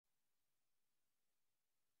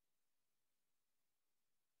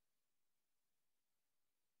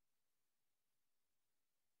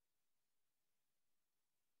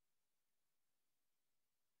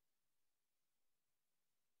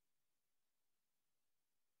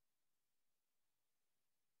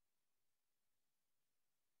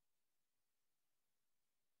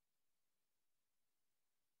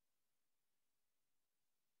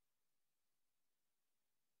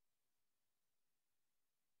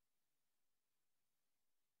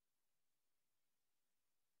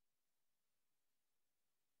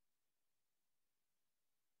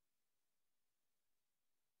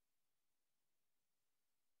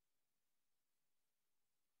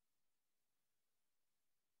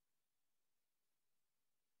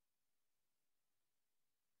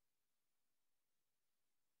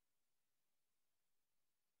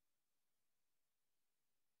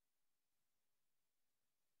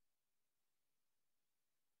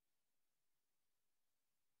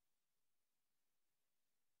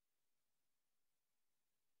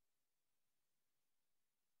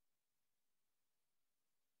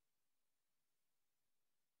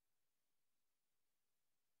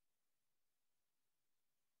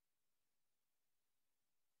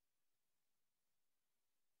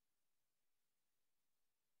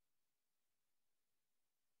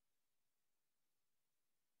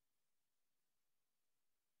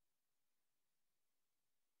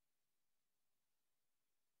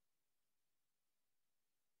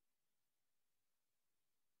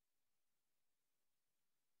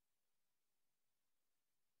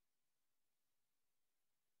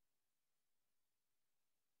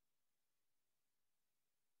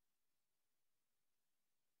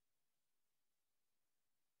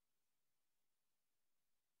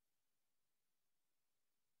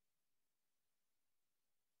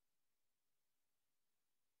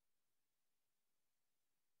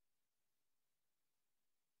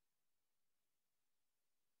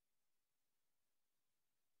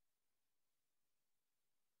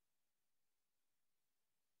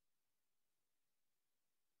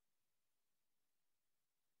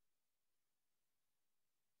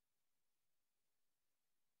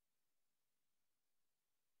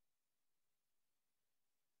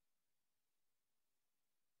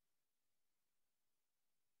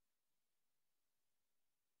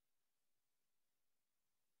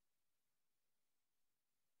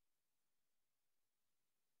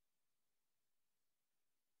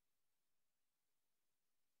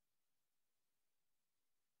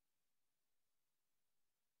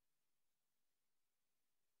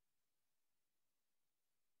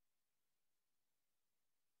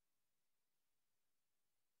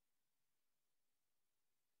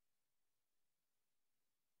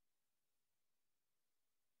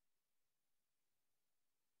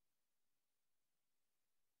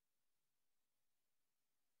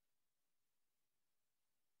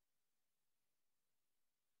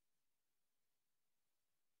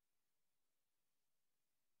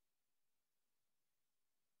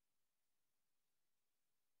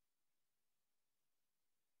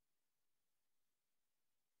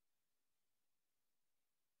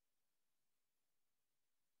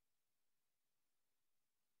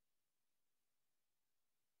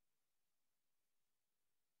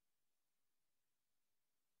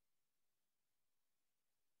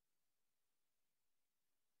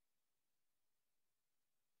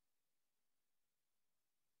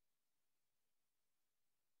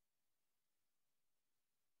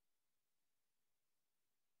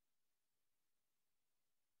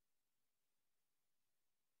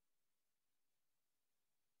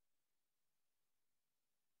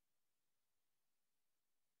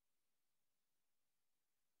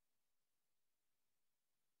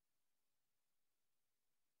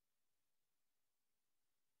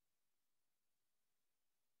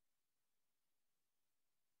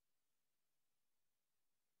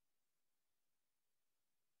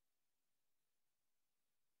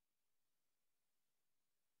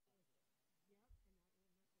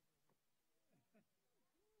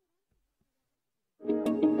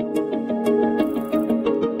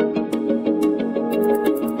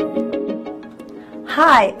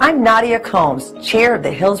Hi, I'm Nadia Combs, Chair of the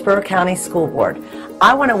Hillsborough County School Board.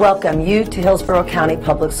 I want to welcome you to Hillsborough County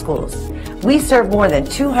Public Schools. We serve more than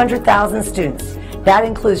 200,000 students. That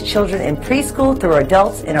includes children in preschool through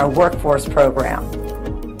adults in our workforce program.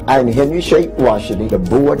 I'm Henry Shake Washington, the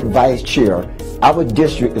Board Vice Chair. Our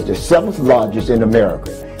district is the 7th largest in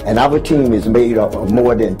America, and our team is made up of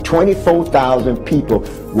more than 24,000 people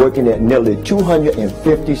working at nearly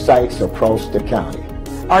 250 sites across the county.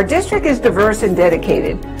 Our district is diverse and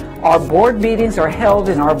dedicated. Our board meetings are held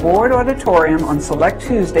in our board auditorium on select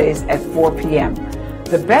Tuesdays at 4 p.m.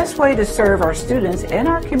 The best way to serve our students and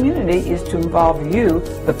our community is to involve you,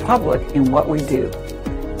 the public, in what we do.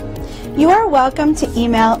 You are welcome to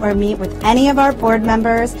email or meet with any of our board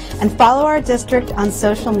members and follow our district on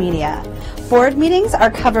social media. Board meetings are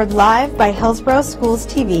covered live by Hillsborough Schools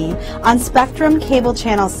TV on Spectrum Cable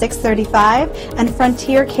Channel 635 and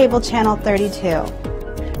Frontier Cable Channel 32.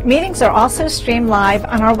 Meetings are also streamed live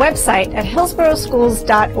on our website at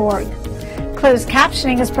hillsboroughschools.org. Closed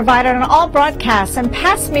captioning is provided on all broadcasts, and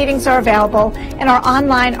past meetings are available in our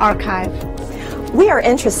online archive. We are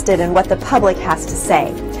interested in what the public has to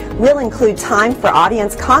say. We'll include time for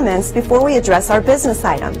audience comments before we address our business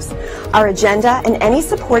items. Our agenda and any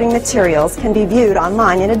supporting materials can be viewed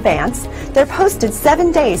online in advance. They're posted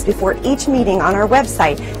 7 days before each meeting on our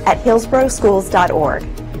website at hillsboroughschools.org.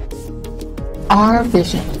 Our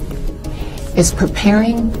vision is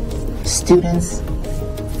preparing students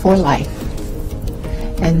for life,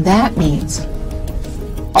 and that means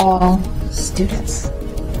all students,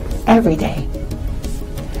 every day.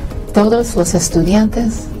 Todos los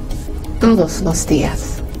estudiantes, todos los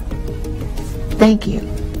días. Thank you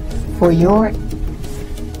for your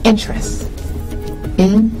interest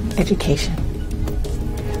in education.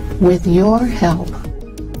 With your help,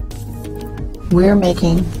 we're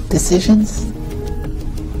making decisions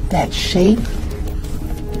that shape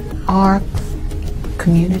our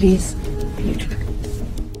community's future.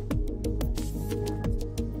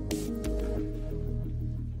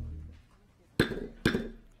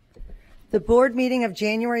 The board meeting of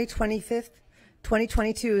January 25th,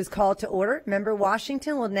 2022 is called to order. Member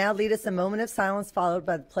Washington will now lead us a moment of silence followed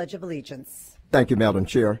by the Pledge of Allegiance. Thank you, Madam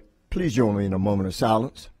Chair. Please join me in a moment of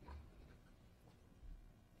silence.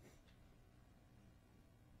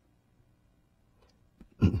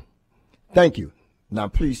 Thank you. Now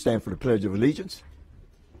please stand for the Pledge of Allegiance.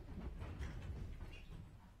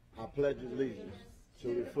 I pledge allegiance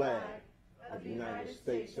to the flag of the United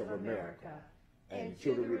States of America and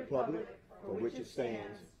to the republic for which it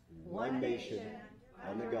stands, one nation,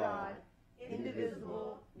 under God,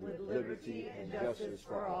 indivisible, with liberty and justice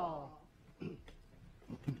for all.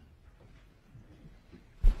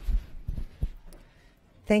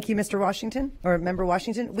 Thank you, Mr. Washington, or Member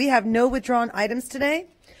Washington. We have no withdrawn items today.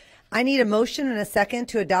 I need a motion and a second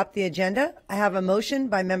to adopt the agenda. I have a motion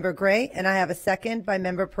by Member Gray, and I have a second by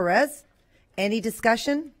Member Perez. Any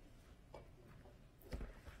discussion?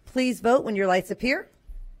 Please vote when your lights appear.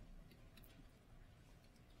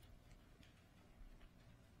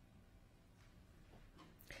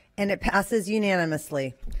 And it passes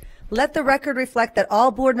unanimously. Let the record reflect that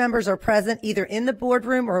all board members are present either in the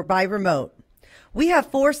boardroom or by remote. We have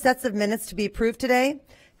 4 sets of minutes to be approved today.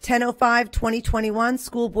 10:05-2021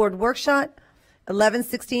 School Board Workshop,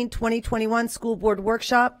 11:16-2021 School Board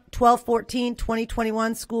Workshop,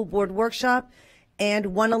 12:14-2021 School Board Workshop,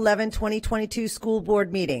 and 1/11-2022 School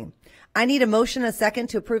Board Meeting. I need a motion and a second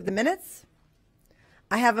to approve the minutes.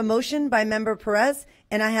 I have a motion by Member Perez,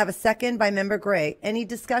 and I have a second by Member Gray. Any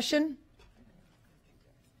discussion?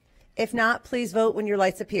 If not, please vote when your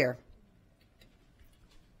lights appear.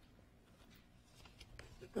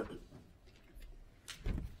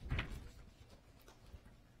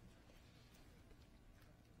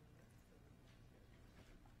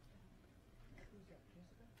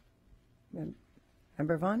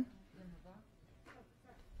 Member Vaughn?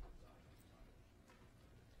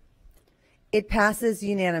 It passes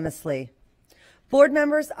unanimously. Board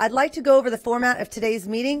members, I'd like to go over the format of today's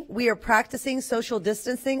meeting. We are practicing social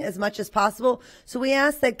distancing as much as possible, so we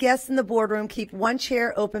ask that guests in the boardroom keep one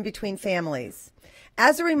chair open between families.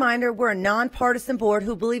 As a reminder, we're a nonpartisan board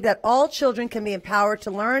who believe that all children can be empowered to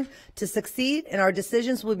learn, to succeed, and our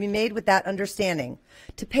decisions will be made with that understanding.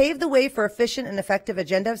 To pave the way for efficient and effective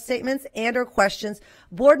agenda statements and or questions,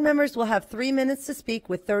 board members will have 3 minutes to speak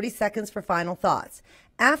with 30 seconds for final thoughts.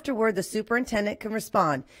 Afterward, the superintendent can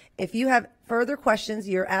respond. If you have further questions,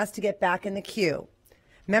 you're asked to get back in the queue.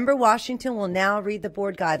 Member Washington will now read the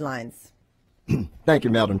board guidelines. Thank you,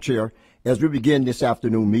 Madam Chair. As we begin this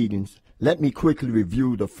afternoon meetings, let me quickly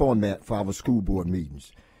review the format for our school board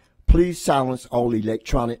meetings. Please silence all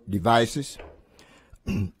electronic devices.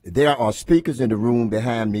 There are speakers in the room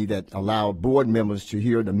behind me that allow board members to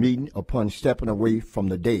hear the meeting upon stepping away from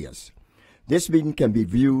the dais. This meeting can be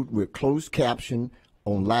viewed with closed caption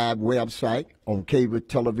on live website, on cable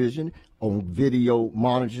television, on video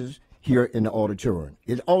monitors here in the auditorium.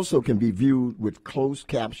 It also can be viewed with closed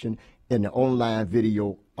caption in the online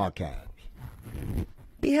video archive.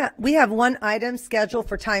 We have one item scheduled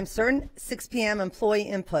for time certain, 6 p.m. employee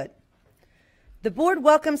input. The board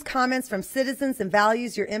welcomes comments from citizens and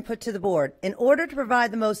values your input to the board. In order to provide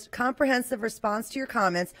the most comprehensive response to your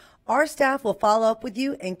comments, our staff will follow up with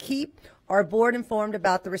you and keep our board informed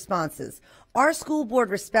about the responses. Our school board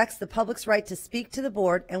respects the public's right to speak to the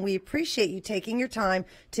board, and we appreciate you taking your time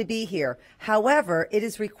to be here. However, it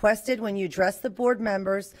is requested when you address the board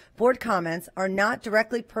members, board comments are not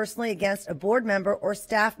directly personally against a board member or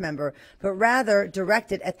staff member, but rather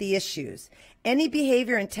directed at the issues. Any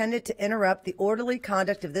behavior intended to interrupt the orderly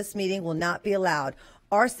conduct of this meeting will not be allowed.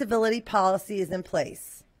 Our civility policy is in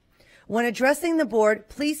place. When addressing the board,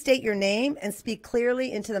 please state your name and speak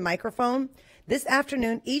clearly into the microphone. This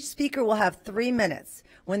afternoon, each speaker will have 3 minutes.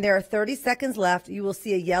 When there are 30 seconds left, you will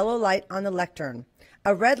see a yellow light on the lectern.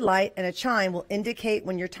 A red light and a chime will indicate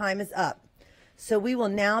when your time is up. So we will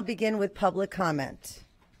now begin with public comment.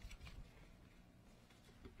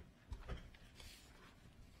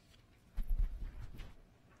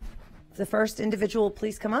 The first individual,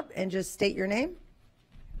 please come up and just state your name.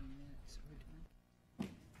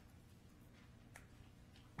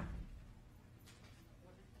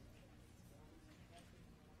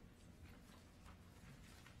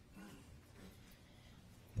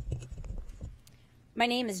 My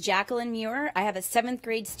name is Jacqueline Muir. I have a 7th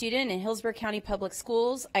grade student in Hillsborough County Public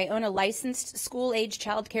Schools. I own a licensed school-age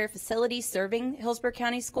child care facility serving Hillsborough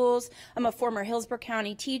County schools. I'm a former Hillsborough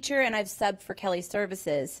County teacher, and I've subbed for Kelly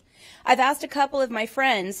Services. I've asked a couple of my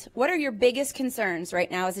friends, what are your biggest concerns right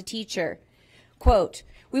now as a teacher? Quote,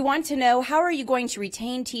 we want to know, how are you going to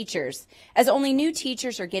retain teachers, as only new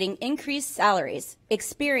teachers are getting increased salaries.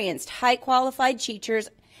 Experienced, high-qualified teachers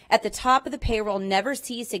at the top of the payroll never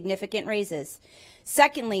see significant raises.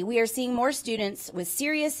 Secondly, we are seeing more students with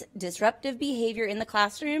serious disruptive behavior in the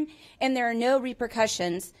classroom, and there are no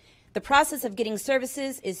repercussions. The process of getting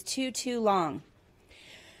services is too long.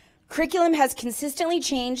 Curriculum has consistently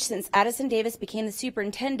changed since Addison Davis became the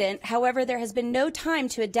superintendent. However, there has been no time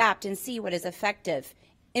to adapt and see what is effective.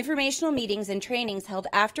 Informational meetings and trainings held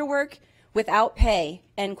after work without pay,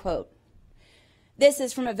 end quote. This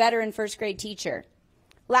is from a veteran first grade teacher.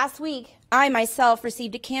 Last week, I myself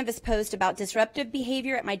received a Canvas post about disruptive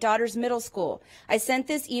behavior at my daughter's middle school. I sent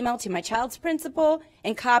this email to my child's principal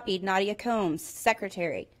and copied Nadia Combs,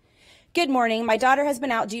 secretary. Good morning. My daughter has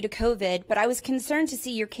been out due to COVID, but I was concerned to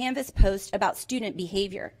see your Canvas post about student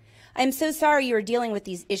behavior. I am so sorry you are dealing with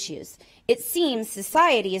these issues. It seems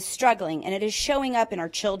society is struggling and it is showing up in our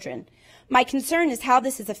children. My concern is how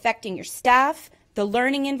this is affecting your staff, the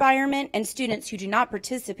learning environment, and students who do not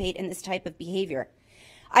participate in this type of behavior.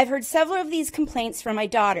 I've heard several of these complaints from my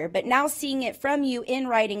daughter, but now seeing it from you in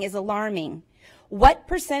writing is alarming. What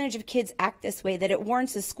percentage of kids act this way that it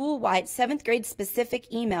warrants a school-wide 7th grade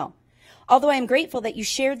specific email? Although I am grateful that you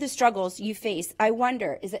shared the struggles you face, I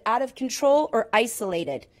wonder, is it out of control or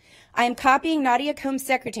isolated? I am copying Nadia Combs'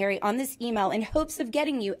 secretary on this email in hopes of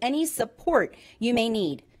getting you any support you may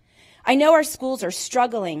need. I know our schools are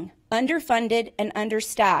struggling, underfunded, and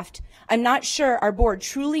understaffed. I'm not sure our board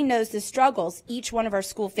truly knows the struggles each one of our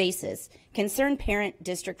school faces. Concerned parent,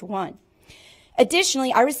 District 1.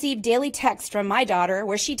 Additionally, I receive daily texts from my daughter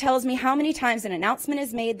where she tells me how many times an announcement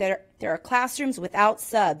is made that there are classrooms without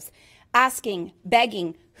subs, asking,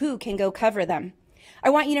 begging, who can go cover them. I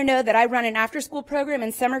want you to know that I run an after-school program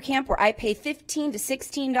in summer camp where I pay $15 to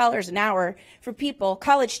 $16 an hour for people,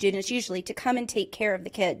 college students usually, to come and take care of the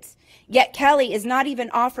kids. Yet Kelly is not even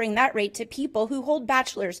offering that rate to people who hold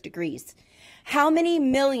bachelor's degrees. How many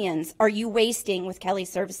millions are you wasting with Kelly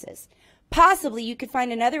Services? Possibly you could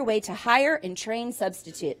find another way to hire and train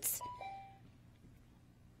substitutes.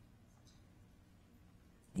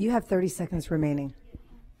 You have 30 seconds remaining.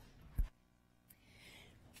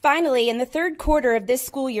 Finally, in the 3rd quarter of this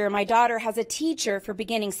school year, my daughter has a teacher for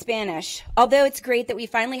beginning Spanish. Although it's great that we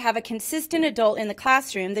finally have a consistent adult in the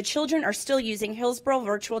classroom, the children are still using Hillsborough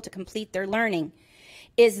Virtual to complete their learning.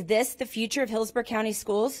 Is this the future of Hillsborough County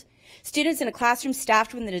schools? Students in a classroom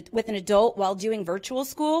staffed with an adult while doing virtual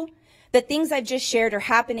school? The things I've just shared are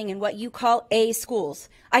happening in what you call A schools.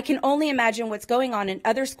 I can only imagine what's going on in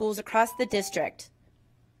other schools across the district.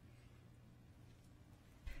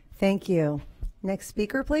 Thank you. Next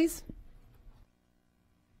speaker, please.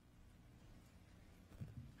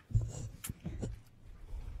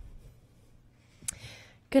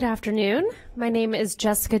 Good afternoon. My name is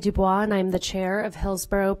Jessica Dubois, and I'm the chair of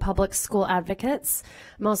Hillsborough Public School Advocates.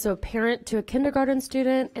 I'm also a parent to a kindergarten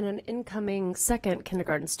student and an incoming second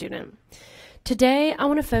kindergarten student. Today, I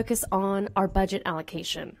want to focus on our budget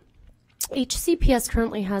allocation. HCPS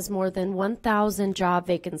currently has more than 1,000 job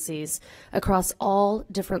vacancies across all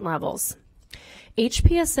different levels.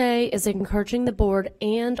 HPSA is encouraging the board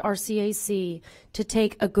and our CAC to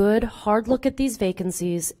take a good, hard look at these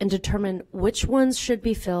vacancies and determine which ones should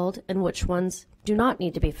be filled and which ones do not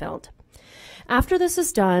need to be filled. After this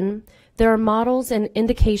is done, there are models and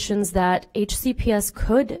indications that HCPS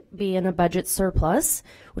could be in a budget surplus,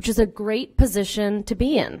 which is a great position to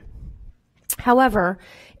be in. However,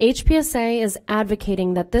 HPSA is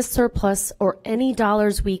advocating that this surplus or any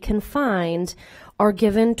dollars we can find are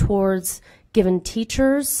given towards given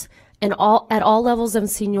teachers and at all levels of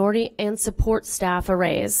seniority and support staff a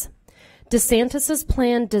raise. DeSantis's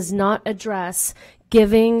plan does not address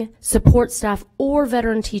giving support staff or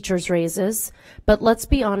veteran teachers raises, but let's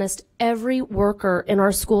be honest, every worker in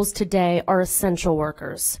our schools today are essential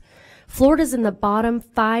workers. Florida's in the bottom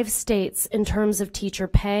 5 states in terms of teacher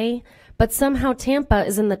pay, but somehow Tampa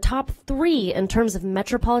is in the top 3 in terms of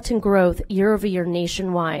metropolitan growth year over year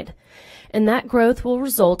nationwide. And that growth will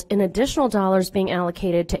result in additional dollars being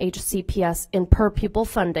allocated to HCPS in per pupil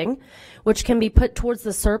funding, which can be put towards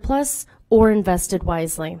the surplus or invested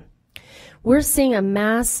wisely. We're seeing a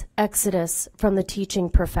mass exodus from the teaching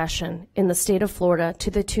profession in the state of Florida to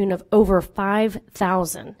the tune of over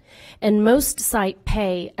 5,000, and most cite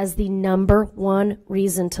pay as the #1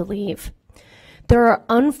 reason to leave. There are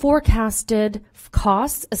unforecasted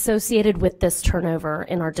costs associated with this turnover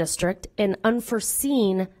in our district and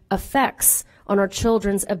unforeseen effects on our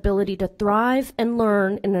children's ability to thrive and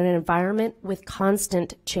learn in an environment with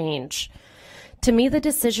constant change. To me, the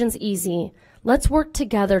decision's easy. Let's work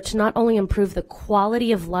together to not only improve the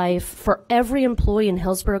quality of life for every employee in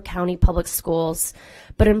Hillsborough County Public Schools,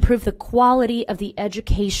 but improve the quality of the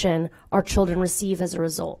education our children receive as a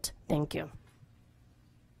result. Thank you.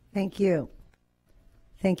 Thank you.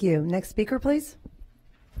 Thank you. Next speaker, please.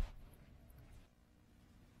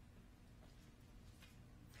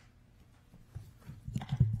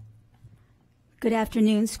 Good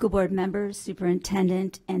afternoon, school board members,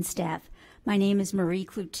 superintendent, and staff. My name is Marie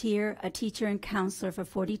Cloutier, a teacher and counselor for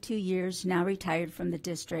 42 years, now retired from the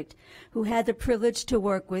district, who had the privilege to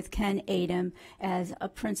work with Ken Adam as a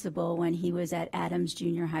principal when he was at Adams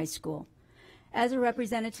Junior High School. As a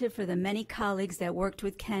representative for the many colleagues that worked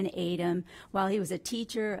with Ken Adam while he was a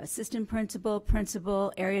teacher, assistant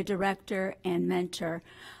principal, area director, and mentor,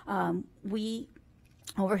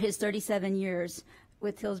 over his 37 years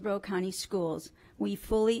with Hillsborough County Schools, we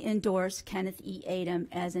fully endorse Kenneth E. Adam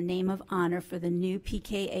as a name of honor for the new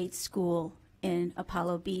PK-8 school in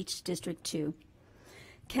Apollo Beach, District 2.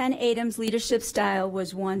 Ken Adam's leadership style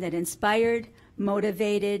was one that inspired,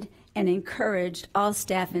 motivated, and encouraged all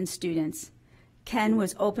staff and students. Ken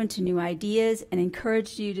was open to new ideas and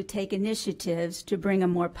encouraged you to take initiatives to bring a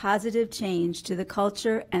more positive change to the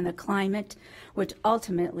culture and the climate, which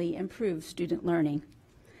ultimately improves student learning.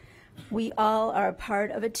 We all are a part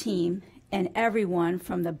of a team, and everyone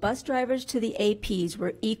from the bus drivers to the APs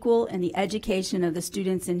were equal in the education of the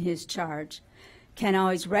students in his charge. Ken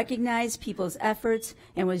always recognized people's efforts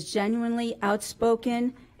and was genuinely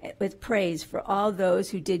outspoken with praise for all those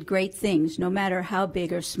who did great things, no matter how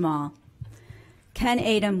big or small. Ken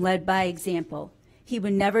Adam led by example. He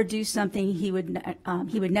would never do something he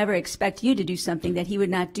would never expect you to do something that he would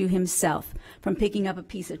not do himself, from picking up a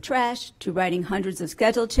piece of trash to writing hundreds of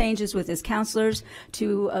schedule changes with his counselors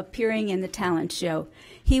to appearing in the talent show.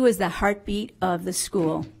 He was the heartbeat of the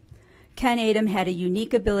school. Ken Adam had a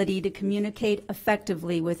unique ability to communicate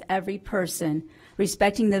effectively with every person,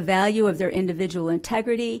 respecting the value of their individual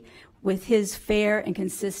integrity with his fair and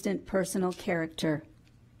consistent personal character.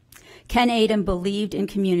 Ken Adam believed in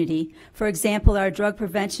community. For example, our Drug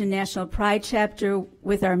Prevention National Pride chapter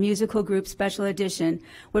with our musical group Special Edition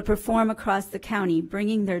would perform across the county,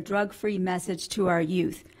 bringing their drug-free message to our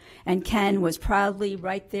youth. And Ken was proudly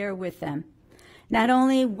right there with them. Not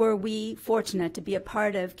only were we fortunate to be a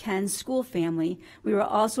part of Ken's school family, we were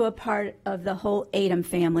also a part of the whole Adam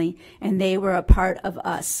family, and they were a part of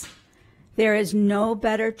us. There is no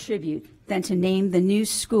better tribute than to name the new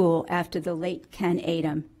school after the late Ken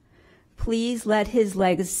Adam. Please let his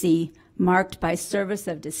legacy, marked by service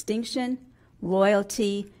of distinction,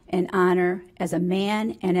 loyalty, and honor as a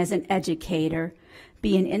man and as an educator,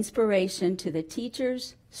 be an inspiration to the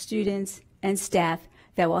teachers, students, and staff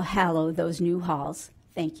that will hallow those new halls.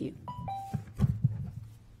 Thank you.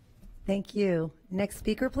 Thank you. Next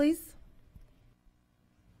speaker, please.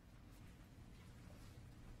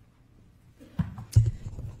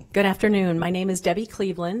 Good afternoon. My name is Debbie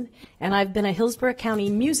Cleveland, and I've been a Hillsborough County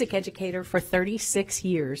music educator for 36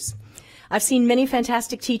 years. I've seen many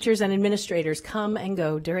fantastic teachers and administrators come and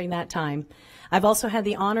go during that time. I've also had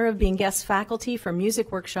the honor of being guest faculty for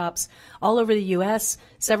music workshops all over the U.S.,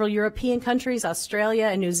 several European countries, Australia,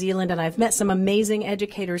 and New Zealand, and I've met some amazing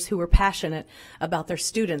educators who were passionate about their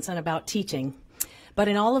students and about teaching. But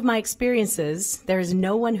in all of my experiences, there is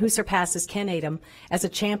no one who surpasses Ken Adom as a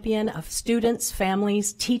champion of students,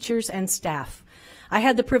 families, teachers, and staff. I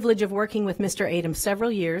had the privilege of working with Mr. Adom several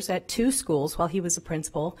years at 2 schools while he was a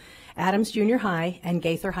principal, Adams Junior High and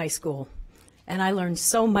Gaither High School. And I learned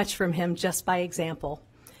so much from him just by example.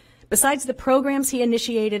 Besides the programs he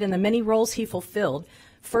initiated and the many roles he fulfilled,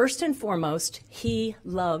 first and foremost, he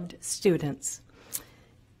loved students.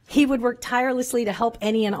 He would work tirelessly to help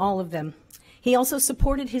any and all of them. He also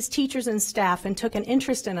supported his teachers and staff and took an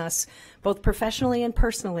interest in us, both professionally and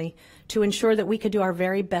personally, to ensure that we could do our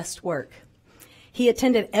very best work. He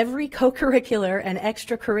attended every co-curricular and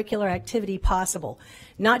extracurricular activity possible,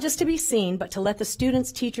 not just to be seen, but to let the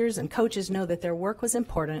students, teachers, and coaches know that their work was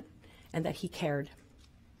important and that he cared.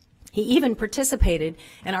 He even participated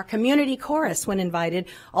in our community chorus when invited,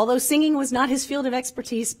 although singing was not his field of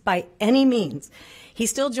expertise by any means. He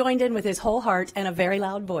still joined in with his whole heart and a very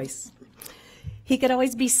loud voice. He could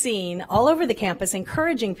always be seen all over the campus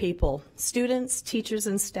encouraging people, students, teachers,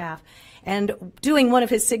 and staff, and doing one of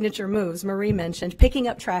his signature moves, Marie mentioned, picking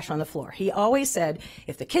up trash on the floor. He always said,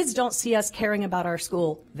 if the kids don't see us caring about our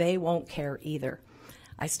school, they won't care either.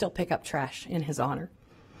 I still pick up trash in his honor.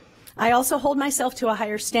 I also hold myself to a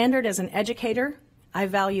higher standard as an educator. I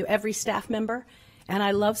value every staff member, and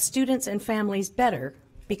I love students and families better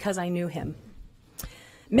because I knew him.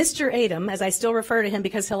 Mr. Adom, as I still refer to him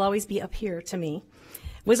because he'll always be up here to me,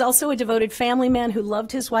 was also a devoted family man who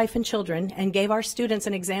loved his wife and children and gave our students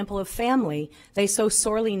an example of family they so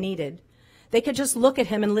sorely needed. They could just look at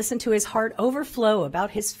him and listen to his heart overflow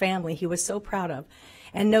about his family he was so proud of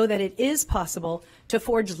and know that it is possible to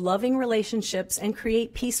forge loving relationships and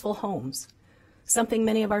create peaceful homes, something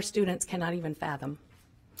many of our students cannot even fathom.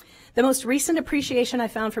 The most recent appreciation I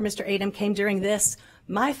found for Mr. Adom came during this,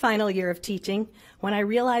 my final year of teaching, when I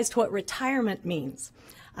realized what retirement means.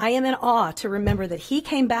 I am in awe to remember that he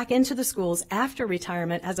came back into the schools after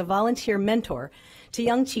retirement as a volunteer mentor to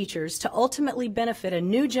young teachers to ultimately benefit a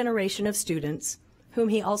new generation of students whom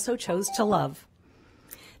he also chose to love.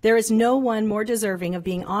 There is no one more deserving of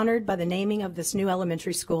being honored by the naming of this new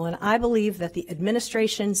elementary school, and I believe that the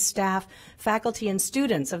administration, staff, faculty, and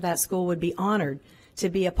students of that school would be honored to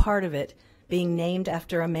be a part of it, being named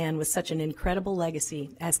after a man with such an incredible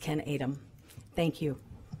legacy as Ken Adom. Thank you.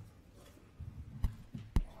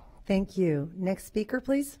 Thank you. Next speaker,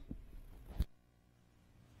 please.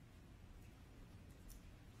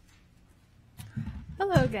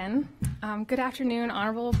 Hello again. Good afternoon,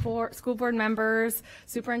 honorable school board members,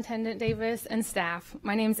 Superintendent Davis, and staff.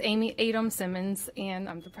 My name is Amy Adom Simmons, and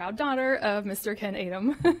I'm the proud daughter of Mr. Ken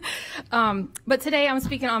Adom. But today I'm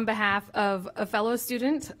speaking on behalf of a fellow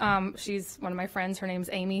student. She's one of my friends. Her name's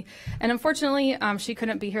Amy. And unfortunately, she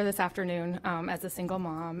couldn't be here this afternoon as a single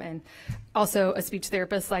mom and also a speech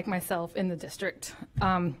therapist like myself in the district.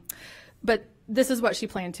 But this is what she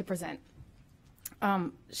planned to present.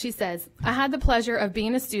 She says, I had the pleasure of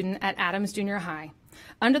being a student at Adams Junior High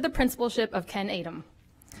under the principalship of Ken Adom.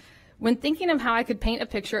 When thinking of how I could paint a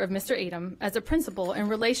picture of Mr. Adom as a principal in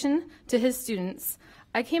relation to his students,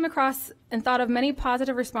 I came across and thought of many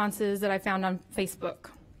positive responses that I found on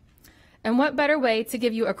Facebook. And what better way to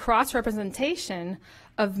give you a cross-representation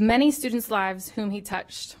of many students' lives whom he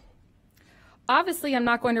touched? Obviously, I'm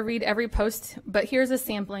not going to read every post, but here's a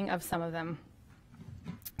sampling of some of them.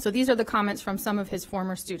 So these are the comments from some of his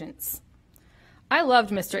former students. I loved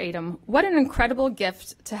Mr. Adom. What an incredible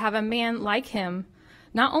gift to have a man like him,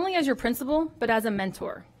 not only as your principal, but as a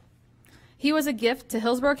mentor. He was a gift to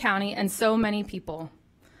Hillsborough County and so many people.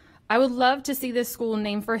 I would love to see this school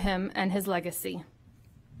named for him and his legacy.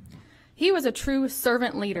 He was a true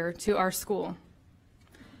servant leader to our school.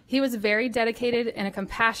 He was very dedicated and a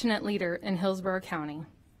compassionate leader in Hillsborough County.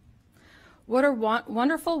 What a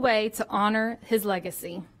wonderful way to honor his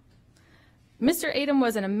legacy. Mr. Adom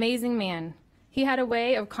was an amazing man. He had a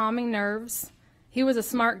way of calming nerves. He was a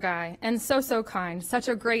smart guy and so kind, such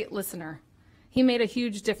a great listener. He made a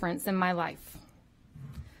huge difference in my life.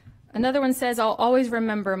 Another one says, I'll always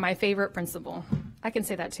remember my favorite principal. I can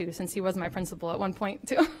say that too, since he was my principal at one point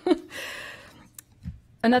too.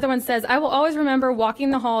 Another one says, I will always remember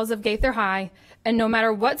walking the halls of Gaither High, and no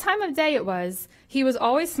matter what time of day it was, he was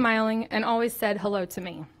always smiling and always said hello to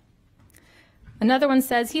me. Another one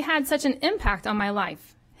says, he had such an impact on my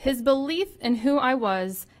life. His belief in who I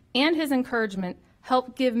was and his encouragement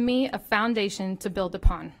helped give me a foundation to build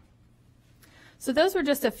upon. So those were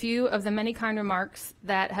just a few of the many kind remarks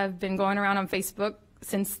that have been going around on Facebook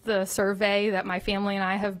since the survey that my family and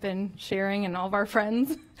I have been sharing and all of our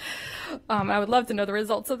friends. I would love to know the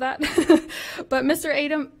results of that. But Mr.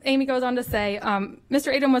 Adom, Amy goes on to say,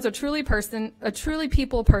 Mr. Adom was a truly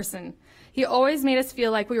people person. He always made us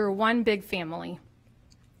feel like we were one big family.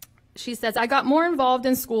 She says, I got more involved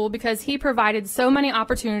in school because he provided so many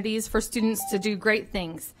opportunities for students to do great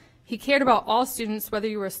things. He cared about all students, whether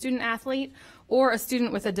you were a student athlete or a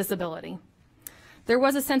student with a disability. There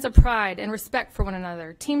was a sense of pride and respect for one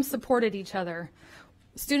another. Teams supported each other.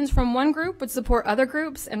 Students from one group would support other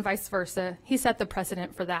groups and vice versa. He set the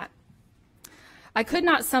precedent for that. I could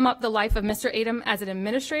not sum up the life of Mr. Adom as an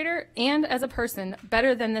administrator and as a person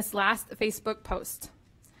better than this last Facebook post.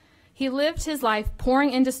 He lived his life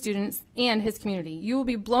pouring into students and his community. You will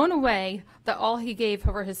be blown away that all he gave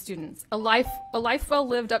over his students. A life well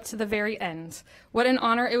lived up to the very end. What an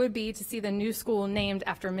honor it would be to see the new school named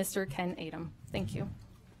after Mr. Ken Adom. Thank you.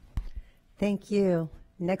 Thank you.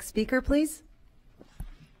 Next speaker, please.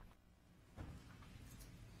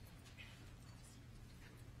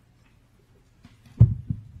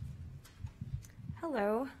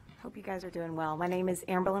 Hello. Hope you guys are doing well. My name is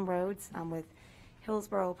Amberlyn Rhodes. I'm with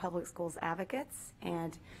Hillsborough Public Schools Advocates,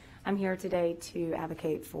 and I'm here today to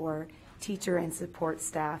advocate for teacher and support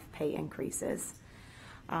staff pay increases.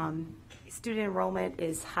 Student enrollment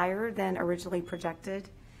is higher than originally projected.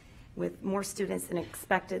 With more students than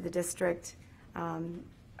expected, the district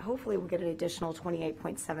hopefully will get an additional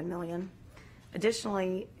 $28.7 million.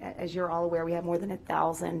 Additionally, as you're all aware, we have more than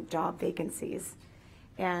 1,000 job vacancies,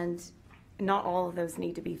 and not all of those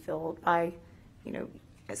need to be filled. By,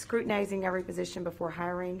 scrutinizing every position before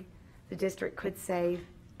hiring, the district could save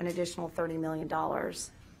an additional $30 million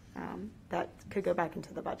that could go back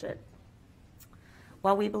into the budget.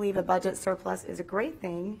 While we believe a budget surplus is a great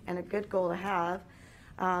thing and a good goal to have,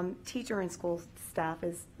 teacher and school staff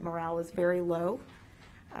morale is very low.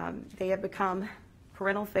 They have become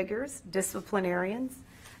parental figures, disciplinarians,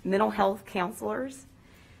 mental health counselors,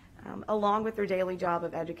 along with their daily job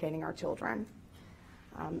of educating our children.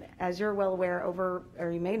 As you're well aware,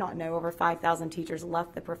 or you may not know, over 5,000 teachers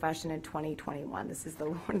left the profession in 2021. This is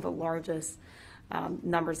one of the largest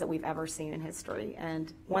numbers that we've ever seen in history,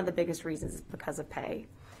 and one of the biggest reasons is because of pay.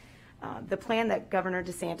 The plan that Governor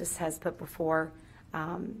DeSantis has put before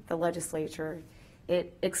the legislature,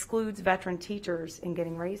 it excludes veteran teachers in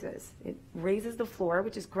getting raises. It raises the floor,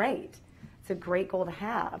 which is great. It's a great goal to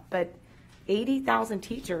have, but 80,000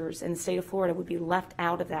 teachers in the state of Florida would be left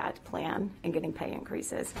out of that plan and getting pay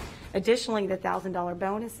increases. Additionally, the $1,000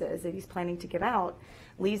 bonuses that he's planning to give out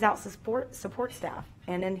leaves out support staff.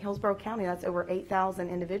 And in Hillsborough County, that's over 8,000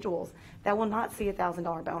 individuals that will not see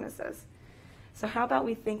 $1,000 bonuses. So how about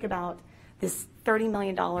we think about this $30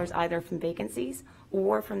 million either from vacancies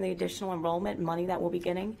or from the additional enrollment money that we'll be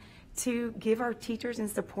getting to give our teachers and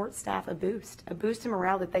support staff a boost in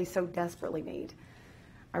morale that they so desperately need.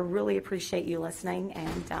 I really appreciate you listening,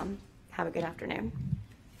 and have a good afternoon.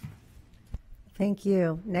 Thank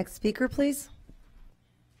you. Next speaker, please.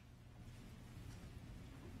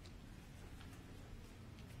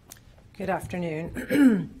 Good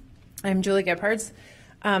afternoon. I'm Julie Gebhards.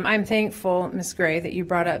 I'm thankful, Ms. Gray, that you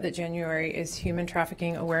brought up that January is Human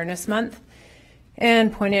Trafficking Awareness Month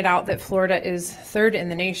and pointed out that Florida is third in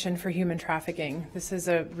the nation for human trafficking. This is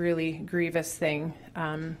a really grievous thing.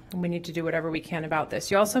 We need to do whatever we can about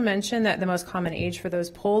this. You also mentioned that the most common age for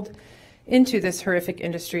those pulled into this horrific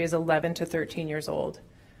industry is 11 to 13 years old.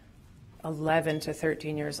 11 to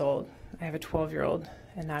 13 years old. I have a 12-year-old,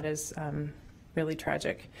 and that is really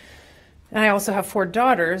tragic. And I also have 4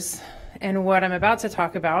 daughters, and what I'm about to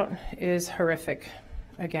talk about is horrific.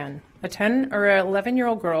 Again, a 10 or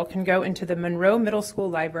 11-year-old girl can go into the Monroe Middle School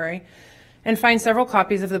library and find several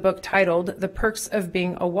copies of the book titled The Perks of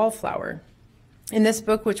Being a Wallflower. In this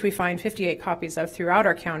book, which we find 58 copies of throughout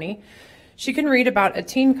our county, she can read about a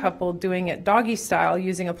teen couple doing it doggy style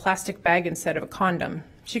using a plastic bag instead of a condom.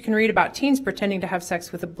 She can read about teens pretending to have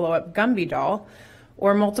sex with a blow-up Gumby doll,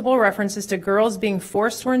 or multiple references to girls being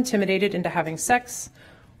forced or intimidated into having sex,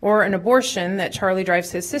 or an abortion that Charlie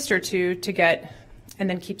drives his sister to get and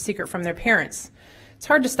then keep secret from their parents. It's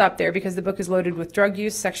hard to stop there because the book is loaded with drug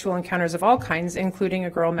use, sexual encounters of all kinds, including a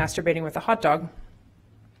girl masturbating with a hot dog,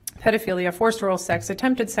 pedophilia, forced oral sex,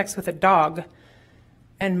 attempted sex with a dog,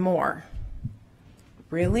 and more.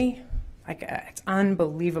 Really? It's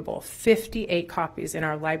unbelievable. 58 copies in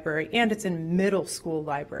our library, and it's in middle school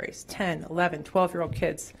libraries, 10, 11, 12-year-old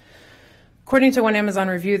kids. According to one Amazon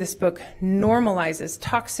review, this book normalizes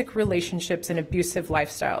toxic relationships and abusive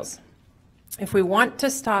lifestyles. If we want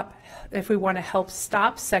to help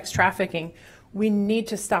stop sex trafficking, we need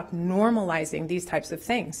to stop normalizing these types of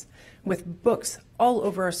things. With books all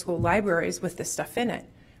over our school libraries with this stuff in it,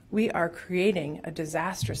 we are creating a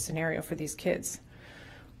disastrous scenario for these kids.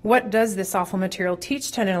 What does this awful material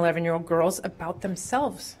teach 10 and 11-year-old girls about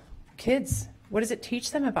themselves? Kids, what does it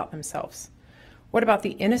teach them about themselves? What about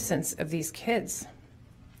the innocence of these kids?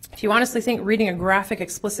 If you honestly think reading a graphic,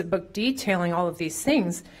 explicit book detailing all of these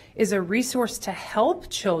things is a resource to help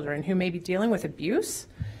children who may be dealing with abuse,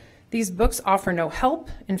 these books offer no help.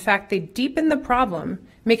 In fact, they deepen the problem,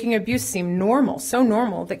 making abuse seem normal, so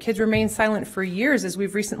normal that kids remain silent for years, as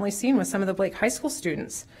we've recently seen with some of the Blake High School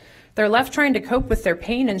students. They're left trying to cope with their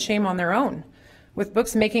pain and shame on their own. With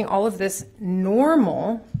books making all of this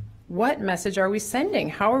normal, what message are we sending?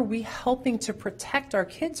 How are we helping to protect our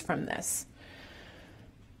kids from this?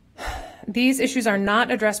 These issues are not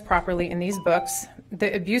addressed properly in these books.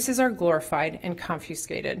 The abuses are glorified and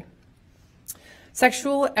confiscated.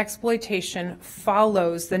 Sexual exploitation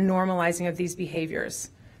follows the normalizing of these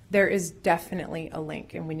behaviors. There is definitely a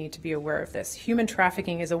link, and we need to be aware of this. Human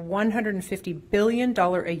trafficking is a $150 billion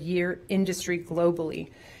a year industry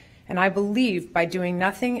globally. And I believe by doing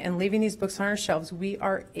nothing and leaving these books on our shelves, we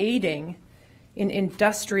are aiding in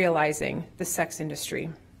industrializing the sex industry.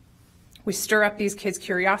 We stir up these kids'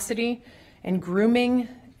 curiosity, and grooming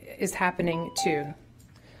is happening too.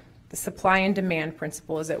 The supply and demand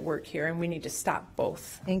principle is at work here, and we need to stop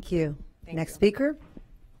both. Thank you. Next speaker.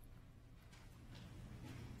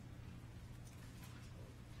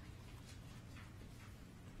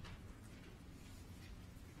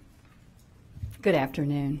 Good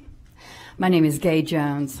afternoon. My name is Gay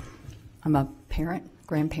Jones. I'm a parent,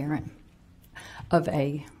 grandparent of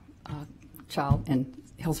a child in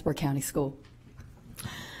Hillsborough County School.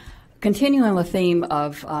 Continuing the theme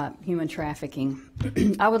of human trafficking,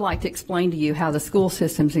 I would like to explain to you how the school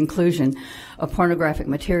system's inclusion of pornographic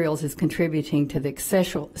materials is contributing to the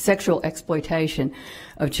sexual exploitation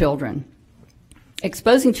of children.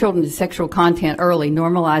 Exposing children to sexual content early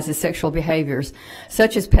normalizes sexual behaviors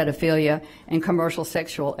such as pedophilia and commercial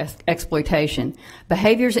sexual exploitation.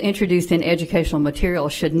 Behaviors introduced in educational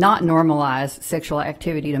materials should not normalize sexual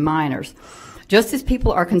activity to minors. Just as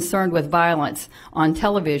people are concerned with violence on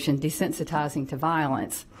television desensitizing to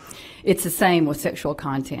violence, it's the same with sexual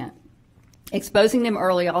content. Exposing them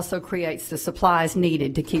early also creates the supplies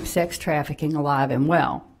needed to keep sex trafficking alive and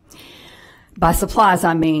well. By supplies,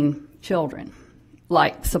 I mean children,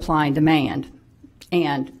 like supply and demand,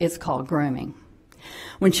 and it's called grooming.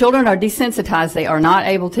 When children are desensitized, they are not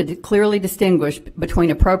able to clearly distinguish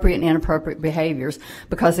between appropriate and inappropriate behaviors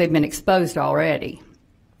because they've been exposed already.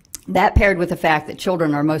 That, paired with the fact that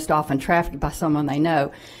children are most often trafficked by someone they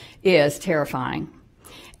know, is terrifying.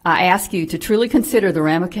 I ask you to truly consider the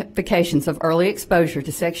ramifications of early exposure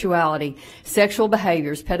to sexuality, sexual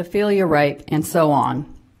behaviors, pedophilia, rape, and so on.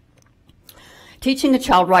 Teaching a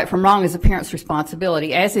child right from wrong is a parent's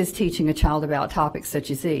responsibility, as is teaching a child about topics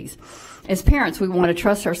such as these. As parents, we want to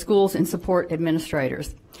trust our schools and support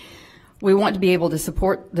administrators. We want to be able to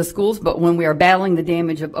support the schools, but when we are battling the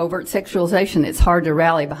damage of overt sexualization, it's hard to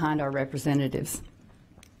rally behind our representatives.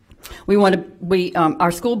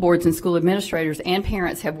 Our school boards and school administrators and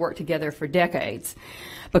parents have worked together for decades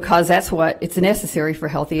because it's necessary for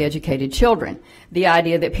healthy, educated children. The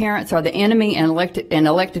idea that parents are the enemy and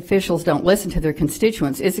elected officials don't listen to their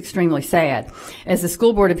constituents is extremely sad. As the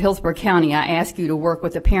school board of Hillsborough County, I ask you to work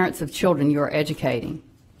with the parents of children you are educating.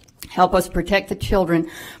 Help us protect the children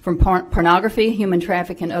from pornography, human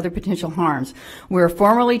trafficking, and other potential harms. We are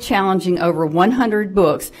formally challenging over 100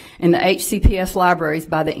 books in the HCPS libraries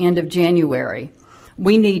by the end of January.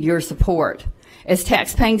 We need your support. As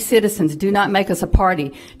tax-paying citizens, do not make us a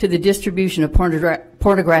party to the distribution of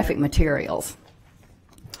pornographic materials.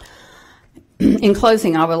 In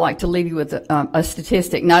closing, I would like to leave you with a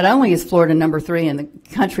statistic. Not only is Florida number 3 in the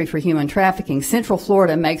country for human trafficking, Central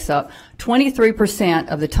Florida makes up 23%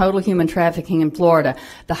 of the total human trafficking in Florida,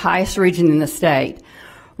 the highest region in the state.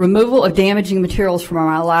 Removal of damaging materials from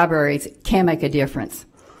our libraries can make a difference.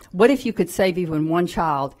 What if you could save even one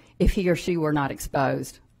child if he or she were not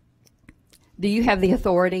exposed? Do you have the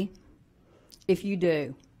authority? If you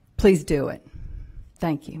do, please do it.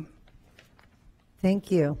 Thank you.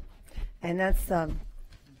 Thank you. And that's,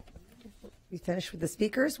 we finished with the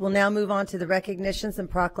speakers. We'll now move on to the recognitions and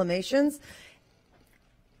proclamations.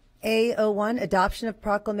 A01, adoption of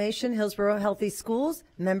proclamation, Hillsborough Healthy Schools.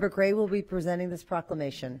 Member Gray will be presenting this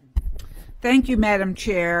proclamation. Thank you, Madam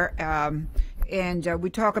Chair. And we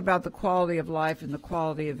talk about the quality of life and the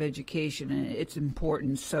quality of education, and it's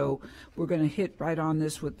important. So we're going to hit right on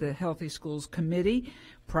this with the Healthy Schools Committee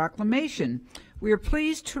proclamation. We are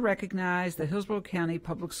pleased to recognize the Hillsborough County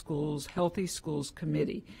Public Schools Healthy Schools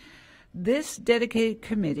Committee. This dedicated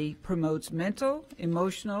committee promotes mental,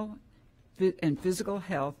 emotional, and physical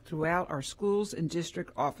health throughout our schools and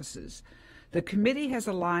district offices. The committee has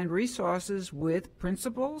aligned resources with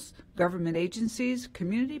principals, government agencies,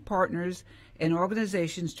 community partners, and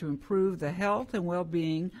organizations to improve the health and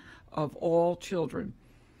well-being of all children.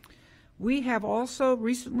 We have also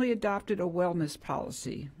recently adopted a wellness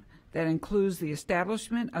policy that includes the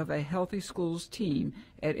establishment of a Healthy Schools team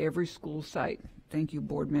at every school site. Thank you,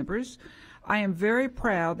 board members. I am very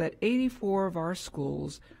proud that 84 of our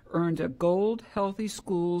schools earned a Gold Healthy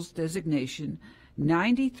Schools designation,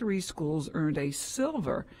 93 schools earned a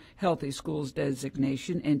Silver Healthy Schools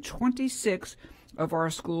designation, and 26 of our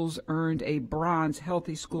schools earned a Bronze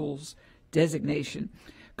Healthy Schools designation.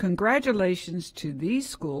 Congratulations to these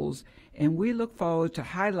schools, and we look forward to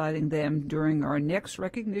highlighting them during our next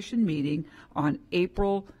recognition meeting on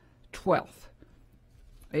April 12th.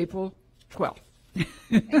 April 12th.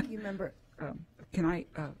 Thank you, Member. Can I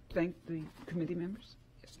thank the committee members?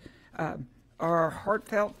 Yes. Our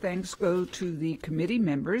heartfelt thanks go to the committee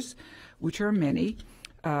members, which are many.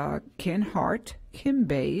 Ken Hart, Kim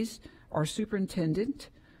Bays, our superintendent,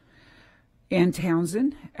 Ann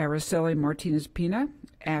Townsend, Araceli Martinez-Pina,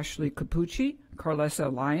 Ashley Capucci,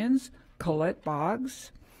 Carlessa Lyons, Colette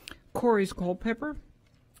Boggs, Corey Culpepper,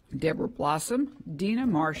 Deborah Blossom, Dina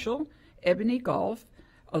Marshall, Ebony Golf,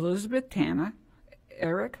 Elizabeth Tana,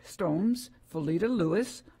 Eric Stones, Felita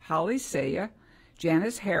Lewis, Holly Saya,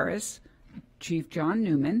 Janice Harris, Chief John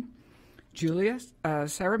Newman, Julia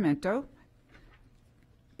Saramento,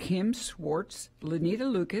 Kim Swartz,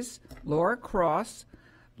 Lenita Lucas, Laura Cross,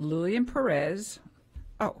 Lillian Perez,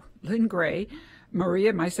 Lynn Gray,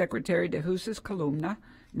 Maria, my secretary, DeJusis Columna,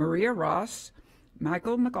 Maria Ross,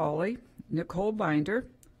 Michael McAuley, Nicole Binder,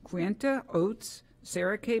 Quinta Oates,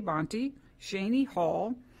 Sarah K. Bonte, Shani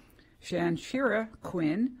Hall, Shanshira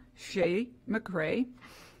Quinn, Shay McRae,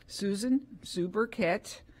 Susan Sue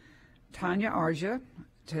Burkett, Tanya Arja,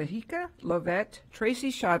 Tahika Lovette,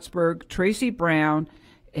 Tracy Schatzberg, Tracy Brown,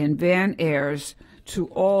 and Van Ayers. To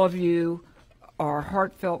all of you, our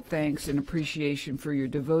heartfelt thanks and appreciation for your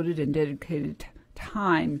devoted and dedicated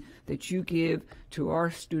time that you give to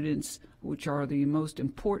our students, which are the most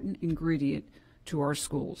important ingredient to our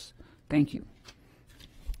schools. Thank you.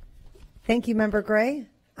 Thank you, Member Gray.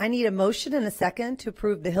 I need a motion and a second to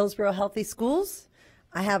approve the Hillsborough Healthy Schools.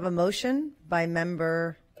 I have a motion by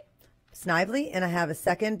Member Snively, and I have a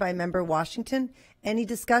second by Member Washington. Any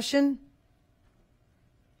discussion?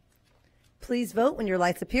 Please vote when your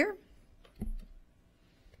lights appear.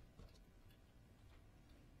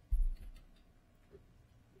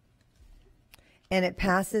 And it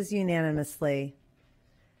passes unanimously.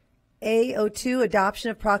 A02, adoption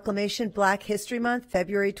of proclamation Black History Month,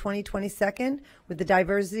 February 2022, with the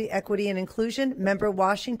diversity, equity, and inclusion. Member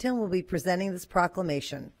Washington will be presenting this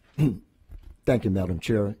proclamation. Thank you, Madam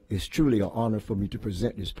Chair. It's truly an honor for me to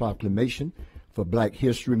present this proclamation for Black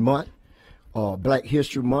History Month. Black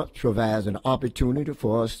History Month provides an opportunity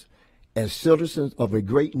for us as citizens of a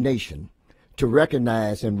great nation to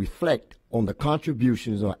recognize and reflect on the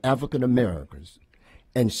contributions of African Americans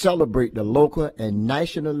and celebrate the local and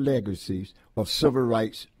national legacies of civil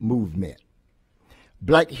rights movement.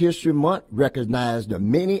 Black History Month recognizes the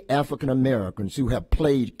many African Americans who have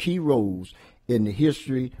played key roles in the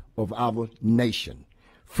history of our nation,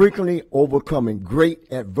 frequently overcoming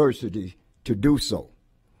great adversity to do so.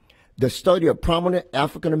 The study of prominent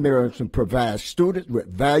African Americans provides students with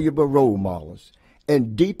valuable role models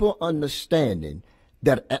and deeper understanding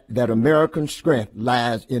that American strength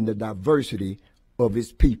lies in the diversity of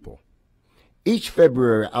its people. Each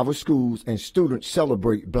February, our schools and students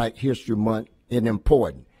celebrate Black History Month in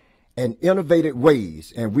important and innovative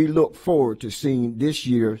ways, and we look forward to seeing this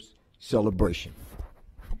year's celebration.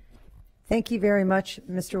 Thank you very much,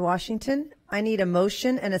 Mr. Washington. I need a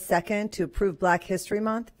motion and a second to approve Black History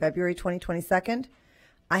Month, February 2022.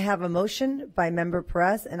 I have a motion by Member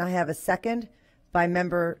Perez, and I have a second by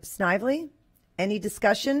Member Snively. Any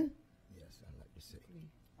discussion? Yes, I'd like to say.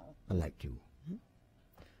 I'd like to.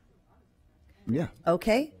 Yeah.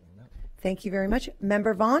 Okay. Thank you very much.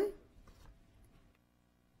 Member Vaughn?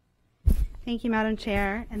 Thank you, Madam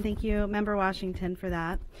Chair, and thank you, Member Washington, for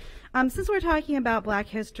that. Since we're talking about Black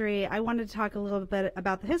history, I wanted to talk a little bit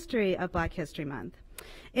about the history of Black History Month.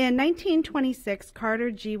 In 1926,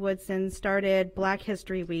 Carter G. Woodson started Black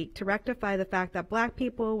History Week to rectify the fact that Black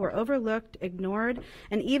people were overlooked, ignored,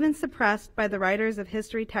 and even suppressed by the writers of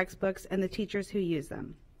history textbooks and the teachers who use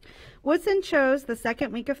them. Woodson chose the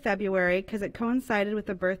second week of February because it coincided with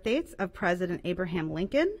the birth dates of President Abraham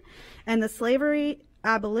Lincoln and the slavery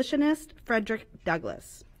abolitionist Frederick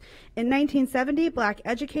Douglass. In 1970, Black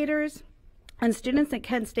educators and students at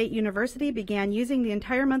Kent State University began using the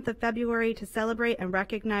entire month of February to celebrate and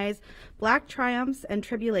recognize Black triumphs and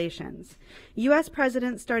tribulations. U.S.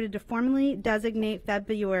 presidents started to formally designate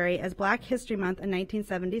February as Black History Month in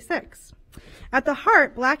 1976. At the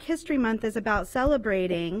heart, Black History Month is about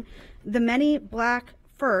celebrating the many Black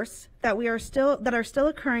firsts that are still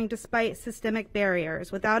occurring despite systemic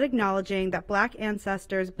barriers, without acknowledging that Black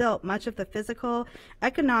ancestors built much of the physical,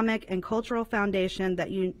 economic, and cultural foundation that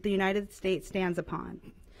the United States stands upon.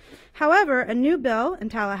 However, a new bill in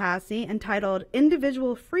Tallahassee entitled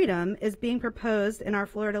Individual Freedom is being proposed in our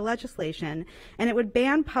Florida legislation, and it would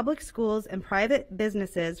ban public schools and private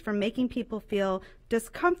businesses from making people feel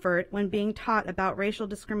discomfort when being taught about racial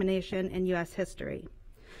discrimination in U.S. history.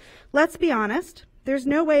 Let's be honest. There's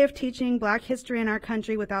no way of teaching Black history in our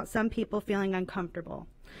country without some people feeling uncomfortable.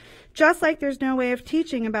 Just like there's no way of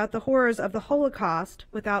teaching about the horrors of the Holocaust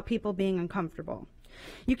without people being uncomfortable.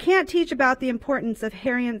 You can't teach about the importance of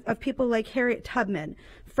people like Harriet Tubman,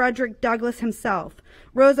 Frederick Douglass himself,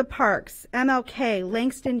 Rosa Parks, MLK,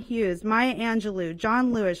 Langston Hughes, Maya Angelou,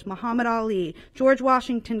 John Lewis, Muhammad Ali, George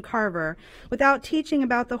Washington Carver, without teaching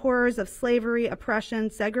about the horrors of slavery, oppression,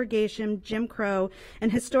 segregation, Jim Crow,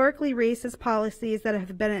 and historically racist policies that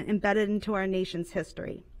have been embedded into our nation's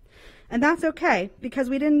history. And that's okay, because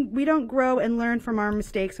we don't grow and learn from our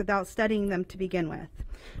mistakes without studying them to begin with.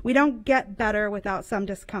 We don't get better without some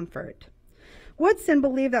discomfort. Woodson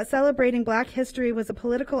believed that celebrating Black history was a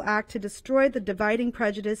political act to destroy the dividing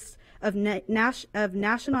prejudice of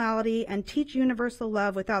nationality and teach universal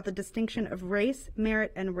love without the distinction of race,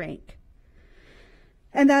 merit, and rank.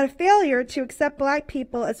 And that a failure to accept Black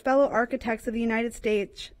people as fellow architects of the United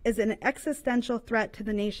States is an existential threat to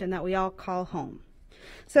the nation that we all call home.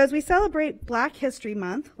 So as we celebrate Black History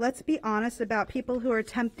Month, let's be honest about people who are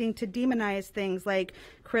attempting to demonize things like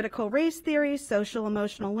critical race theory, social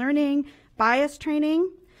emotional learning, bias training,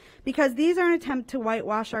 because these are an attempt to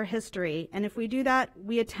whitewash our history. And if we do that,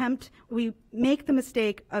 we make the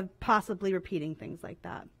mistake of possibly repeating things like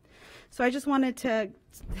that. So I just wanted to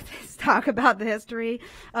talk about the history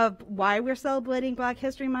of why we're celebrating Black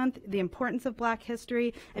History Month, the importance of Black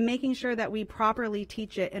history, and making sure that we properly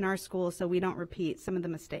teach it in our schools so we don't repeat some of the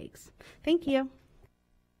mistakes. Thank you.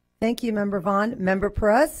 Thank you, Member Vaughn. Member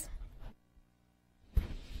Perez?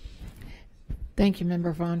 Thank you,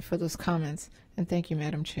 Member Vaughn, for those comments, and thank you,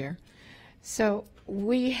 Madam Chair. So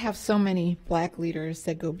we have so many Black leaders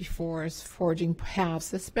that go before us, forging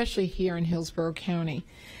paths, especially here in Hillsborough County.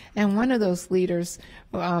 And one of those leaders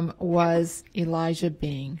was Elijah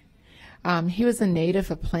Bing. He was a native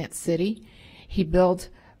of Plant City. He built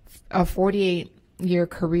a 48-year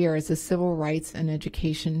career as a civil rights and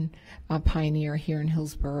education pioneer here in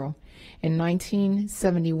Hillsborough. In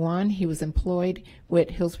 1971, he was employed with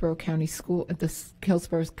the Hillsborough County School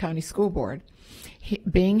Board.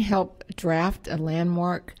 Bing helped draft a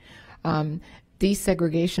landmark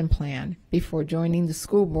desegregation plan before joining the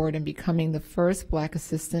school board and becoming the first Black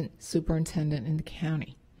assistant superintendent in the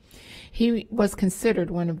county. He was considered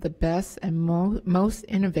one of the best and most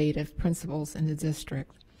innovative principals in the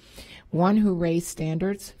district, one who raised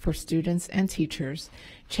standards for students and teachers,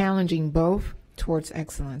 challenging both towards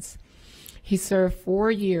excellence. He served 4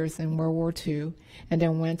 years in World War II and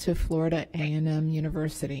then went to Florida A&M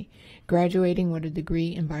University, graduating with a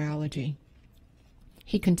degree in biology.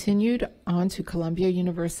 He continued on to Columbia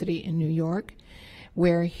University in New York,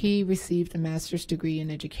 where he received a master's degree in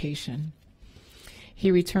education. He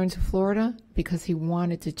returned to Florida because he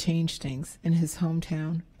wanted to change things in his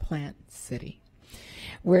hometown, Plant City,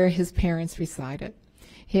 where his parents resided.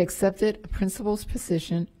 He accepted a principal's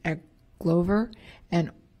position at Glover,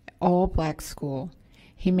 an all-Black school.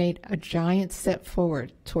 He made a giant step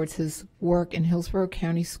forward towards his work in Hillsborough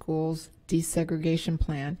County Schools desegregation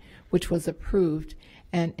plan, which was approved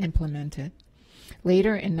and implemented.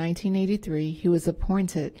 Later in 1983, he was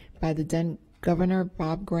appointed by the then Governor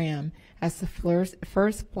Bob Graham as the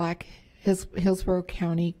first Black Hillsborough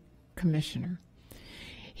County Commissioner.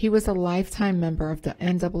 He was a lifetime member of the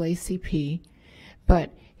NAACP,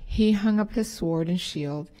 but he hung up his sword and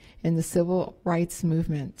shield in the civil rights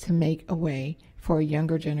movement to make a way for a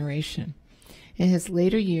younger generation. In his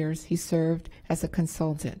later years, he served as a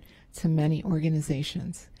consultant to many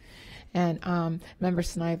organizations. And Member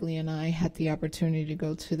Snively and I had the opportunity to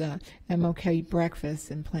go to the MLK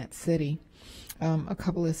breakfast in Plant City a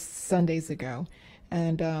couple of Sundays ago,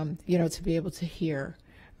 and to be able to hear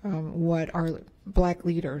what our Black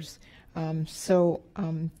leaders,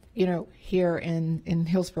 here in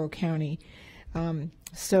Hillsborough County,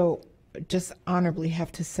 so just honorably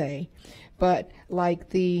have to say. But like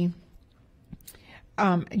the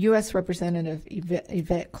U.S. Representative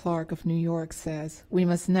Yvette Clarke of New York says, we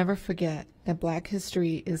must never forget that Black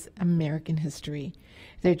history is American history.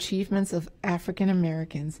 The achievements of African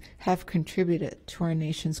Americans have contributed to our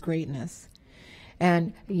nation's greatness.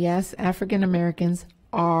 And yes, African Americans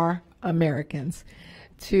are Americans,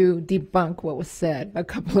 to debunk what was said a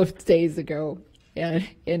couple of days ago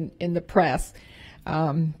in the press.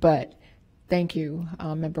 But thank you,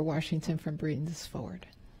 Member Washington, for bringing this forward.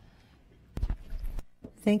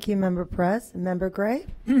 Thank you, Member Perez. Member Gray?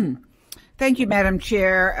 Thank you, Madam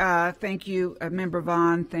Chair. Thank you, Member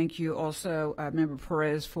Vaughn. Thank you also, Member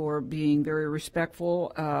Perez, for being very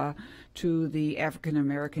respectful to the African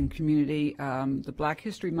American community. The Black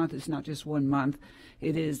History Month is not just 1 month.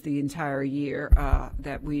 It is the entire year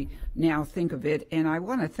that we now think of it. And I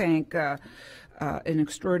want to thank an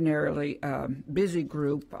extraordinarily busy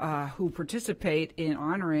group who participate in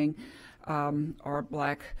honoring our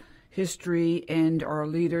Black history and our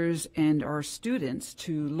leaders and our students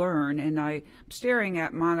to learn. And I'm staring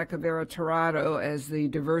at Monica Vera-Tirado as the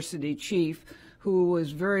diversity chief, who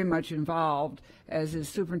was very much involved, as is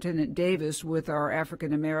Superintendent Davis, with our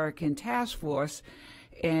African American task force.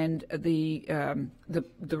 And the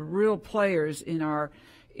real players in our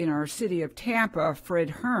city of Tampa,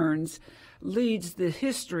 Fred Hearns, leads the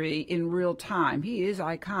history in real time. He is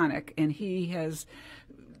iconic, and he has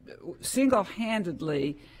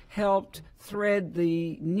single-handedly helped thread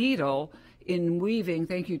the needle in weaving,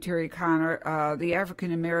 thank you, Terry Connor, the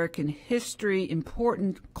African American history,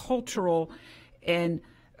 important cultural and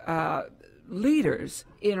leaders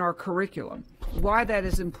in our curriculum. Why that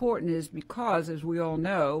is important is because, as we all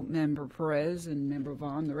know, Member Perez and Member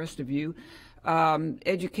Vaughn, the rest of you,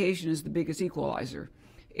 education is the biggest equalizer.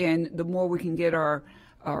 And the more we can get our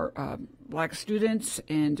Black students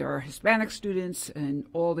and our Hispanic students and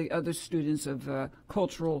all the other students of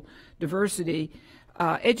cultural diversity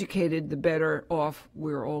educated, the better off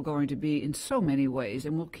we're all going to be in so many ways,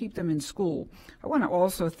 and we'll keep them in school. I want to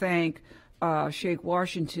also thank Sheikh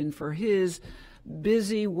Washington for his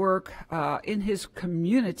busy work in his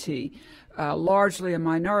community, largely a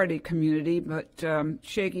minority community, but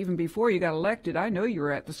Sheikh, even before you got elected, I know you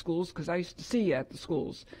were at the schools because I used to see you at the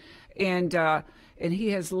schools. And he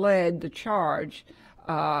has led the charge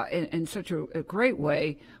in such a great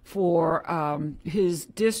way for his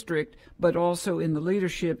district, but also in the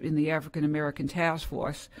leadership in the African American Task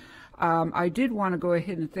Force. I did want to go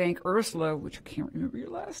ahead and thank Ursula, which I can't remember your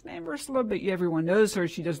last name, Ursula, but everyone knows her.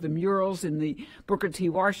 She does the murals in the Booker T.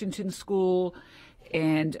 Washington School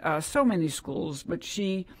and so many schools, but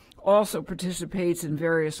she also participates in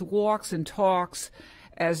various walks and talks,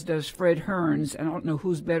 as does Fred Hearns. I don't know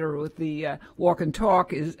who's better with the walk and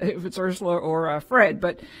talk, if it's Ursula or Fred,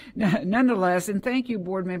 but nonetheless, and thank you,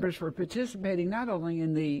 board members, for participating not only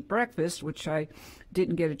in the breakfast, which I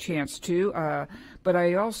didn't get a chance to, but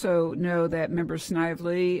I also know that Member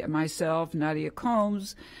Snively, myself, Nadia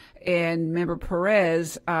Combs, and Member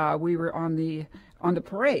Perez, we were on the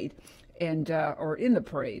parade, and or in the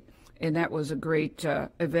parade, and that was a great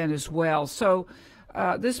event as well. So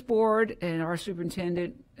this board and our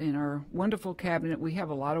superintendent and our wonderful cabinet, we have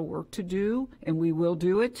a lot of work to do, and we will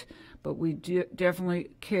do it, but we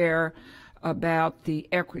definitely care about the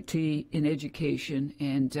equity in education,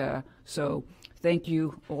 and so thank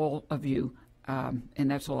you, all of you, and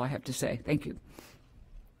that's all I have to say. Thank you.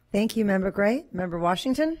 Thank you, Member Gray. Member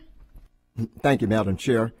Washington? Thank you, Madam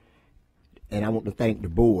Chair, and I want to thank the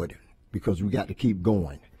board because we got to keep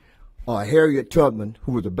going. Harriet Tubman,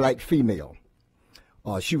 who was a Black female,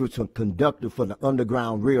 she was a conductor for the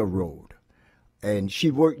Underground Railroad, and she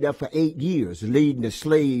worked there for 8 years, leading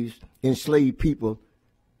the enslaved people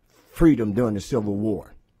freedom during the Civil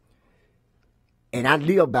War. And I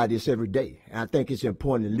live by this every day, and I think it's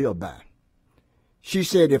important to live by. She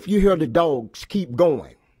said, if you hear the dogs, keep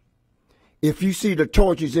going. If you see the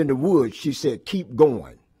torches in the woods, she said, keep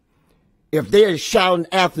going. If they're shouting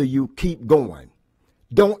after you, keep going.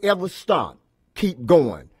 Don't ever stop. Keep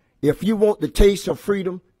going. If you want the taste of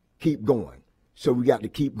freedom, keep going. So we got to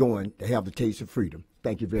keep going to have the taste of freedom.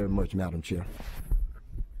 Thank you very much, Madam Chair.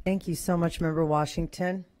 Thank you so much, Member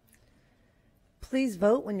Washington. Please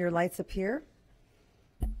vote when your lights appear.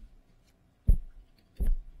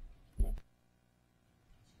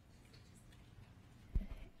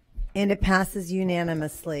 And it passes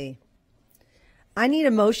unanimously. I need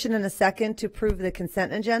a motion and a second to approve the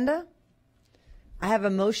consent agenda. I have a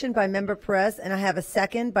motion by Member Perez and I have a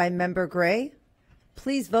second by Member Gray.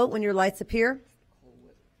 Please vote when your lights appear.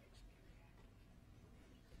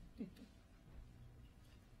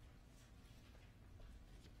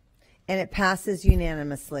 And it passes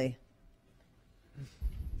unanimously.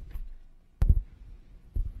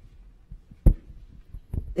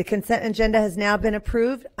 The consent agenda has now been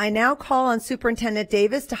approved. I now call on Superintendent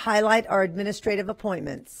Davis to highlight our administrative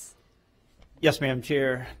appointments. Yes, Madam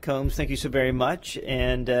Chair Combs, thank you so very much.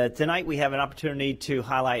 And tonight we have an opportunity to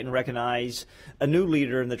highlight and recognize a new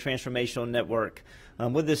leader in the Transformational Network.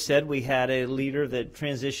 With this said, we had a leader that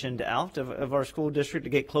transitioned out of our school district to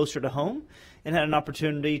get closer to home and had an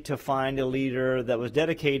opportunity to find a leader that was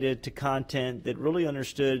dedicated to content that really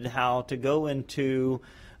understood how to go into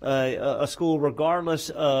a school, regardless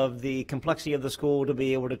of the complexity of the school, to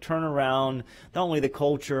be able to turn around not only the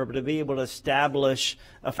culture, but to be able to establish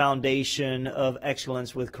a foundation of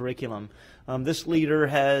excellence with curriculum. This leader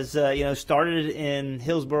has started in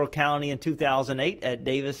Hillsborough County in 2008 at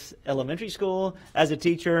Davis Elementary School as a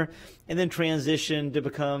teacher, and then transitioned to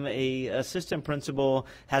become a assistant principal,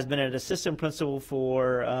 has been an assistant principal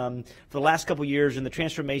for the last couple years in the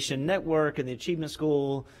Transformation Network and the Achievement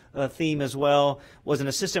School theme as well. Was an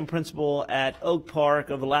assistant principal at Oak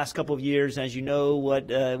Park over the last couple of years. As you know,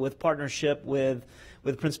 with partnership with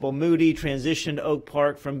Principal Moody, transitioned to Oak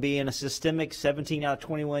Park from being a systemic 17 out of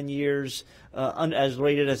 21 years as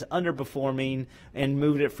rated as underperforming, and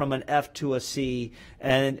moved it from an F to a C.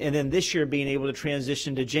 And then this year being able to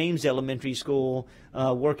transition to James Elementary School,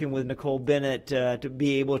 working with Nicole Bennett to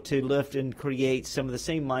be able to lift and create some of the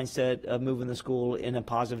same mindset of moving the school in a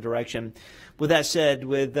positive direction. With that said,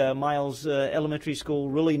 with Miles Elementary School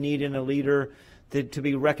really needing a leader to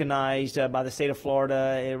be recognized by the state of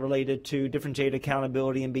Florida related to differentiated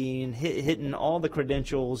accountability and being hitting all the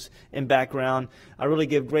credentials and background. I really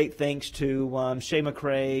give great thanks to Shay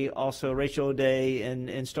McCrae, also Rachel O'Day,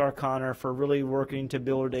 and Star Connor for really working to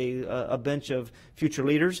build a bench of future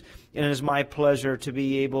leaders. And it is my pleasure to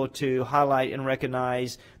be able to highlight and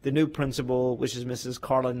recognize the new principal, which is Mrs.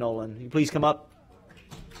 Carla Nolan. Will you please come up?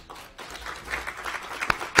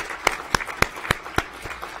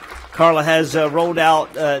 Carla has rolled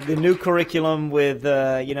out the new curriculum with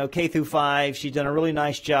K through 5. She's done a really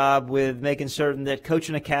nice job with making certain that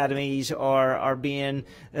coaching academies are being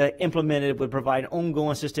implemented, would provide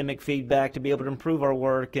ongoing systemic feedback to be able to improve our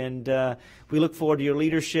work. And we look forward to your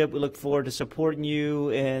leadership. We look forward to supporting you,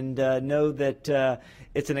 and know that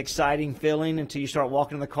it's an exciting feeling until you start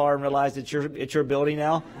walking in the car and realize that it's your building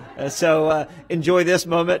now. So enjoy this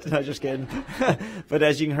moment. No, just kidding. But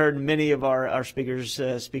as you heard many of our speakers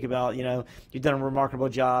speak about, you've done a remarkable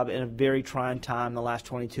job in a very trying time the last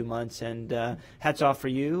 22 months. And hats off for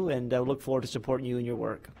you, and look forward to supporting you in your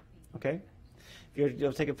work. Okay? If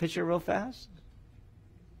you'll take a picture real fast.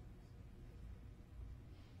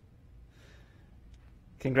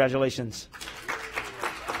 Congratulations.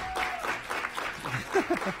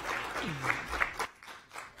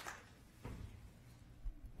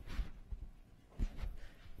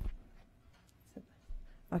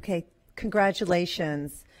 Okay,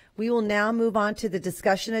 congratulations. We will now move on to the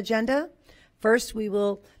discussion agenda. First, we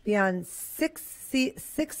will be on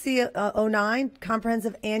 6C09,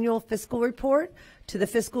 Comprehensive Annual Fiscal Report to the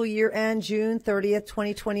fiscal year end June 30th,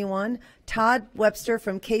 2021. Todd Webster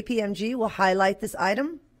from KPMG will highlight this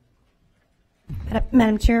item.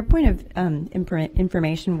 Madam Chair, point of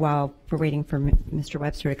information while we're waiting for Mr.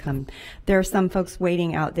 Webster to come. There are some folks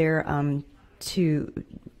waiting out there to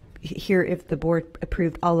hear if the board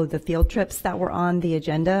approved all of the field trips that were on the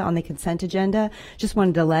agenda, on the consent agenda. Just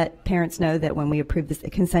wanted to let parents know that when we approve this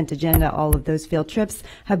consent agenda, all of those field trips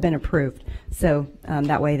have been approved. So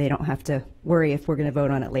that way they don't have to worry if we're going to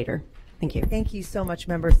vote on it later. Thank you. Thank you so much,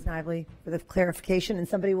 Member Snively, for the clarification. And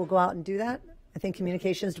somebody will go out and do that? I think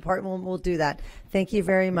Communications Department will do that. Thank you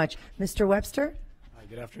very much. Mr. Webster? Hi,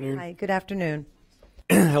 good afternoon. Hi, good afternoon.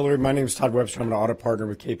 Hello, my name is Todd Webster. I'm an audit partner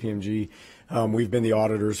with KPMG. We've been the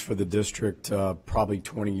auditors for the district probably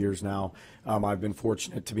 20 years now. I've been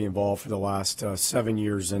fortunate to be involved for the last 7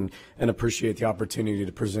 years and appreciate the opportunity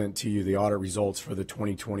to present to you the audit results for the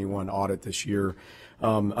 2021 audit this year.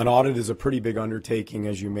 An audit is a pretty big undertaking,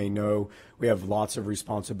 as you may know. We have lots of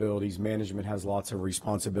responsibilities. Management has lots of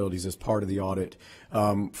responsibilities as part of the audit.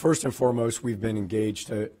 First and foremost, we've been engaged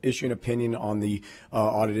to issue an opinion on the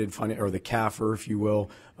audited fund, or the CAFR, if you will.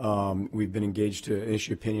 We've been engaged to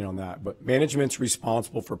issue opinion on that. But management's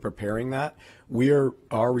responsible for preparing that.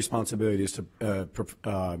 Our responsibility is to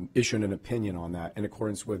issue an opinion on that in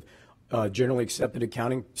accordance with generally accepted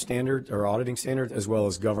accounting standards or auditing standards, as well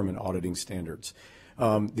as government auditing standards.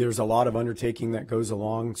 There's a lot of undertaking that goes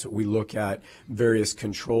along, so we look at various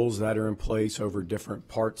controls that are in place over different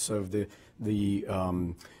parts of the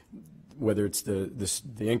whether it's the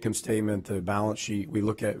income statement, the balance sheet. We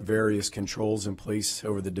look at various controls in place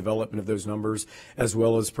over the development of those numbers, as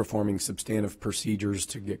well as performing substantive procedures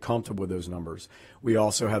to get comfortable with those numbers. We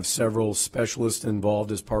also have several specialists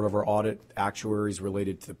involved as part of our audit, actuaries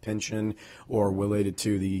related to pension or related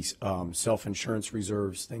to the self-insurance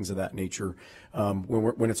reserves, things of that nature.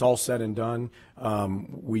 When it's all said and done,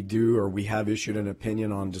 we have issued an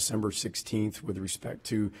opinion on December 16th with respect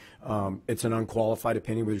to, it's an unqualified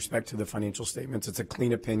opinion with respect to the financial statements. It's a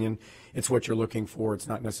clean opinion. It's what you're looking for. It's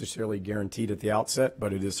not necessarily guaranteed at the outset,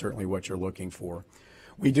 but it is certainly what you're looking for.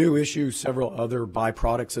 We do issue several other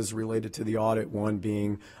byproducts as related to the audit, one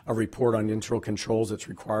being a report on internal controls that's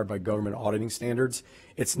required by government auditing standards.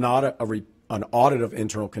 It's not an audit of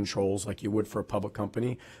internal controls like you would for a public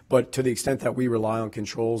company, but to the extent that we rely on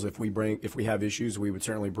controls, if we have issues, we would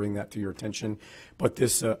certainly bring that to your attention. But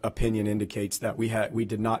this opinion indicates that we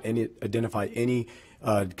did not identify any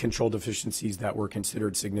control deficiencies that were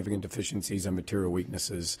considered significant deficiencies and material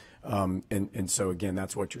weaknesses. And so again,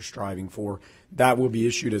 that's what you're striving for. That will be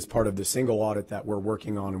issued as part of the single audit that we're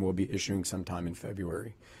working on and we'll be issuing sometime in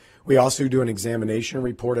February. We also do an examination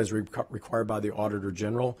report as required by the Auditor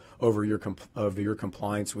General over your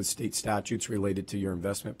compliance with state statutes related to your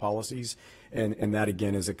investment policies. And that,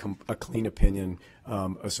 again, is a clean opinion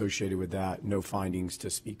associated with that. No findings to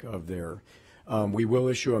speak of there. We will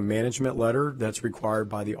issue a management letter that's required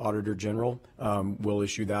by the Auditor General. We'll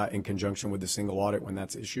issue that in conjunction with the single audit when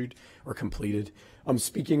that's issued or completed.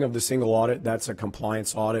 Speaking of the single audit, that's a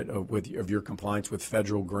compliance audit of your compliance with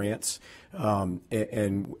federal grants.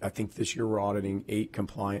 And I think this year we're auditing 8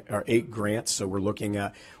 grants. So we're looking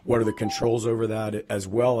at what are the controls over that, as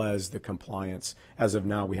well as the compliance. As of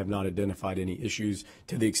now, we have not identified any issues.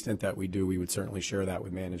 To the extent that we do, we would certainly share that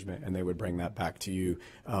with management, and they would bring that back to you,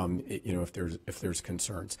 if there's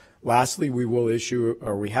concerns. Lastly,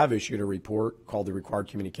 we have issued a report called the Required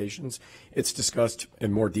Communications. It's discussed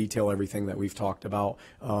in more detail everything that we've talked about,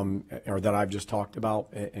 or that I've just talked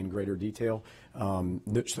about in greater detail.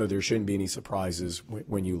 So there shouldn't be any surprises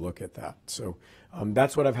when you look at that. So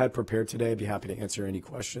that's what I've had prepared today. I'd be happy to answer any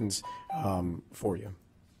questions for you.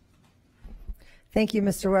 Thank you,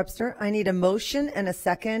 Mr. Webster. I need a motion and a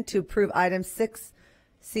second to approve item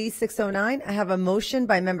 6C609. I have a motion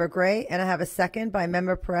by Member Gray and I have a second by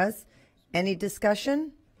Member Perez. Any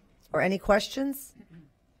discussion or any questions?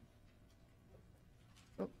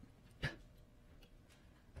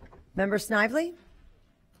 Member Snively?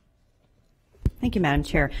 Thank you, Madam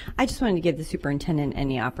Chair. I just wanted to give the superintendent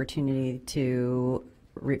any opportunity to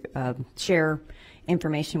share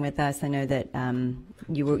information with us. I know that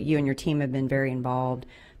you and your team have been very involved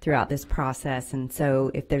throughout this process, and so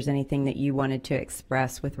if there's anything that you wanted to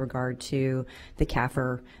express with regard to the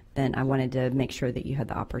CAFR, then I wanted to make sure that you had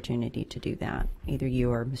the opportunity to do that, either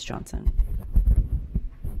you or Ms. Johnson.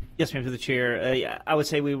 Yes, ma'am, to the chair. I would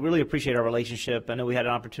say we really appreciate our relationship. I know we had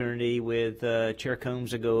an opportunity with Chair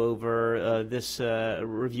Combs to go over this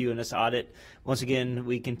review and this audit. Once again,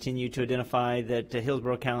 we continue to identify that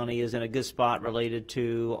Hillsborough County is in a good spot related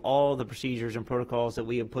to all the procedures and protocols that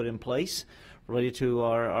we have put in place related to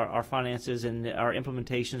our finances and our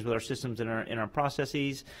implementations with our systems and our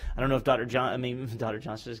processes. I don't know if Dr.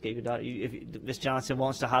 Johnson just gave you if Ms. Johnson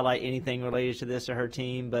wants to highlight anything related to this or her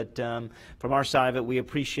team, but from our side of it, we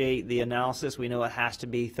appreciate the analysis. We know it has to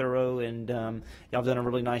be thorough, and y'all have done a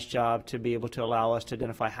really nice job to be able to allow us to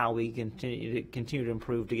identify how we continue to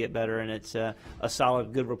improve to get better, and it's a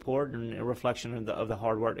solid, good report and a reflection of the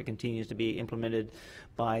hard work that continues to be implemented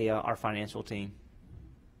by our financial team.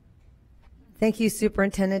 Thank you,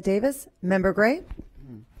 Superintendent Davis. Member Gray?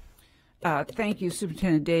 Thank you,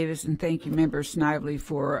 Superintendent Davis, and thank you, Member Snively,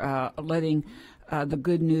 for letting the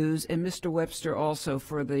good news, and Mr. Webster also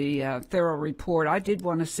for the thorough report. I did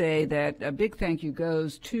want to say that a big thank you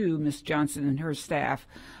goes to Ms. Johnson and her staff,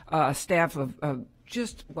 staff of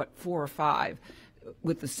just, 4 or 5,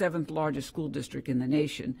 with the 7th largest school district in the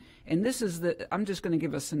nation. And this is I'm just going to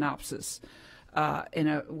give a synopsis in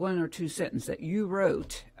a 1 or 2 sentence that you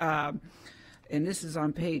wrote. And this is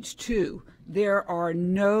on page 2. There are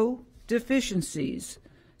no deficiencies,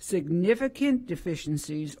 significant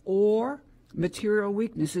deficiencies, or material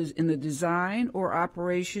weaknesses in the design or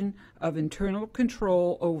operation of internal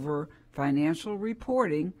control over financial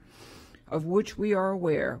reporting of which we are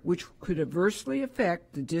aware, which could adversely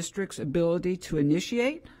affect the district's ability to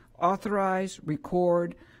initiate, authorize,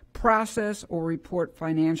 record, process, or report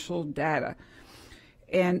financial data.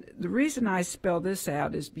 And the reason I spell this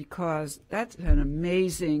out is because that's an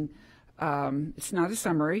amazing, it's not a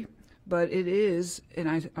summary, but it is,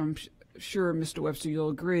 and I'm sure, Mr. Webster, you'll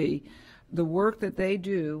agree, the work that they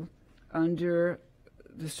do under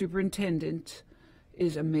the superintendent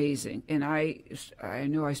is amazing. And I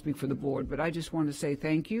know I speak for the board, but I just want to say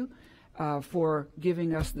thank you for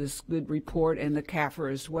giving us this good report, and the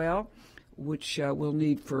CAFR as well, which we'll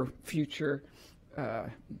need for future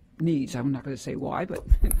needs. I'm not going to say why, but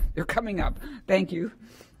they're coming up. Thank you.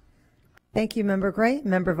 Thank you, Member Gray.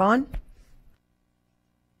 Member Vaughn.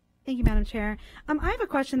 Thank you, Madam Chair. I have a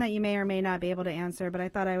question that you may or may not be able to answer, but I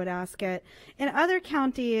thought I would ask it. In other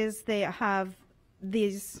counties, they have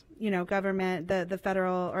these, government, the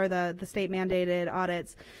federal or the state mandated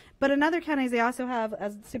audits. But in other counties, they also have,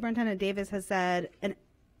 as Superintendent Davis has said, an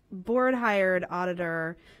board hired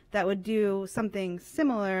auditor that would do something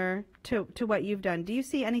similar to what you've done. Do you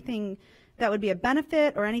see anything that would be a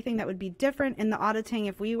benefit or anything that would be different in the auditing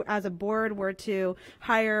if we as a board were to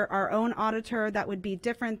hire our own auditor that would be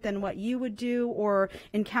different than what you would do? Or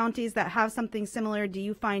in counties that have something similar, do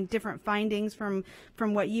you find different findings from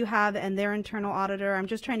what you have and their internal auditor? I'm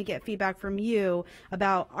just trying to get feedback from you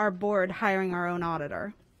about our board hiring our own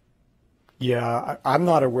auditor. Yeah, I'm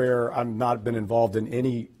not aware. I've not been involved in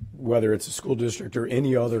any, whether it's a school district or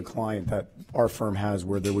any other client that our firm has,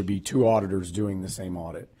 where there would be two auditors doing the same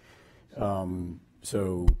audit.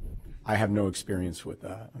 So I have no experience with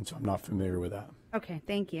that, and so I'm not familiar with that. Okay,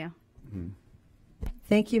 thank you. Mm-hmm.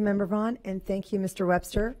 Thank you, Member Vaughn, and thank you, Mr.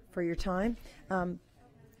 Webster, for your time.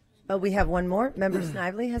 We have one more. Member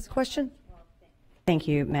Snively has a question. Thank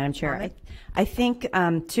you, Madam Chair. I think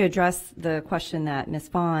to address the question that Ms.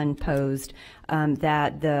 Vaughn posed,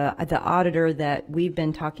 that the auditor that we've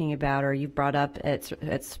been talking about, or you've brought up at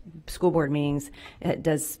school board meetings, it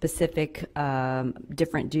does specific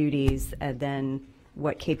different duties than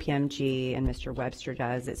what KPMG and Mr. Webster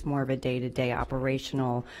does. It's more of a day-to-day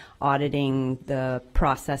operational auditing the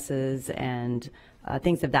processes and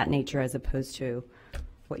things of that nature, as opposed to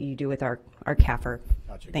what you do with our CAFR.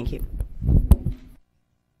 Gotcha. Thank you.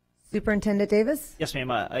 Superintendent Davis? Yes, ma'am.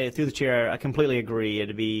 Through the chair, I completely agree.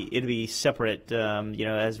 It'd be separate.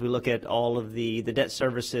 As we look at all of the debt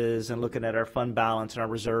services and looking at our fund balance and our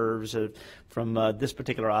reserves from this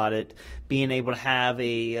particular audit, being able to have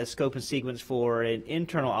a scope and sequence for an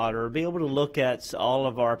internal auditor, be able to look at all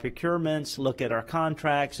of our procurements, look at our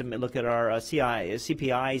contracts, and look at our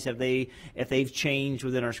CPIs, if they've changed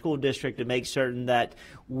within our school district, to make certain that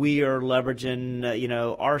we are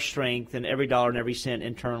leveraging our strength and every dollar and every cent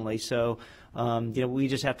internally. So, we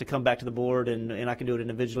just have to come back to the board, and I can do it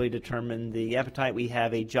individually, determine the appetite. We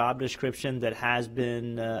have a job description that has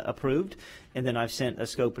been approved, and then I've sent a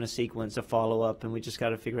scope and a sequence, a follow-up, and we just got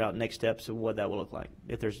to figure out next steps of what that will look like.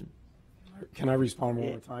 If there's, can I respond one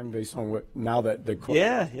more time based on what now that the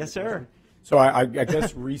yes, sir. So I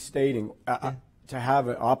guess restating to have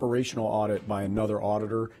an operational audit by another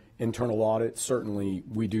auditor, internal audit, certainly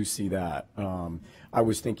we do see that. I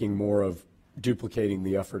was thinking more of duplicating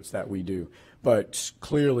the efforts that we do, but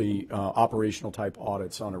clearly operational type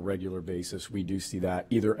audits on a regular basis, we do see that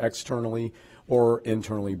either externally or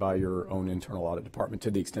internally by your own internal audit department,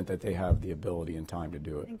 to the extent that they have the ability and time to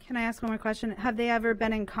do it. And can I ask one more question? Have they ever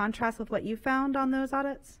been in contrast with what you found on those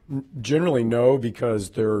audits? Generally no,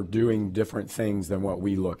 because they're doing different things than what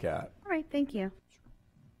we look at. All right, thank you.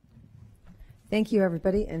 Thank you,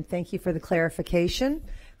 everybody, and thank you for the clarification.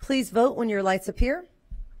 Please vote when your lights appear.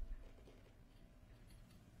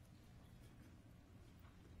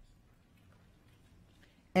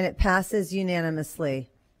 And it passes unanimously.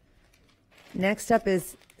 Next up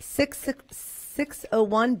is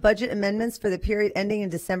 601 budget amendments for the period ending in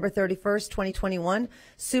December 31st, 2021.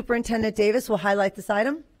 Superintendent Davis will highlight this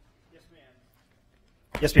item.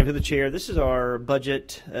 Yes, ma'am. To the chair, this is our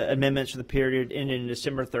budget amendments for the period ending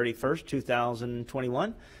December 31st,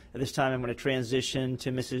 2021. At this time, I'm going to transition to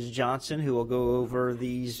Mrs. Johnson, who will go over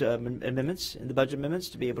these amendments, the budget amendments,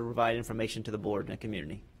 to be able to provide information to the board and the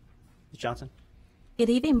community. Ms. Johnson. Good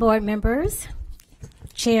evening, board members,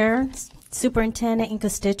 chair, superintendent, and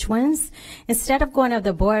constituents. Instead of going over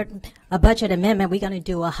the board a budget amendment, we're going to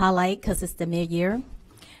do a highlight because it's the mid-year.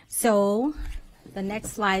 So the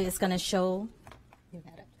next slide is going to show.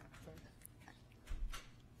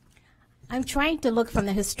 I'm trying to look from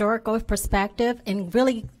the historical perspective and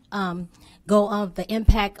really go on the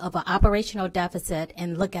impact of an operational deficit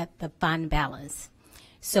and look at the fund balance.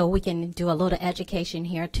 So we can do a little education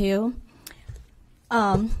here too.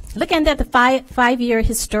 Looking at the five-year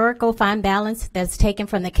historical fund balance that's taken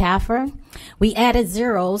from the CAFR, we added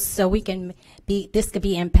zeros so we can this could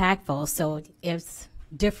be impactful. So if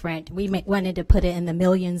different. We wanted to put it in the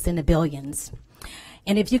millions and the billions.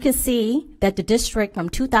 And if you can see that the district from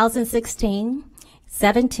 2016,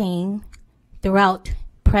 17, throughout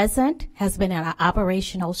present has been in an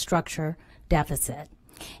operational structure deficit.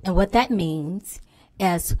 And what that means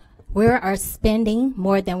is we are spending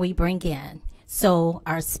more than we bring in. So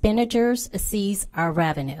our expenditures exceeds our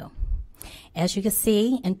revenue. As you can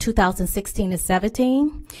see, in 2016 and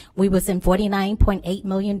 17, we was in $49.8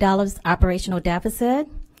 million operational deficit.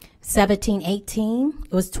 17-18,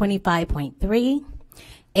 it was 25.3.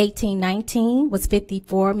 18-19 was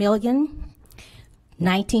 54 million.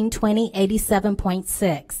 19-20,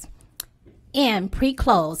 87.6. And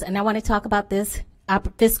pre-close, and I want to talk about this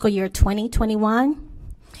fiscal year 2021.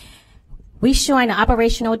 We showing an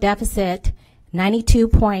operational deficit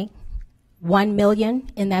 92.1 million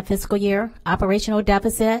in that fiscal year, operational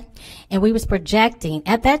deficit. And we was projecting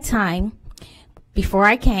at that time, before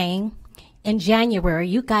I came, in January,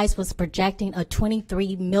 you guys was projecting a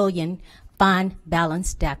 23 million fund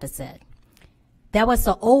balance deficit. That was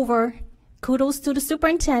kudos to the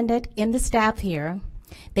superintendent and the staff here.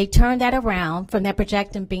 They turned that around from that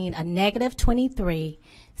projection being a negative 23,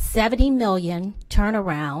 70 million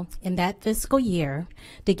turnaround in that fiscal year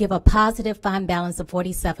to give a positive fund balance of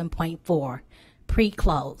 47.4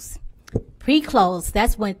 pre-close. Pre-close,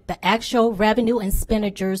 that's when the actual revenue and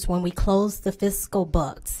expenditures when we closed the fiscal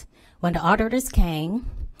books. When the auditors came,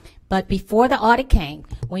 but before the audit came,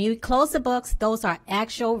 when you close the books, those are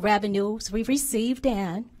actual revenues we received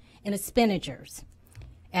in and expenditures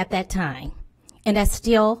at that time. And that's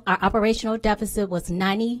still, our operational deficit was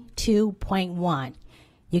 92.1.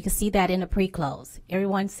 You can see that in the pre-close.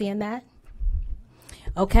 Everyone seeing that?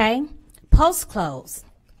 Okay. Post-close,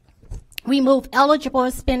 we move eligible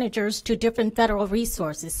expenditures to different federal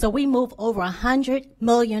resources. So we move over 100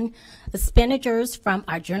 million expenditures from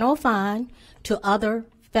our general fund to other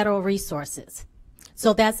federal resources.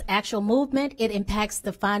 So that's actual movement. It impacts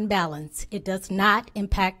the fund balance. It does not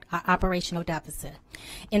impact our operational deficit.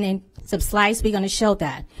 And in some slides, we're going to show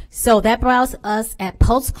that. So that brought us at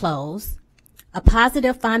post-close a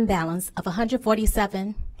positive fund balance of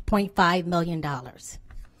 $147.5 million.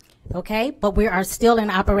 Okay, but we are still in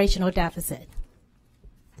operational deficit.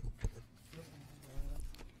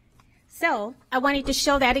 So I wanted to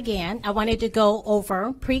show that again. I wanted to go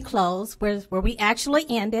over pre-close where we actually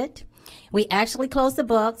ended. We actually closed the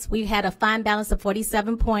books. We had a fund balance of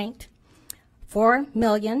 $47.4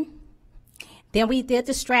 million. Then we did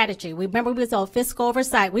the strategy. Remember, we was on fiscal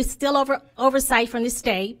oversight. We're still oversight from the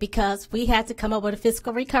state because we had to come up with a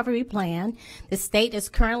fiscal recovery plan. The state is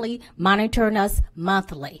currently monitoring us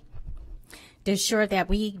monthly to ensure that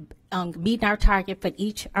we meet our target for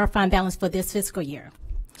our fund balance for this fiscal year.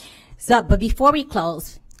 So, but before we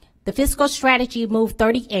close, the fiscal strategy moved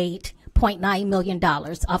 $38.9 million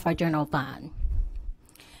off our general fund.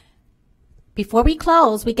 Before we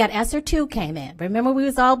close, we got ESSER 2 came in. Remember, we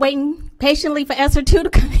was all waiting patiently for ESSER 2 to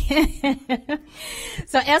come in.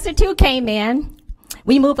 So ESSER 2 came in.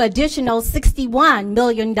 We move additional $61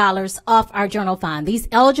 million off our general fund. These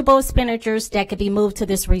eligible expenditures that could be moved to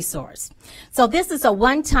this resource. So this is a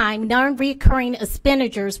one-time, non-recurring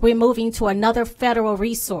expenditures we're moving to another federal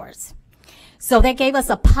resource. So that gave us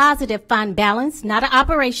a positive fund balance, not an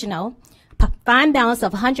operational, fund balance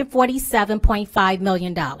of $147.5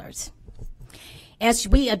 million. As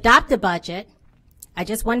we adopt the budget, I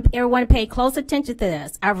just want everyone to pay close attention to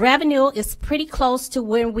this. Our revenue is pretty close to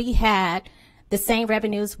when we had the same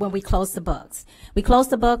revenues when we closed the books. We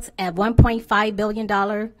closed the books at $1.5 billion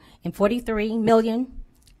and $43 million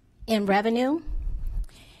in revenue.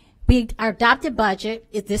 Our adopted budget,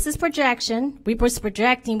 if this is projection, we were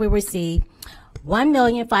projecting we receive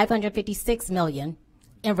 $1,556 million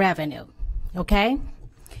in revenue. Okay?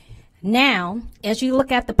 Now, as you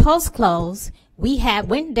look at the post-close, we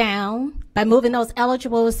went down by moving those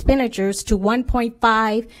eligible expenditures to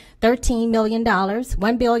 $1.513 million,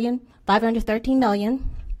 $1,513 million.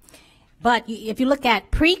 But if you look at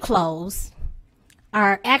pre-close,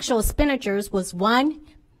 our actual expenditures was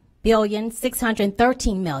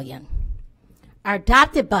 $1,613 million. Our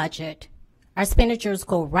adopted budget, our expenditures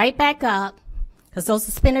go right back up because those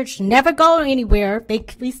expenditures never go anywhere.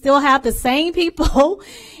 We still have the same people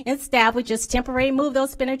and staff. We just temporarily move those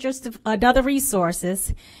expenditures to other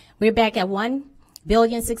resources. We're back at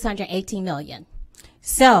 $1,618 million.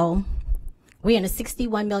 So we're in a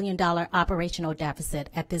 $61 million operational deficit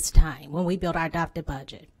at this time when we build our adopted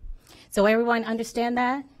budget. So everyone understand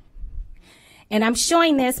that? And I'm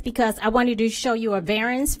showing this because I wanted to show you a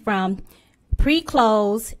variance from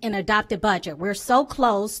pre-close and adopted budget. We're so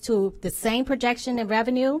close to the same projection in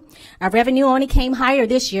revenue. Our revenue only came higher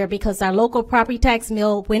this year because our local property tax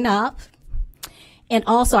mill went up. And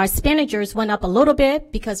also our expenditures went up a little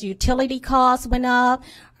bit because utility costs went up,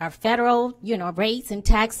 our federal, rates and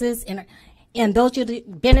taxes, and those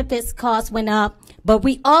benefits costs went up. But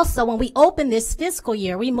we also, when we opened this fiscal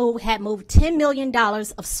year, we had moved $10 million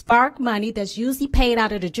of Spark money that's usually paid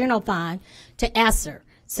out of the general fund to ESSER.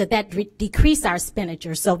 So that decreased our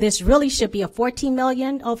expenditure. So this really should be a $14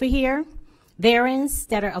 million over here, variance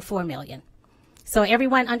instead of a $4 million. So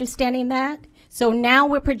everyone understanding that? So now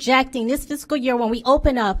we're projecting this fiscal year when we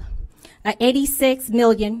open up an $86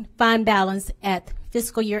 million fund balance at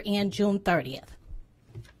fiscal year end June 30th.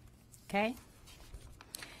 Okay.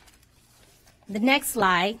 The next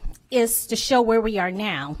slide is to show where we are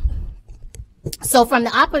now. So from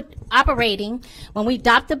the operating, when we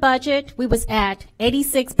adopted the budget, we was at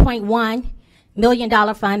 $86.1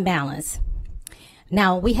 million fund balance.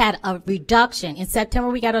 Now we had a reduction. In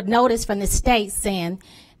September, we got a notice from the state saying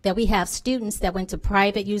that we have students that went to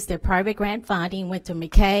private, used their private grant funding, went to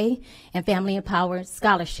McKay and Family Empowered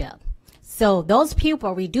Scholarship. So those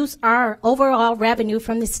pupils reduced our overall revenue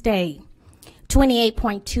from the state,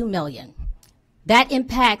 $28.2 million. That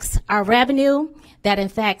impacts our revenue, that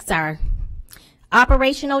impacts our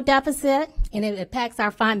operational deficit, and it impacts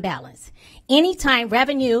our fund balance. Anytime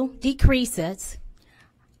revenue decreases,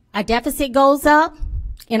 our deficit goes up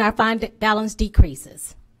and our fund balance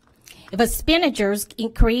decreases. If expenditures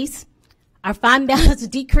increase, our fund balance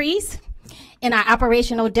decrease, and our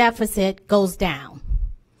operational deficit goes down.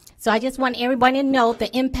 So I just want everybody to know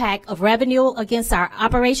the impact of revenue against our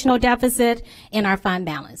operational deficit and our fund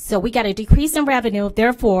balance. So we got a decrease in revenue,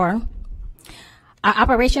 therefore, our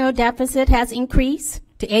operational deficit has increased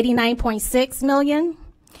to $89.6 million,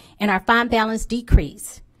 and our fund balance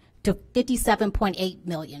decreased to $57.8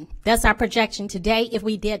 million. That's our projection today if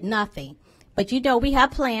we did nothing. But we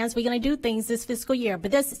have plans. We're going to do things this fiscal year.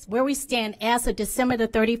 But this is where we stand as of December the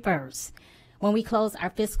 31st when we close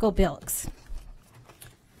our fiscal books.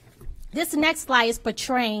 This next slide is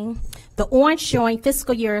portraying the orange showing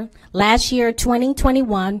fiscal year last year,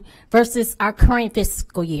 2021, versus our current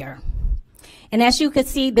fiscal year. And as you can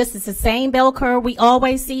see, this is the same bell curve we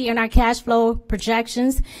always see in our cash flow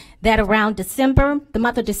projections, that around December, the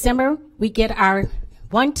month of December, we get our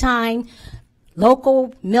one-time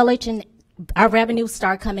local millage and our revenue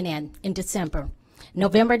start coming in December.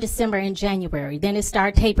 November, December, and January. Then it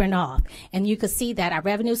started tapering off. And you can see that our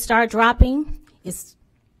revenue start dropping,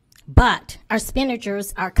 but our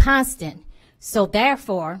expenditures are constant. So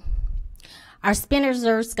therefore, our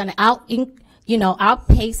expenditures going to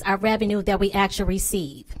outpace our revenue that we actually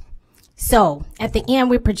receive. So at the end,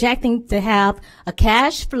 we're projecting to have a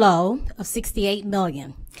cash flow of $68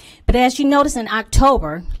 million. But as you notice in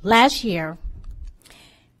October last year,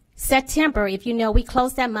 September, we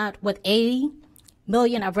closed that month with $80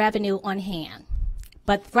 million of revenue on hand.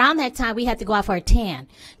 But around that time, we had to go out for a TAN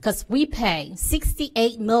because we pay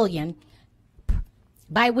 $68 million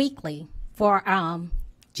biweekly for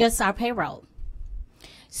just our payroll.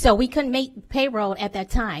 So we couldn't make payroll at that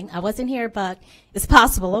time. I wasn't here, but it's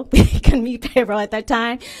possible we couldn't meet payroll at that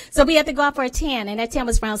time. So we had to go out for a TAN, and that TAN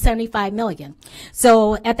was around $75 million.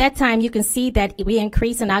 So at that time, you can see that we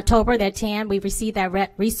increased in October, that TAN, we received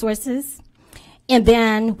that resources, and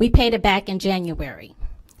then we paid it back in January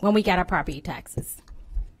when we got our property taxes.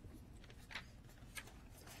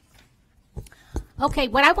 Okay,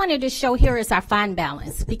 what I wanted to show here is our fund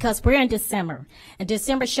balance because we're in December. And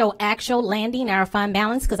December show actual landing our fund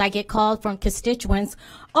balance because I get called from constituents,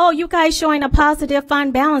 oh, you guys showing a positive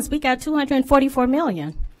fund balance. We got $244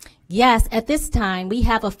 million. Yes, at this time, we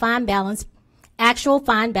have a fund balance, actual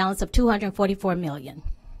fund balance of $244 million.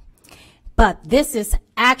 But this is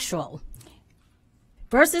actual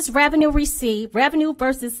versus revenue received, revenue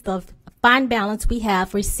versus the fund balance we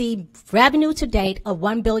have received revenue to date of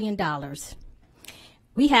 $1 billion.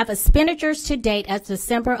 We have expenditures to date as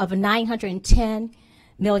December of $910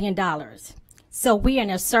 million. So we are in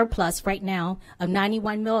a surplus right now of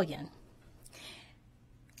 $91 million.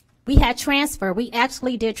 We had transfer. We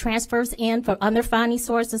actually did transfers in for other funding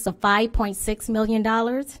sources of $5.6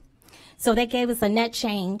 million. So that gave us a net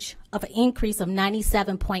change of an increase of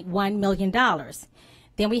 $97.1 million.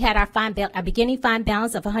 Then we had our beginning fund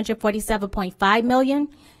balance of $147.5 million.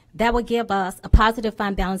 That would give us a positive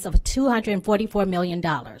fund balance of $244 million.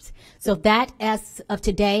 So that, as of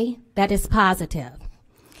today, that is positive.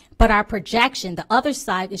 But our projection, the other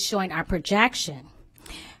side is showing our projection.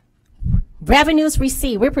 Revenues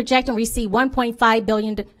received, we're projecting to receive $1.5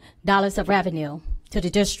 billion of revenue to the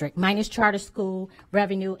district, minus charter school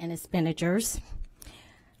revenue and expenditures.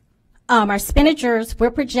 Our expenditures,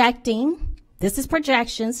 we're projecting, this is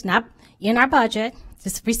projections, not in our budget,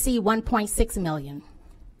 just receive $1.6 million.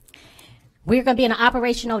 We're going to be in an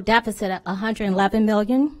operational deficit of $111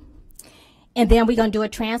 million. And then we're going to do a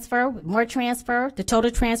transfer, more transfer. The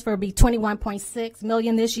total transfer will be $21.6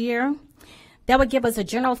 million this year. That would give us a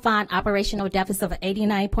general fund operational deficit of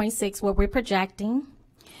 $89.6, what we're projecting.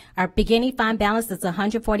 Our beginning fund balance is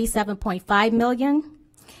 $147.5 million.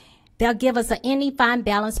 They'll give us an ending fund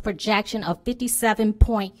balance projection of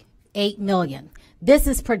 $57.8 million. This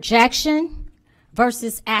is projection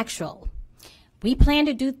versus actual. We plan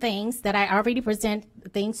to do things that I already present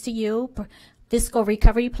things to you, fiscal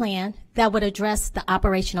recovery plan, that would address the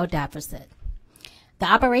operational deficit.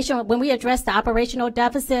 When we address the operational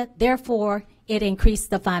deficit, therefore, it increased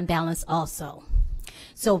the fund balance also.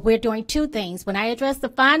 So we're doing two things. When I address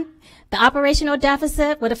the operational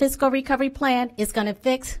deficit with a fiscal recovery plan, it's going to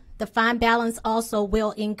fix the fund balance also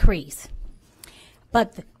will increase.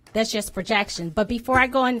 But that's just projection. But before I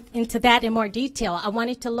go into that in more detail, I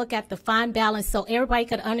wanted to look at the fund balance so everybody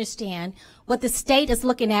could understand what the state is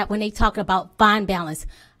looking at when they talk about fund balance,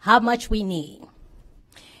 how much we need.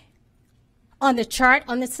 On the chart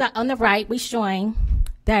on the right, we're showing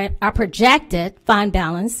that our projected fund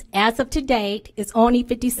balance as of to date is only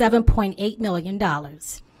 $57.8 million.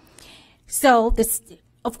 So this,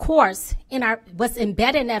 of course, what's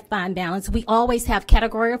embedded in that fund balance, we always have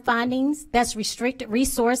category of findings. That's restricted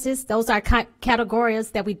resources. Those are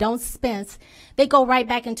categories that we don't spend. They go right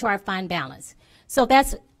back into our fund balance. So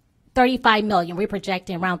that's $35 million. We're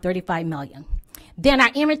projecting around $35 million. Then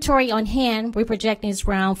our inventory on hand, we're projecting is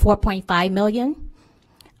around $4.5 million.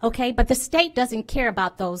 Okay, but the state doesn't care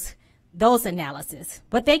about those analysis,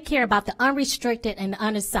 but they care about the unrestricted and the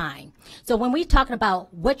unassigned. So when we're talking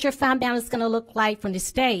about what your fund balance is going to look like from the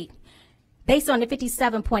state, based on the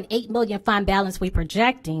 $57.8 million fund balance we're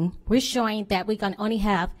projecting, we're showing that we're going to only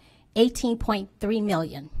have $18.3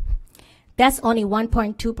 million. That's only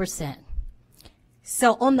 1.2%.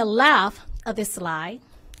 So on the left of this slide,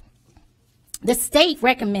 the state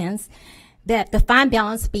recommends that the fund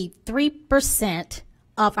balance be 3%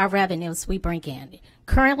 of our revenues we bring in.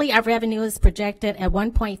 Currently, our revenue is projected at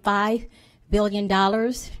 $1.5 billion,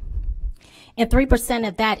 and 3%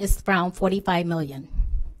 of that is around $45 million.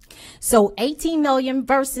 So $18 million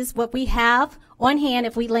versus what we have on hand,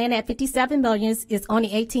 if we land at $57 million, is only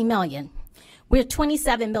 $18 million. We're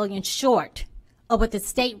 $27 million short of what the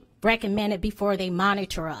state recommended before they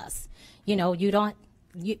monitor us. You know,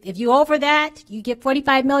 if you over that, you get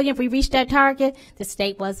 $45 million. If we reach that target, the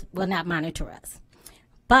state will not monitor us.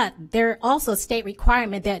 But there are also state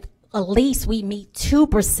requirement that at least we meet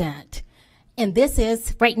 2%. And this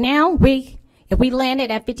is, right now, if we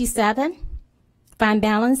landed at 57, fund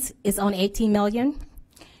balance is on 18 million.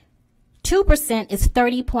 2% is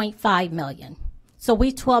 30.5 million. So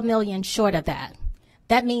we're 12 million short of that.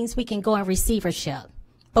 That means we can go in receivership.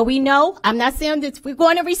 But we know, I'm not saying that we're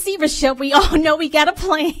going to receivership. We all know we got a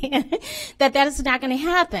plan that is not going to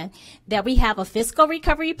happen. That we have a fiscal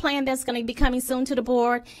recovery plan that's going to be coming soon to the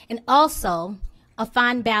board, and also a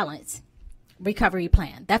fund balance recovery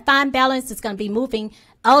plan. That fund balance is going to be moving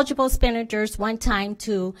eligible expenditures one time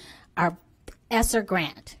to our ESSER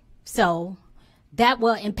grant. So that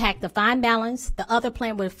will impact the fund balance. The other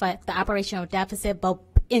plan will affect the operational deficit, but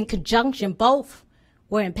in conjunction, both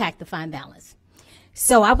will impact the fund balance.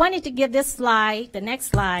 So I wanted to give this slide, the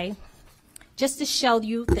next slide, just to show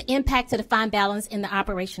you the impact of the fund balance in the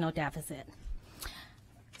operational deficit.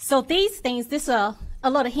 So these things, this is a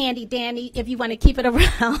little handy dandy if you want to keep it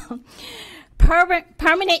around.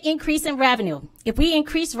 Permanent increase in revenue. If we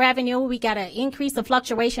increase revenue, we got to increase the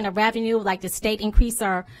fluctuation of revenue, like the state increase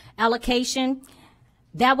our allocation.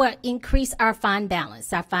 That will increase our fund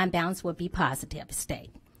balance. Our fund balance will be positive,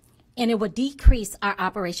 state. And it will decrease our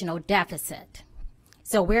operational deficit.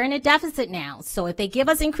 So we're in a deficit now. So if they give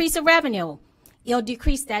us increase of revenue, it'll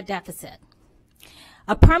decrease that deficit.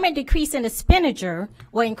 A permanent decrease in expenditure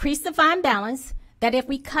will increase the fund balance. That if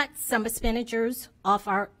we cut some expenditures off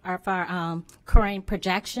our current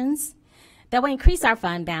projections, that will increase our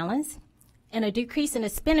fund balance. And a decrease in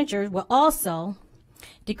expenditure will also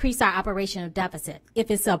decrease our operational deficit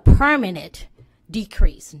if it's a permanent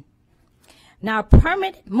decrease. Now,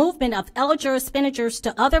 permanent movement of eligible expenditures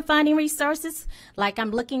to other funding resources, like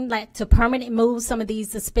I'm looking to permanent move some of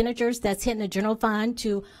these expenditures that's hitting the general fund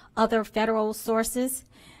to other federal sources,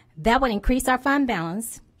 that would increase our fund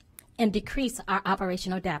balance and decrease our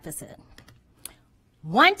operational deficit.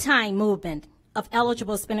 One-time movement of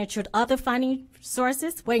eligible expenditure to other funding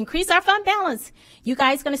sources will increase our fund balance. You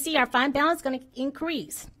guys going to see our fund balance going to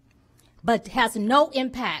increase, but has no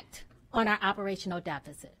impact on our operational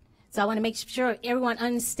deficit. So I want to make sure everyone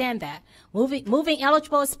understand that. Moving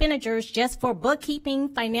eligible expenditures just for bookkeeping,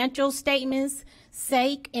 financial statements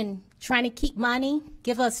sake, and trying to keep money,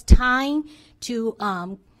 give us time to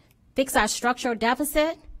fix our structural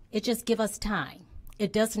deficit. It just gives us time.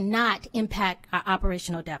 It does not impact our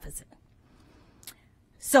operational deficit.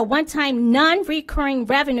 So one-time non-recurring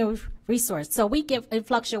revenue resource. So we give a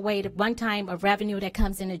fluctuated one-time of revenue that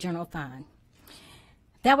comes in the general fund.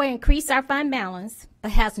 That will increase our fund balance,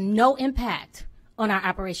 but has no impact on our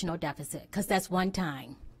operational deficit because that's one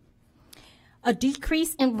time. A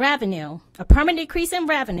decrease in revenue, a permanent decrease in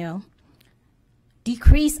revenue,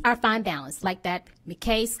 decrease our fund balance, like that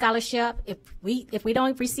McKay scholarship. If we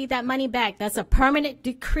don't receive that money back, that's a permanent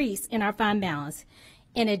decrease in our fund balance,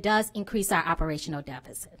 and it does increase our operational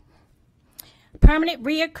deficit. Permanent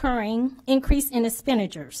reoccurring increase in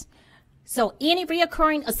expenditures. So any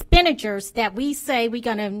reoccurring expenditures that we say we're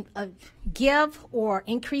going to give or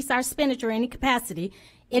increase our expenditure in any capacity,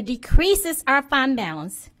 it decreases our fund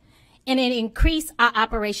balance and it increases our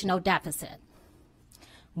operational deficit.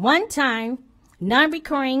 One time,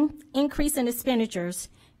 non-recurring increase in expenditures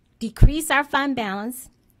decrease our fund balance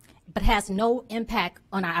but has no impact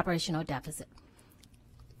on our operational deficit.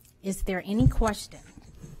 Is there any question?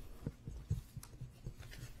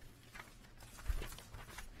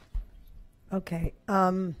 Okay.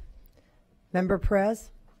 Member Perez?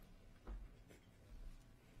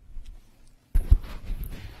 I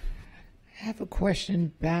have a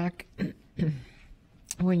question back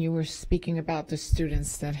when you were speaking about the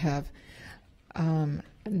students that have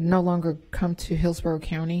no longer come to Hillsborough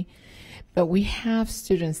County, but we have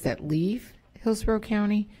students that leave Hillsborough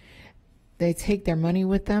County. They take their money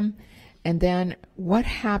with them, and then what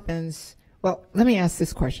happens? Well, let me ask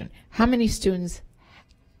this question. How many students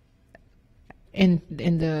in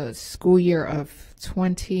the school year of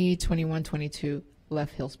 2021-22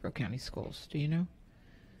 left Hillsborough County Schools? Do you know?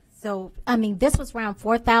 So, I mean, this was around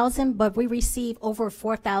 4,000, but we received over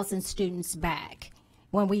 4,000 students back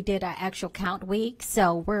when we did our actual count week.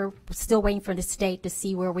 So we're still waiting for the state to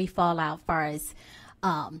see where we fall out as far as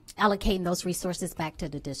allocating those resources back to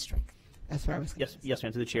the district. That's what I was. Yes,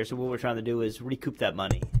 ma'am, to the chair. So what we're trying to do is recoup that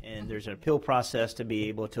money, and there's an appeal process to be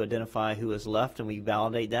able to identify who is left, and we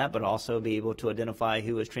validate that, but also be able to identify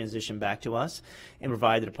who has transitioned back to us, and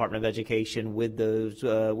provide the Department of Education with those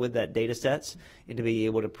with that data sets, and to be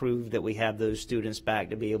able to prove that we have those students back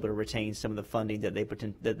to be able to retain some of the funding that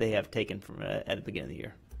they have taken from at the beginning of the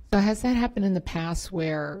year. So has that happened in the past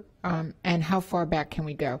where, and how far back can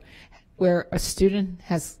we go, where a student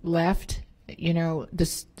has left, you know,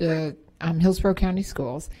 the Hillsborough County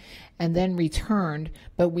Schools, and then returned,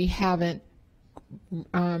 but we haven't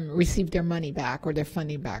received their money back or their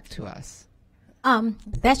funding back to us?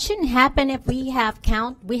 That shouldn't happen if we have a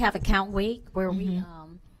count week where we,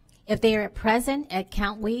 if they're present at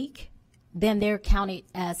count week, then they're counted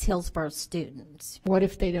as Hillsborough students. What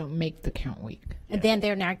if they don't make the count week? And then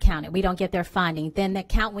they're not counted. We don't get their funding. Then the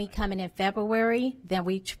count week coming in February, then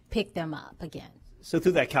we pick them up again. So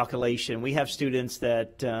through that calculation, we have students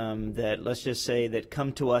that that let's just say that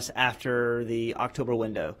come to us after the October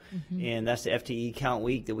window, and that's the FTE count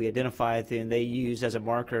week that we identify, and they use as a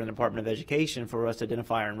marker in the Department of Education for us to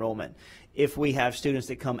identify our enrollment. If we have students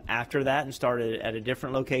that come after that and started at a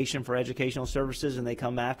different location for educational services and they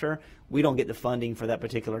come after, we don't get the funding for that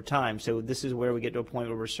particular time. So this is where we get to a point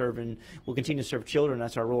where we'll continue to serve children.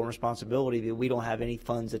 That's our role and responsibility, but we don't have any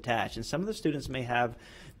funds attached. And some of the students may have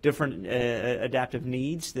different adaptive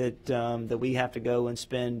needs that we have to go and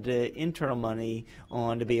spend internal money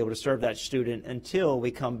on to be able to serve that student until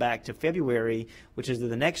we come back to February, which is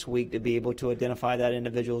the next week, to be able to identify that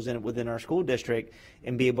individuals within our school district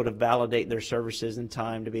and be able to validate their services in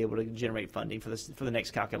time to be able to generate funding for the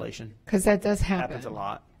next calculation. Because that does happen. Happens a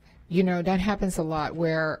lot. You know, that happens a lot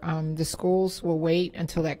where the schools will wait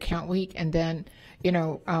until that count week and then, you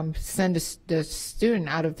know, send the student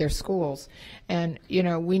out of their schools. And, you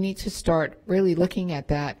know, we need to start really looking at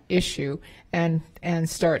that issue and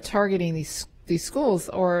start targeting these schools,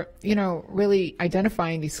 or, you know, really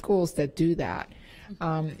identifying these schools that do that,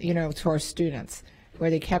 you know, to our students, where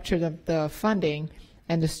they capture the funding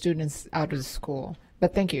and the students out of the school.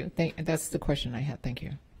 But thank you. That's the question I had. Thank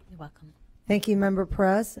you. You're welcome. Thank you, Member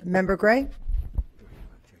Perez. Member Gray?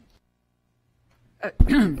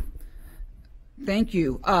 Thank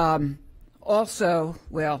you. Also,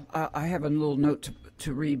 well, I have a little note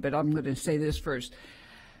to read, but I'm going to say this first.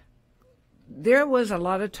 There was a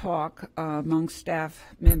lot of talk among staff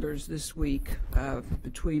members this week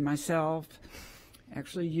between myself,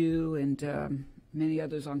 actually you, and many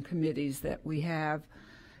others on committees that we have.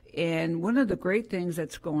 And one of the great things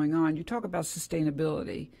that's going on, you talk about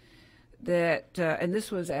sustainability, that, and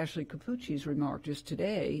this was Ashley Capucci's remark just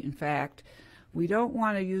today, in fact, we don't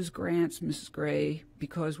want to use grants, Mrs. Gray,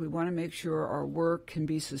 because we want to make sure our work can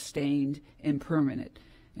be sustained and permanent.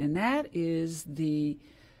 And that is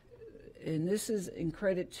and this is in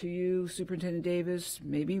credit to you, Superintendent Davis,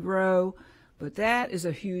 maybe Rowe, but that is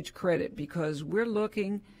a huge credit because we're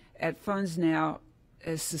looking at funds now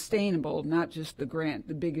as sustainable, not just the grant,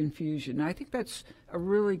 the big infusion. I think that's a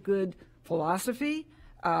really good philosophy.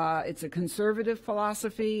 It's a conservative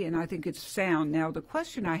philosophy, and I think it's sound. Now, the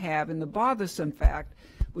question I have, and the bothersome fact,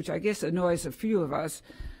 which I guess annoys a few of us,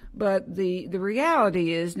 but the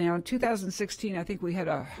reality is now in 2016, I think we had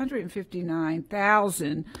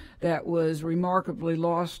 159,000 that was remarkably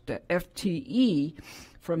lost to FTE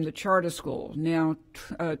from the charter school. Now,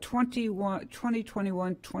 2021,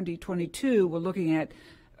 2022, we're looking at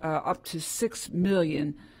up to 6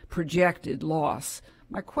 million projected loss.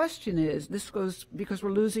 My question is, this goes because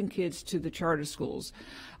we're losing kids to the charter schools.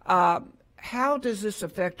 How does this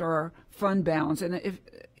affect our fund balance? And if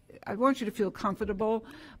I want you to feel comfortable,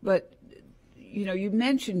 but you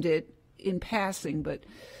mentioned it in passing, but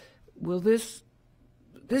will this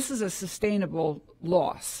is a sustainable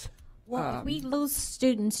loss? Well, if we lose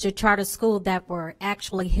students to charter school that were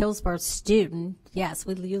actually Hillsborough students, yes,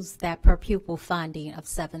 we lose that per pupil funding of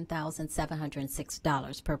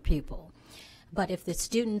 $7,706 per pupil. But if the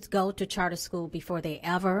students go to charter school before they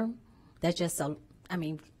ever, that's just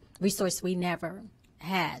resource we never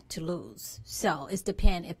had to lose. So it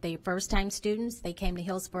depends if they first-time students, they came to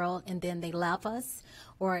Hillsborough and then they left us,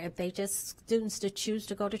 or if they just students to choose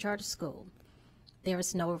to go to charter school. There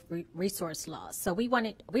is no resource loss. So we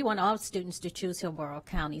want all students to choose Hillsborough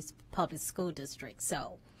County's public school district.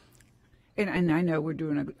 So. And I know we're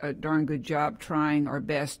doing a darn good job trying our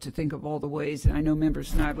best to think of all the ways, and I know Member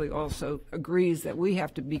Snively also agrees that we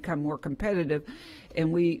have to become more competitive,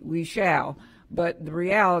 and we shall. But the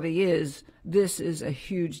reality is this is a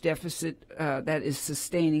huge deficit that is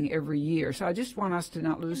sustaining every year. So I just want us to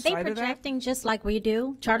not lose sight of that. They're projecting just like we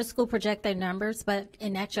do. Charter school project their numbers, but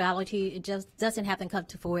in actuality, it just doesn't have to come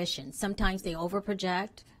to fruition. Sometimes they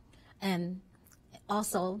overproject, and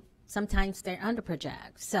also sometimes they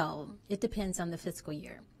underproject. So it depends on the fiscal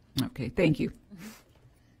year. Okay, thank you.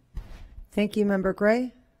 Thank you, Member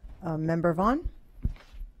Gray. Member Vaughn?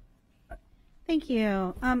 Thank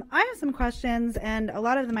you. I have some questions, and a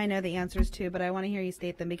lot of them I know the answers to, but I want to hear you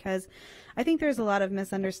state them because I think there's a lot of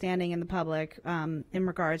misunderstanding in the public in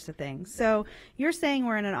regards to things. So you're saying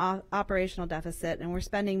we're in an operational deficit and we're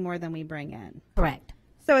spending more than we bring in. Correct.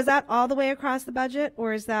 So is that all the way across the budget,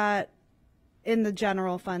 or is that in the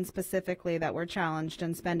general fund specifically that we're challenged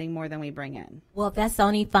in spending more than we bring in? Well, that's the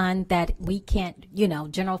only fund that we can't,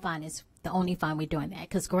 general fund is the only fund we're doing that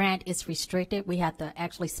because grant is restricted. We have to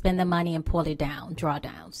actually spend the money and pull it down,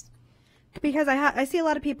 drawdowns. Because I see a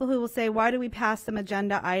lot of people who will say, why do we pass some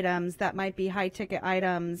agenda items that might be high-ticket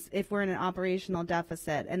items if we're in an operational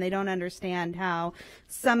deficit? And they don't understand how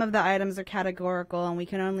some of the items are categorical and we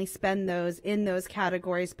can only spend those in those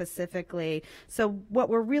categories specifically. So what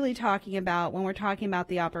we're really talking about when we're talking about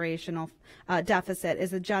the operational deficit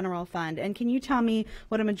is a general fund. And can you tell me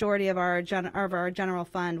what a majority of our general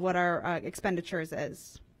fund, what our expenditures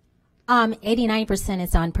is? 89%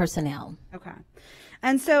 is on personnel. Okay.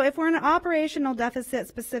 And so if we're in an operational deficit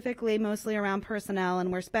specifically mostly around personnel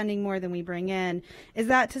and we're spending more than we bring in, is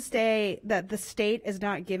that to say that the state is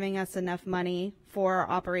not giving us enough money for our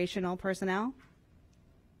operational personnel?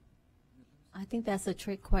 I think that's a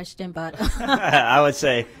trick question, but I would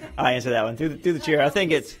say I answer that one through the chair. I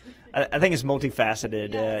think it's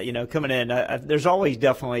multifaceted. Yes. Coming in, there's always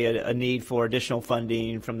definitely a need for additional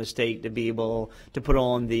funding from the state to be able to put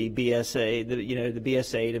on the BSA, the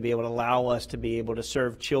BSA to be able to allow us to be able to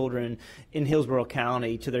serve children in Hillsborough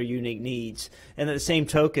County to their unique needs. And at the same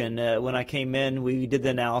token, when I came in, we did the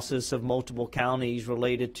analysis of multiple counties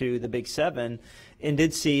related to the Big Seven, and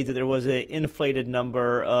did see that there was an inflated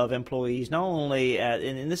number of employees, not only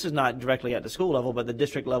and this is not directly at the school level, but the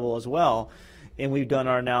district level as well. And we've done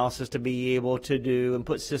our analysis to be able to do and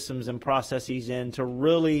put systems and processes in to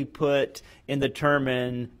really put and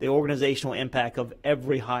determine the organizational impact of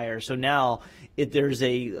every hire. So now there's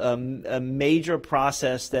a major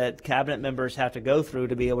process that cabinet members have to go through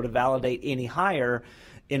to be able to validate any hire.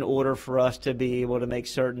 in order for us to be able to make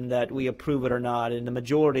certain that we approve it or not. And the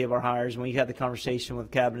majority of our hires, when we had the conversation with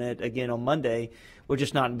Cabinet again on Monday, we're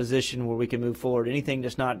just not in a position where we can move forward. Anything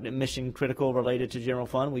that's not mission critical related to general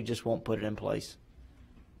fund, we just won't put it in place.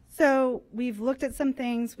 So we've looked at some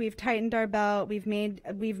things, we've tightened our belt, we've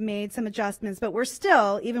made some adjustments, but we're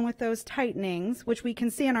still, even with those tightenings, which we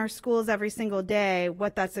can see in our schools every single day,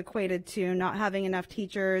 what that's equated to, not having enough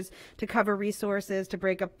teachers to cover resources, to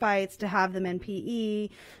break up fights, to have them in PE,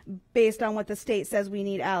 based on what the state says we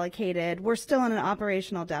need allocated. We're still in an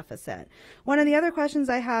operational deficit. One of the other questions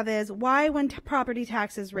I have is, why when property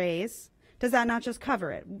taxes raise, does that not just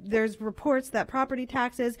cover it? There's reports that property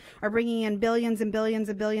taxes are bringing in billions and billions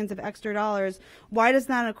and billions of extra dollars. Why does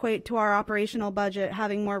that equate to our operational budget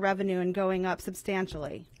having more revenue and going up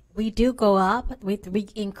substantially? We do go up, we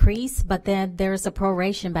increase, but then there's a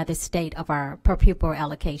proration by the state of our per pupil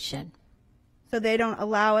allocation. So they don't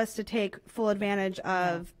allow us to take full advantage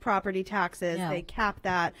of property taxes. No. They cap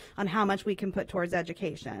that on how much we can put towards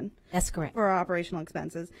education. That's correct. For our operational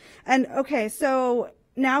expenses. And okay, so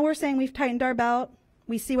now we're saying we've tightened our belt.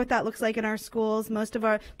 We see what that looks like in our schools. Most of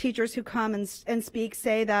our teachers who come and speak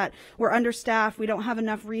say that we're understaffed. We don't have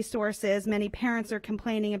enough resources. Many parents are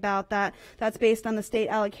complaining about that. That's based on the state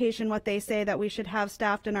allocation, what they say that we should have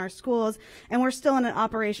staffed in our schools. And we're still in an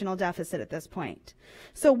operational deficit at this point.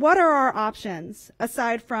 So what are our options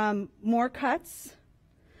aside from more cuts?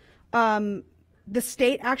 The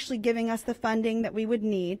state actually giving us the funding that we would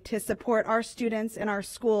need to support our students in our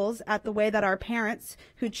schools at the way that our parents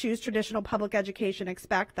who choose traditional public education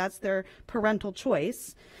expect. That's their parental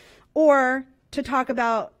choice. Or to talk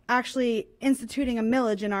about actually instituting a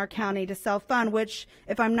millage in our county to self-fund, which,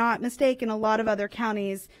 if I'm not mistaken, a lot of other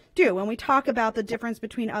counties do. When we talk about the difference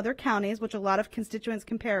between other counties, which a lot of constituents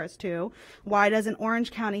compare us to, why doesn't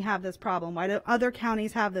Orange County have this problem? Why do other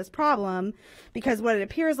counties have this problem? Because what it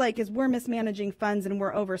appears like is we're mismanaging funds and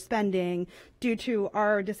we're overspending due to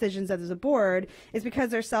our decisions as a board is because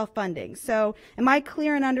they're self-funding. So am I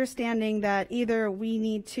clear in understanding that either we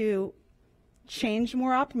need to change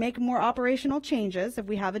more, make more operational changes if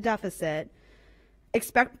we have a deficit,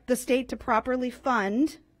 expect the state to properly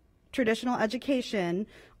fund traditional education,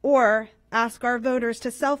 or ask our voters to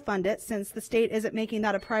self-fund it since the state isn't making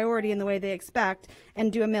that a priority in the way they expect,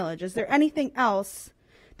 and do a millage? Is there anything else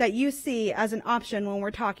that you see as an option when we're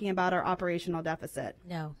talking about our operational deficit?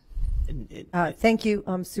 No. Thank you,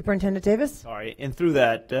 Superintendent Davis. Sorry, and through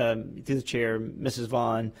that, through the chair, Mrs.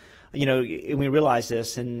 Vaughn, you know, we realized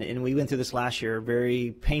this, and we went through this last year, a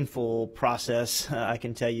very painful process. I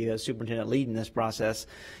can tell you, as superintendent leading this process,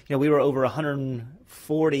 you know, we were over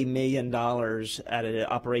 $140 million at an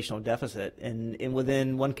operational deficit, and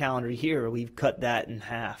within one calendar year, we've cut that in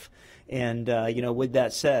half. And, you know, with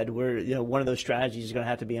that said, one of those strategies is going to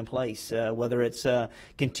have to be in place, whether it's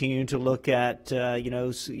continuing to look at,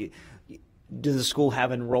 does the school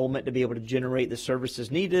have enrollment to be able to generate the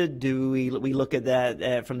services needed? Do we look at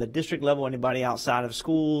that from the district level? Anybody outside of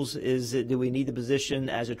schools? Do we need the position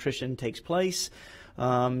as attrition takes place?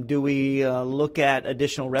 Do we look at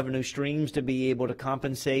additional revenue streams to be able to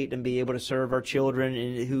compensate and be able to serve our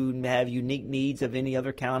children who have unique needs of any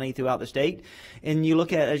other county throughout the state? And you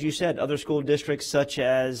look at, as you said, other school districts such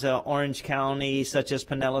as Orange County, such as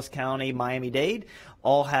Pinellas County, Miami-Dade,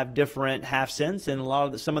 all have different half cents,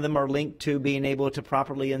 and some of them are linked to being able to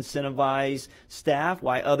properly incentivize staff,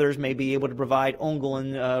 while others may be able to provide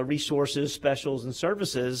ongoing resources, specials, and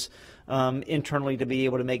services internally to be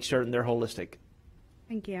able to make certain they're holistic.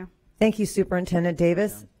 Thank you. Thank you, Superintendent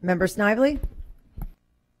Davis. Member Snively?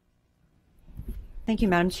 Thank you,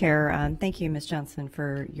 Madam Chair. Thank you, Ms. Johnson,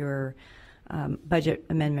 for your budget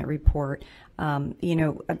amendment report. You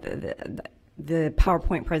know, the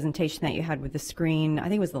PowerPoint presentation that you had with the screen, I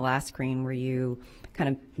think it was the last screen where you kind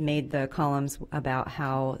of made the columns about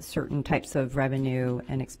how certain types of revenue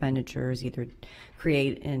and expenditures either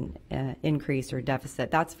create an increase or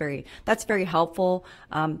deficit. That's very helpful.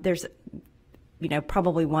 There's, you know,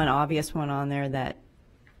 probably one obvious one on there that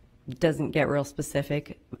doesn't get real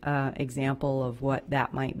specific example of what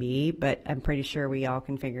that might be, but I'm pretty sure we all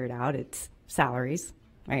can figure it out. It's salaries,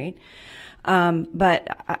 right?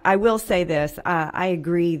 But I will say this, I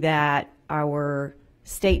agree that our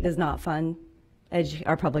state does not fund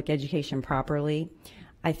our public education properly.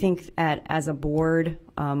 I think as a board,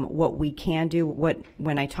 what we can do,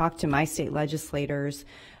 when I talk to my state legislators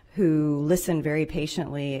who listen very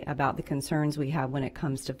patiently about the concerns we have when it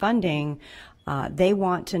comes to funding, they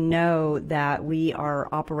want to know that we are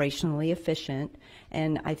operationally efficient.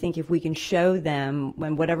 And I think if we can show them,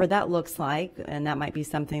 when whatever that looks like, and that might be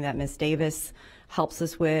something that Ms. Davis helps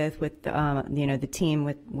us with the team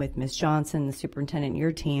with Ms. Johnson, the superintendent,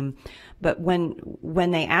 your team. But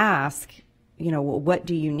when they ask, well, what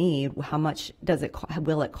do you need? How much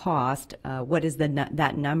will it cost? What is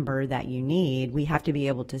that number that you need? We have to be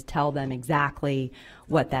able to tell them exactly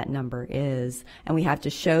what that number is, and we have to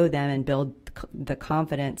show them and build the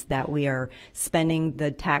confidence that we are spending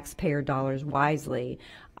the taxpayer dollars wisely.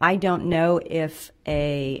 I don't know if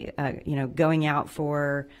going out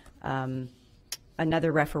for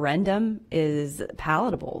another referendum is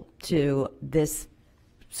palatable to this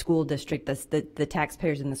school district, the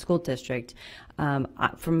taxpayers in the school district.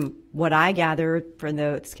 From what I gather from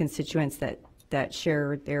those constituents that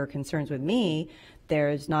share their concerns with me,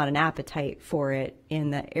 there's not an appetite for it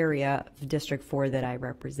in the area of District 4 that I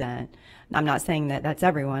represent. I'm not saying that that's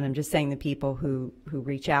everyone. I'm just saying the people who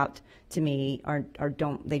reach out to me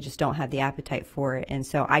they just don't have the appetite for it. And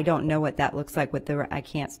so I don't know what that looks like I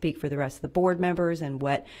can't speak for the rest of the board members and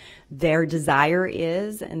what their desire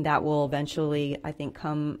is, and that will eventually, I think,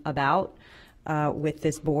 come about with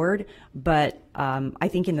this board. But I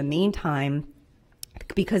think in the meantime,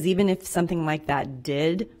 because even if something like that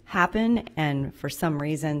did happen and for some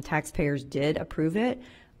reason taxpayers did approve it,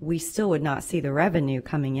 we still would not see the revenue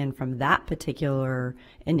coming in from that particular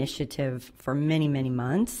initiative for many, many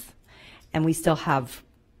months. And we still have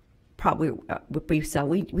we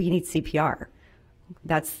need CPR.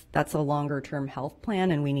 That's a longer term health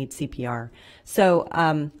plan, and we need CPR. So,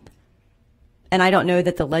 and I don't know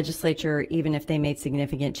that the legislature, even if they made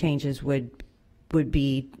significant changes, would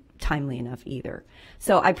be timely enough either.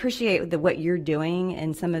 So I appreciate what you're doing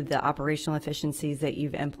and some of the operational efficiencies that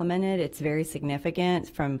you've implemented. It's very significant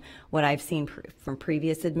from what I've seen from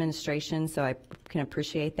previous administrations, so I can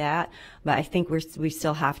appreciate that. But I think we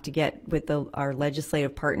still have to get with our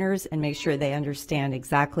legislative partners and make sure they understand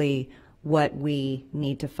exactly what we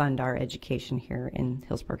need to fund our education here in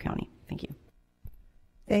Hillsborough County. Thank you.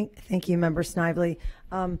 Thank you, Member Snively.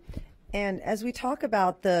 And as we talk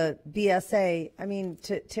about the BSA, I mean,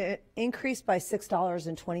 to increase by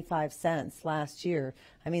 $6.25 last year,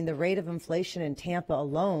 I mean, the rate of inflation in Tampa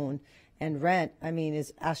alone and rent, I mean,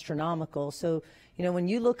 is astronomical. So, when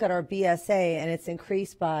you look at our BSA and it's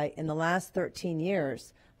increased by, in the last 13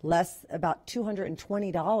 years, about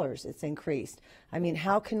 $220 it's increased. I mean,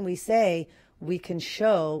 how can we say we can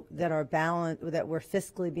show that that we're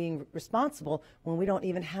fiscally being responsible when we don't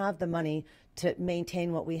even have the money to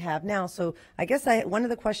maintain what we have now? So I guess one of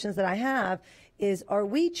the questions that I have is, are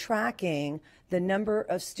we tracking the number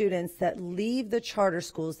of students that leave the charter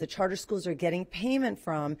schools are getting payment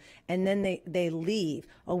from, and then they leave?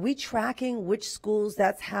 Are we tracking which schools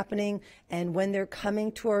that's happening and when they're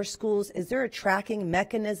coming to our schools? Is there a tracking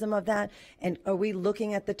mechanism of that? And are we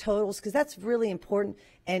looking at the totals? Because that's really important.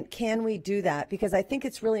 And can we do that? Because I think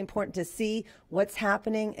it's really important to see what's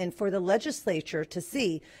happening, and for the legislature to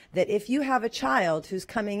see that if you have a child who's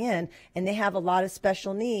coming in and they have a lot of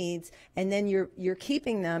special needs, and then you're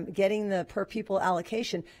keeping them, getting the per pupil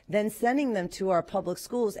allocation, then sending them to our public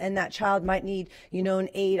schools, and that child might need, an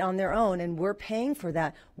aid on their own, and we're paying for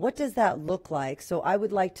that. What does that look like? So I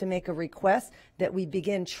would like to make a request that we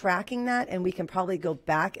begin tracking that, and we can probably go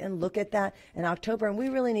back and look at that in October. And we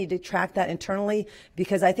really need to track that internally,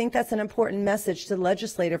 because I think that's an important message to the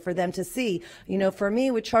legislator for them to see. For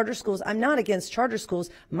me with charter schools, I'm not against charter schools.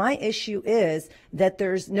 My issue is that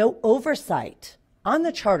there's no oversight on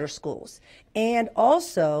the charter schools, and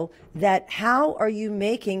also that how are you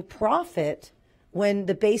making profit when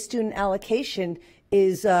the base student allocation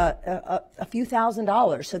is a few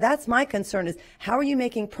 $1,000s. So that's my concern, is how are you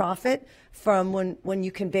making profit from when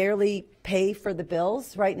you can barely pay for the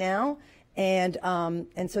bills right now? And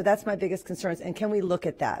so that's my biggest concerns. And can we look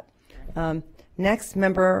at that? Next,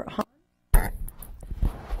 Member Hahn.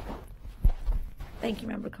 Thank you,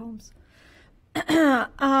 Member Combs. I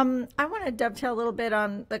want to dovetail a little bit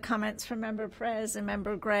on the comments from Member Perez and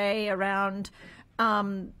Member Gray around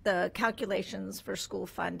the calculations for school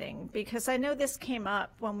funding, because I know this came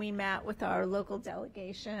up when we met with our local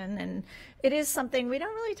delegation, and it is something we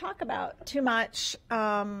don't really talk about too much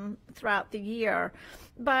throughout the year.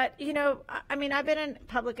 But, I mean, I've been in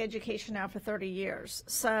public education now for 30 years.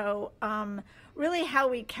 So really how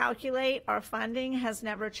we calculate our funding has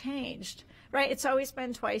never changed, right? It's always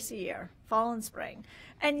been twice a year, fall and spring.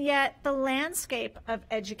 And yet the landscape of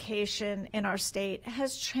education in our state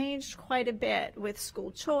has changed quite a bit with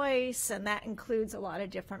school choice, and that includes a lot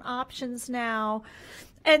of different options now.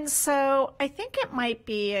 And so I think it might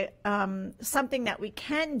be something that we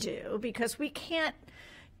can do, because we can't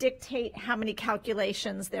dictate how many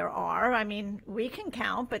calculations there are. I mean, we can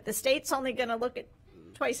count, but the state's only going to look at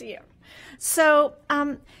twice a year. So,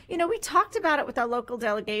 we talked about it with our local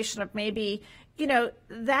delegation of maybe,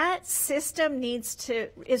 that system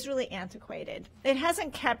is really antiquated. It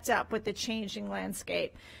hasn't kept up with the changing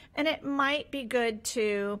landscape. And it might be good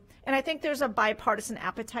and I think there's a bipartisan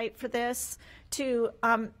appetite for this, to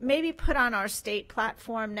maybe put on our state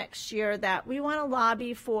platform next year that we want to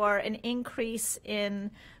lobby for an increase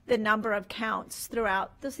in the number of counts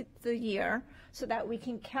throughout the year so that we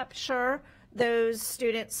can capture those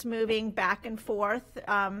students moving back and forth,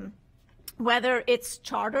 whether it's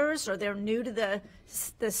charters or they're new to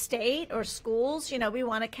the state or schools. We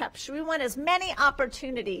want as many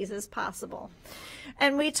opportunities as possible.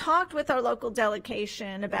 And we talked with our local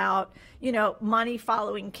delegation about, money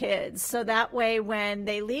following kids. So that way when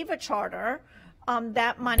they leave a charter,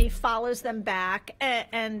 that money follows them back.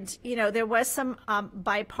 And there was some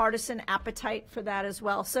bipartisan appetite for that as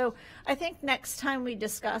well. So I think next time we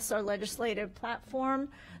discuss our legislative platform,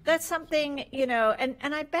 that's something,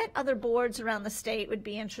 and I bet other boards around the state would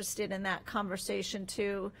be interested in that conversation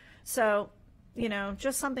too. So,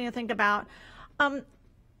 just something to think about.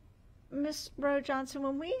 Ms. Rowe Johnson,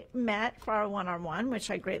 when we met for our one-on-one,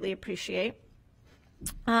 which I greatly appreciate,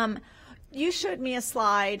 you showed me a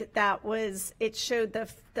slide it showed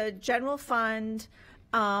the general fund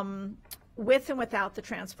with and without the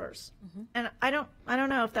transfers. Mm-hmm. And I don't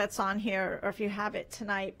know if that's on here or if you have it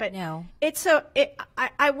tonight, but no.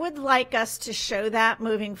 I would like us to show that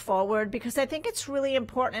moving forward, because I think it's really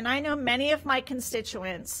important. And I know many of my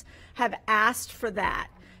constituents have asked for that,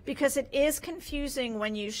 because it is confusing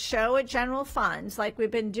when you show a general fund like we've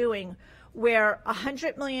been doing, where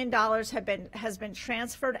 $100 million has been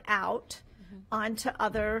transferred out onto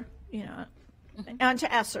other, onto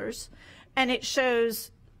ESSERs, and it shows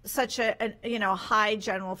such a high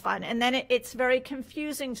general fund, and then it's very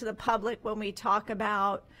confusing to the public when we talk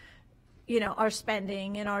about our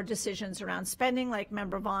spending and our decisions around spending, like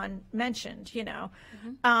Member Vaughn mentioned.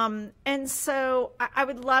 And so I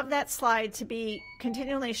would love that slide to be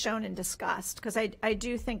continually shown and discussed, because I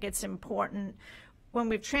do think it's important when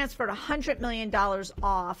we've transferred $100 million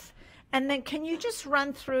off. And then can you just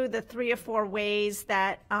run through the 3 or 4 ways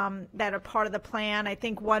that that are part of the plan? I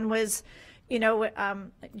think one was, do you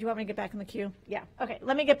want me to get back in the queue? Yeah. Okay.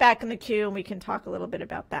 Let me get back in the queue and we can talk a little bit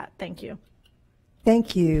about that. Thank you.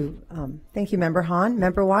 Thank you. Thank you, Member Hahn.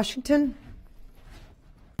 Member Washington.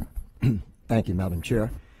 Thank you, Madam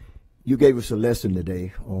Chair. You gave us a lesson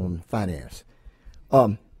today on finance,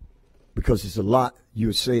 because it's a lot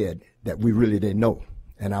you said that we really didn't know.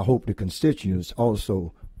 And I hope the constituents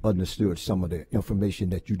also understood some of the information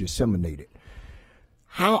that you disseminated.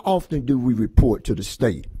 How often do we report to the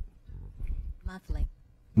state? Monthly.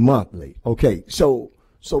 Monthly. Okay. So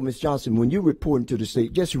Ms. Johnson, when you're reporting to the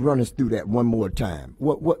state, just run us through that one more time.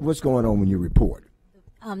 What's going on when you report?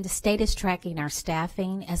 The state is tracking our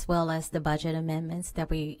staffing as well as the budget amendments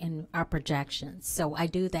that we in our projections. So I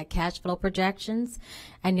do that cash flow projections.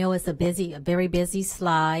 I know it's a very busy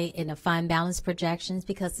slide in the fund balance projections,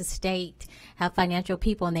 because the state have financial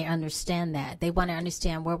people and they understand that. They want to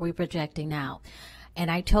understand where we're projecting out.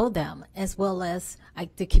 And I told them, as well as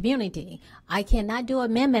the community, I cannot do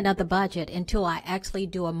amendment of the budget until I actually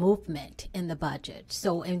do a movement in the budget.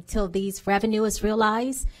 So until these revenue is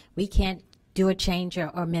realized, we can't do a change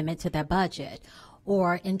or amendment to that budget,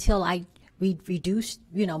 or until I reduce,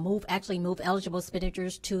 move eligible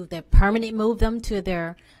expenditures to move them to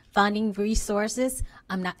their funding resources.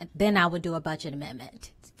 Then I would do a budget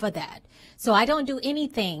amendment for that. So I don't do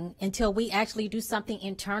anything until we actually do something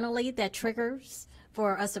internally that triggers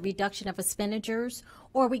for us a reduction of expenditures,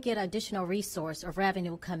 or we get additional resource or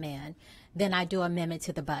revenue come in. Then I do amendment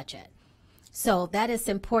to the budget. So that is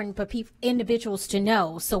important for individuals to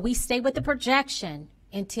know. So we stay with the projection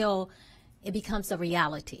until it becomes a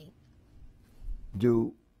reality.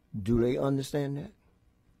 Do they understand that?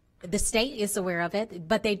 The state is aware of it,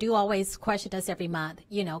 but they do always question us every month,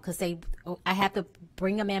 because I have to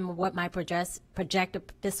bring them in what my projected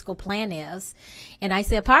fiscal plan is. And I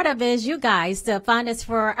said, part of it is you guys to find us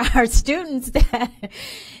for our students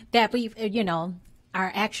that we,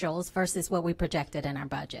 our actuals versus what we projected in our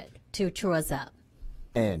budget to true us up.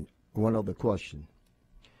 And one other question.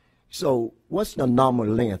 So what's the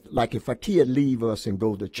nominal length? Like if a kid leave us and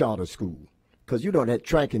go to charter school, because that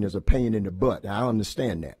tracking is a pain in the butt. I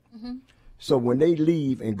understand that. Mm-hmm. So when they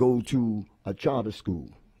leave and go to a charter school,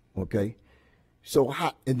 okay,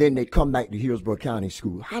 and then they come back to Hillsborough County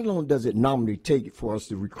School, how long does it normally take for us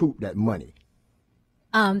to recoup that money?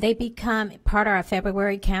 They become part of our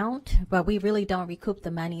February count, but we really don't recoup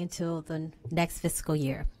the money until the next fiscal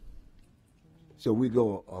year. So we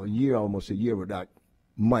go almost a year without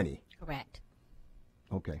money. Correct.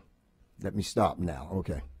 Okay. Let me stop now.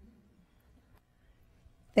 Okay.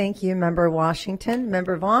 Thank you, Member Washington.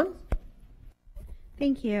 Member Vaughn?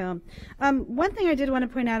 Thank you. One thing I did want to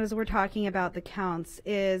point out as we're talking about the counts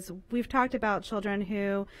is we've talked about children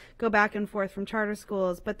who go back and forth from charter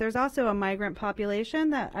schools, but there's also a migrant population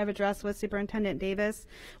that I've addressed with Superintendent Davis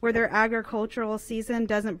where their agricultural season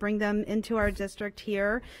doesn't bring them into our district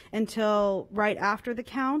here until right after the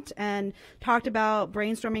count, and talked about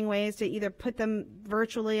brainstorming ways to either put them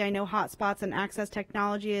virtually. I know hotspots and access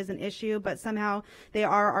technology is an issue, but somehow they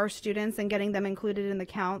are our students and getting them included in the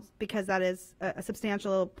count because that is a substantial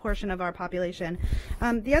portion of our population.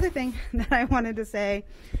 The other thing that I wanted to say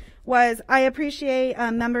was I appreciate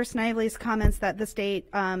Member Snively's comments that the state,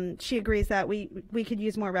 she agrees that we could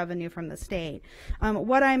use more revenue from the state.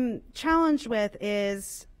 What I'm challenged with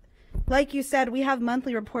is, like you said, we have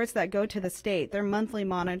monthly reports that go to the state. They're monthly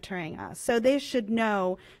monitoring us. So they should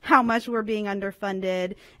know how much we're being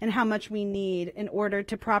underfunded and how much we need in order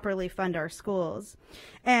to properly fund our schools.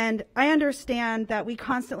 And I understand that we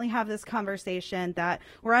constantly have this conversation that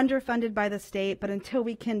we're underfunded by the state, but until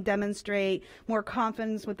we can demonstrate more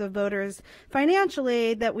confidence with the voters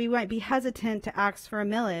financially, that we might be hesitant to ask for a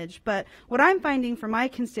millage. But what I'm finding for my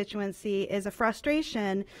constituency is a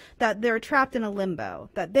frustration that they're trapped in a limbo,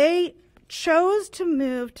 that they chose to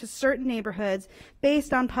move to certain neighborhoods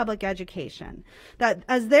based on public education, that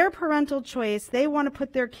as their parental choice, they want to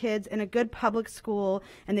put their kids in a good public school,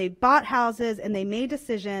 and they bought houses and they made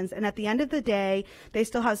decisions, and at the end of the day, they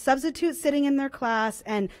still have substitutes sitting in their class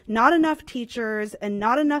and not enough teachers and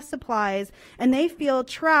not enough supplies, and they feel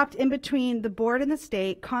trapped in between the board and the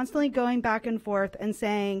state, constantly going back and forth and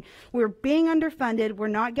saying, we're being underfunded, we're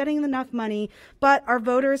not getting enough money, but our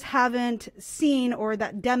voters haven't seen or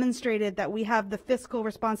that demonstrated that we have the fiscal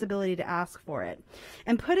responsibility to ask for it.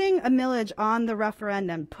 And putting a millage on the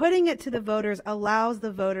referendum, putting it to the voters, allows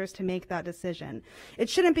the voters to make that decision. It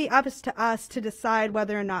shouldn't be up to us to decide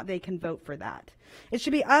whether or not they can vote for that. It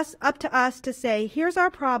should be up to us to say, here's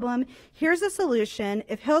our problem, here's a solution.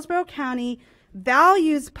 If Hillsborough County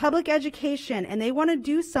values public education and they want to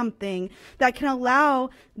do something that can allow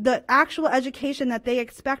the actual education that they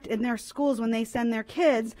expect in their schools when they send their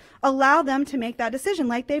kids, allow them to make that decision,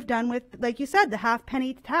 like they've done with, like you said, the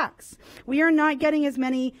half-penny tax. We are not getting as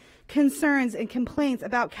many concerns and complaints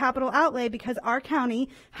about capital outlay because our county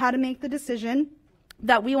had to make the decision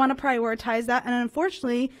that we want to prioritize that, and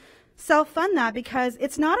unfortunately self-fund that because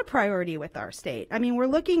it's not a priority with our state. I mean, we're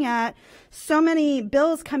looking at so many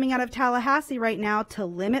bills coming out of Tallahassee right now to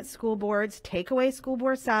limit school boards, take away school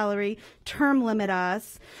board salary, term limit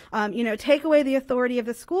us, take away the authority of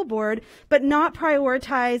the school board, but not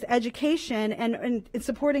prioritize education and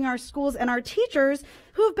supporting our schools and our teachers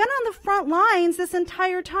who have been on the front lines this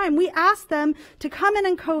entire time. We asked them to come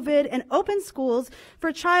in COVID and open schools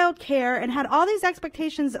for child care and had all these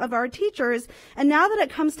expectations of our teachers. And now that it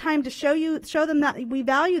comes time to show them that we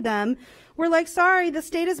value them, we're like, sorry, the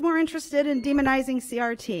state is more interested in demonizing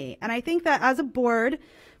CRT. And I think that as a board,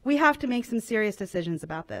 we have to make some serious decisions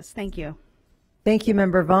about this. Thank you. Thank you,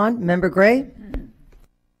 Member Vaughn. Member Gray?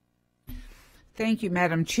 Thank you,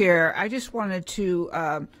 Madam Chair. I just wanted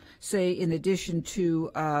to say, in addition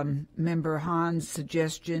to Member Hahn's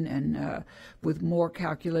suggestion and with more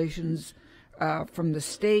calculations from the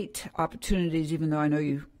state opportunities, even though I know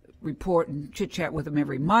you report and chit-chat with them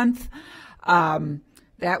every month,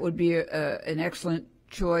 that would be an excellent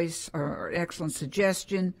choice or an excellent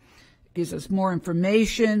suggestion. Gives us more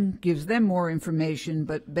information, gives them more information,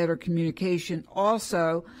 but better communication.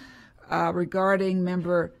 Also, regarding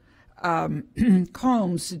Member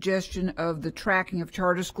Combs' suggestion of the tracking of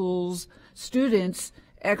charter schools students,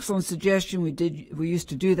 excellent suggestion. We used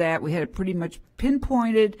to do that. We had it pretty much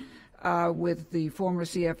pinpointed with the former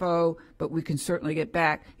CFO, but we can certainly get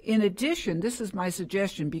back. In addition, this is my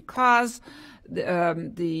suggestion, because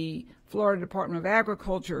the Florida Department of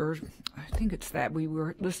Agriculture, I think it's that, we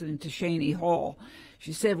were listening to Shani Hall.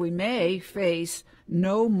 She said we may face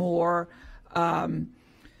no more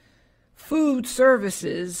food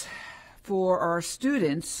services for our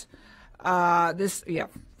students.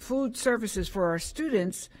 Food services for our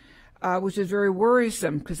students, which is very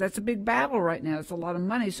worrisome because that's a big battle right now. It's a lot of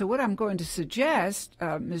money. So what I'm going to suggest,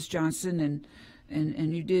 Ms. Johnson,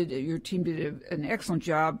 and your team did an excellent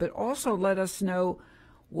job, but also let us know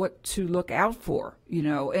what to look out for,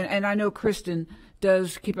 and I know Kristen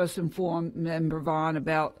does keep us informed, Member Vaughn,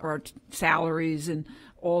 about our salaries and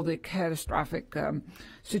all the catastrophic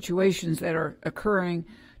situations that are occurring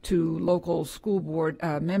to local school board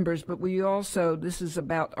members, but this is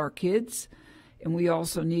about our kids, and we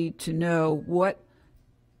also need to know what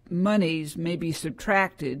monies may be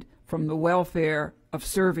subtracted from the welfare of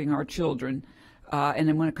serving our children. And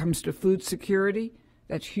then when it comes to food security,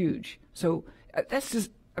 that's huge. So that's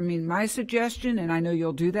just, I mean, my suggestion, and I know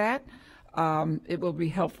you'll do that. It will be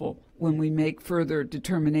helpful when we make further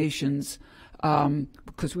determinations,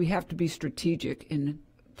 because we have to be strategic in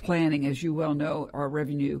planning, as you well know, our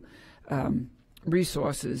revenue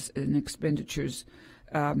resources and expenditures.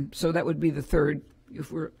 So that would be the third,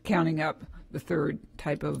 if we're counting up, the third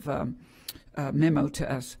type of memo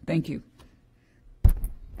to us. Thank you.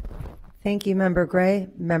 Thank you, Member Gray.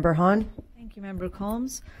 Member Hahn. Thank you, Member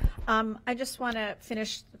Combs. I just want to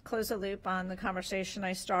close the loop on the conversation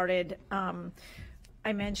I started.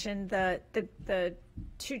 I mentioned the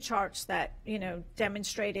two charts that,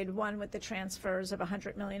 demonstrated, one with the transfers of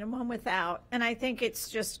 $100 million and one without. And I think it's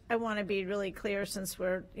just, I want to be really clear, since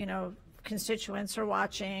we're, constituents are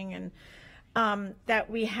watching, and that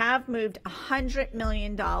we have moved $100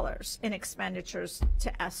 million in expenditures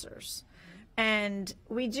to ESSERS. And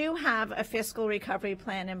we do have a fiscal recovery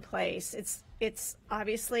plan in place. It's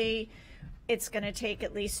obviously, it's going to take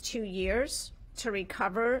at least 2 years to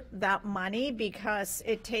recover that money, because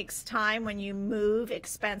it takes time when you move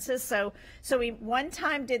expenses. So we one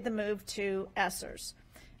time did the move to ESSERS.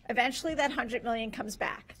 Eventually that $100 million comes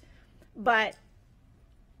back. But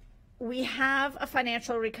we have a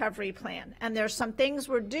financial recovery plan, and there's some things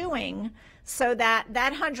we're doing so that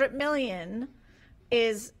that $100 million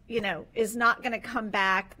is not going to come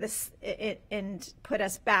back and put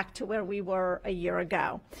us back to where we were a year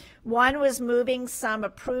ago. One was moving some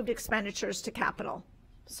approved expenditures to capital.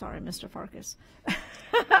 Sorry, Mr. Farkas.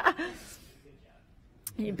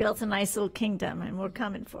 You built a nice little kingdom, and we're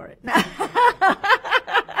coming for it.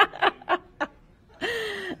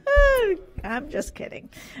 I'm just kidding.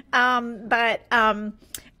 And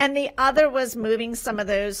the other was moving some of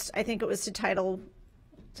those, I think it was to Title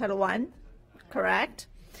I. Correct.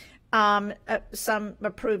 Some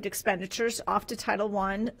approved expenditures off to Title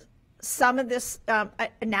I. Some of this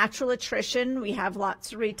natural attrition, we have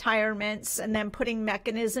lots of retirements, and then putting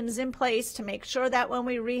mechanisms in place to make sure that when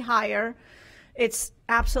we rehire, it's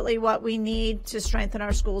absolutely what we need to strengthen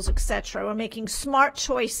our schools, etc. We're making smart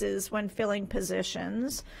choices when filling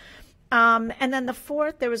positions. And then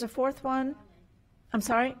there was a fourth one. I'm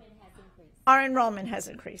sorry? Our enrollment has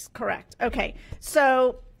increased. Correct. Okay.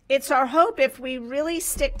 So it's our hope, if we really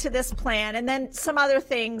stick to this plan, and then some other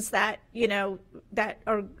things that, that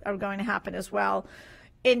are going to happen as well.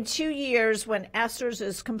 In 2 years, when ESSERS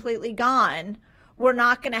is completely gone, we're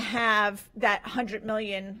not going to have that $100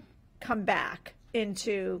 million come back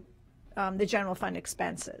into the general fund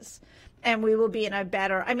expenses. And we will be in a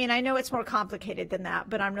better, I know it's more complicated than that,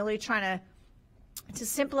 but I'm really trying to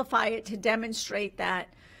simplify it, to demonstrate that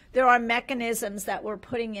there are mechanisms that we're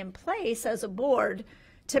putting in place as a board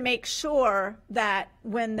to make sure that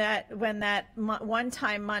when that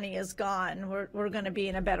one-time money is gone, we're going to be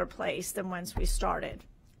in a better place than once we started.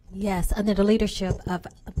 Yes, under the leadership of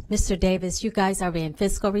Mr. Davis, you guys are being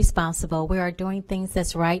fiscal responsible. We are doing things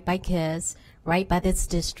that's right by kids, right by this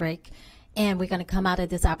district, and we're going to come out of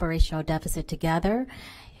this operational deficit together.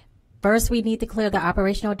 First, we need to clear the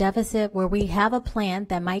operational deficit, where we have a plan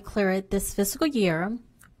that might clear it this fiscal year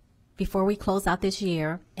before we close out this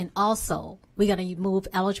year, and also we're going to move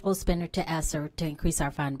eligible spender to ESSER to increase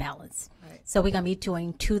our fund balance. Right. So we're going to be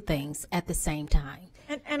doing two things at the same time.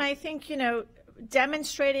 And I think,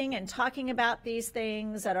 demonstrating and talking about these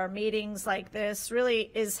things at our meetings like this really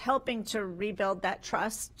is helping to rebuild that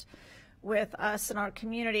trust with us and our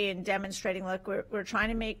community, and demonstrating, look, we're trying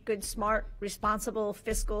to make good, smart, responsible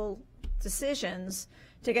fiscal decisions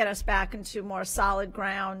to get us back into more solid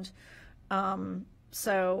ground.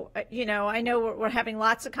 So, I know we're having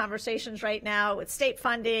lots of conversations right now with state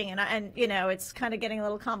funding, and it's kind of getting a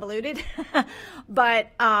little convoluted.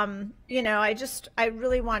 But, I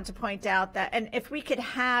really want to point out that, and if we could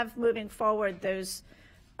have, moving forward, those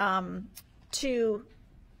two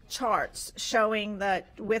charts showing the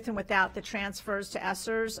with and without the transfers to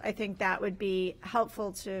ESSERS, I think that would be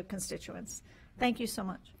helpful to constituents. Thank you so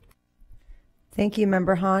much. Thank you,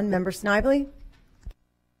 Member Hahn. Member Snively?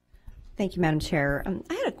 Thank you, Madam Chair.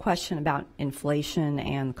 I had a question about inflation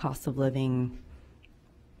and cost of living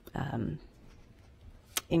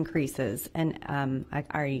increases, and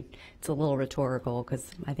it's a little rhetorical, because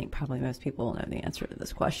I think probably most people know the answer to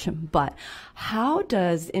this question, but how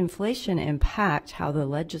does inflation impact how the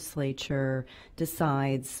legislature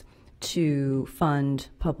decides to fund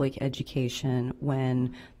public education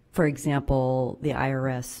when, for example, the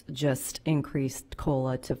IRS just increased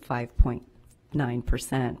COLA to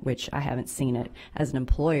 5.9%, which I haven't seen it as an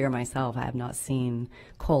employer myself. I have not seen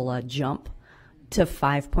COLA jump to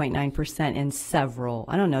 5.9% in several.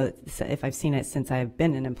 I don't know if I've seen it since I've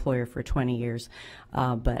been an employer for 20 years,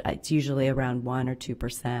 but it's usually around 1 or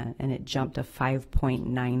 2%, and it jumped to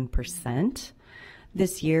 5.9%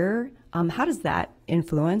 this year. How does that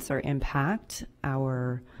influence or impact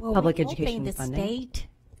our public education the funding? State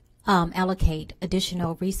allocate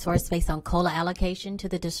additional resource based on COLA allocation to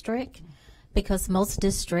the district, because most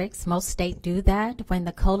districts, most states do that. When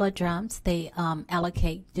the COLA jumps, they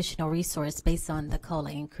allocate additional resource based on the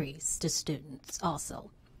COLA increase to students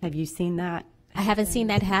also. Have you seen that? I haven't seen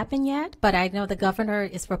that happen yet, but I know the governor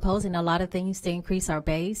is proposing a lot of things to increase our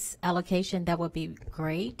base allocation. That would be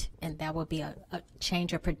great, and that would be a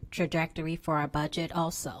change of trajectory for our budget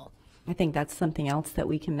also. I think that's something else that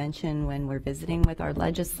we can mention when we're visiting with our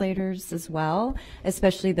legislators as well,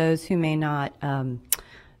 especially those who may not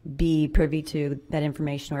be privy to that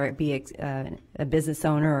information or be a business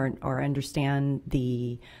owner or understand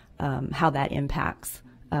the how that impacts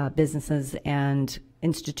businesses and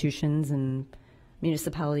institutions and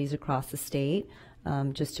municipalities across the state,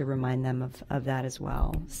 just to remind them of that as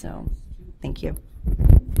well. So thank you.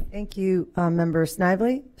 Thank you, Member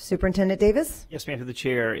Snively. Superintendent Davis? Yes, ma'am, to the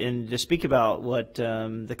chair. And to speak about what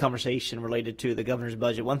the conversation related to the governor's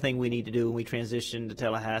budget, one thing we need to do when we transition to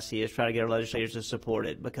Tallahassee is try to get our legislators to support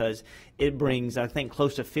it, because it brings, I think,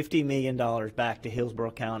 close to $50 million back to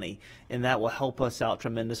Hillsborough County, and that will help us out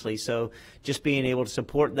tremendously. So just being able to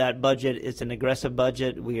support that budget, it's an aggressive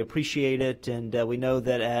budget. We appreciate it, and we know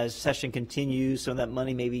that as session continues, some of that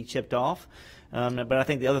money may be chipped off. But I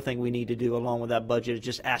think the other thing we need to do along with that budget is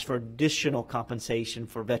just ask for additional compensation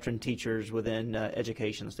for veteran teachers within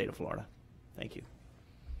education in the state of Florida. Thank you.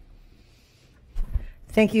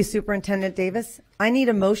 Thank you, Superintendent Davis. I need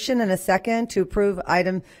a motion and a second to approve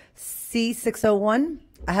item C601.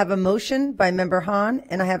 I have a motion by Member Hahn,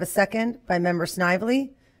 and I have a second by Member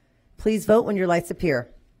Snively. Please vote when your lights appear.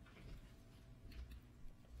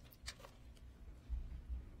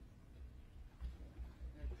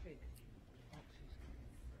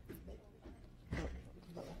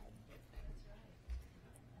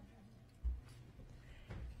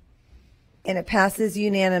 And it passes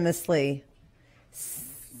unanimously.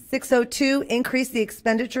 602, increase the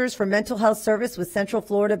expenditures for mental health service with Central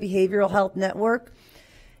Florida Behavioral Health Network.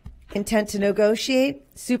 Intent to negotiate.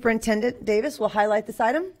 Superintendent Davis will highlight this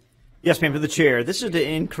item. Yes, ma'am, to the chair. This is to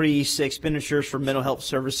increase expenditures for mental health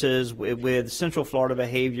services with Central Florida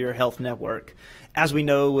Behavioral Health Network. As we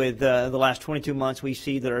know, with the last 22 months, we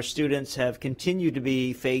see that our students have continued to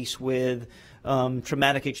be faced with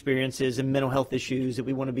traumatic experiences and mental health issues that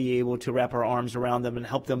we want to be able to wrap our arms around them and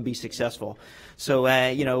help them be successful. So,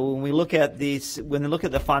 when we look at when they look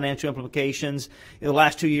at the financial implications, in the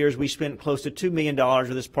last 2 years, we spent close to $2 million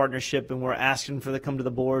with this partnership, and we're asking for them to come to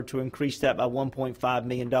the board to increase that by $1.5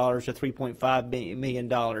 million to $3.5 million.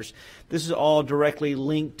 This is all directly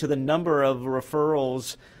linked to the number of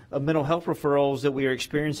referrals of mental health referrals that we are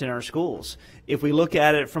experiencing in our schools. If we look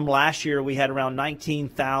at it from last year, we had around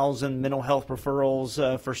 19,000 mental health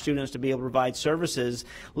referrals for students to be able to provide services.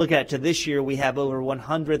 Look at it to this year, we have over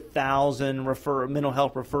 100,000 mental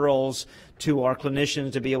health referrals to our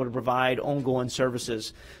clinicians to be able to provide ongoing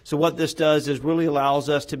services. So what this does is really allows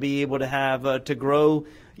us to be able to have to grow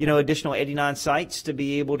additional 89 sites to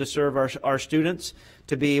be able to serve our students,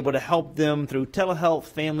 to be able to help them through telehealth,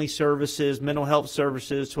 family services, mental health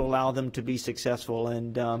services to allow them to be successful.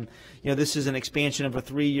 And, this is an expansion of a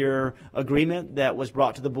 3-year agreement that was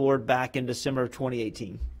brought to the board back in December of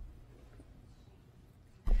 2018.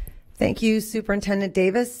 Thank you, Superintendent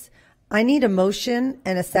Davis. I need a motion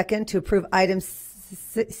and a second to approve item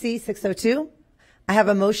C602. I have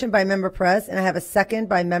a motion by Member Perez, and I have a second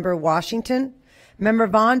by Member Washington. Member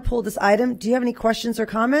Vaughn pulled this item. Do you have any questions or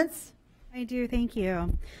comments? I do, thank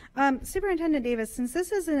you. Superintendent Davis, since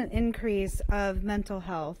this is an increase of mental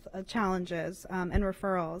health challenges and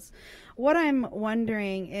referrals, what I'm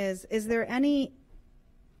wondering is there any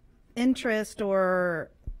interest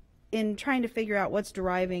or in trying to figure out what's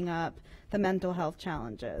driving up the mental health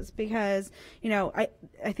challenges? Because, I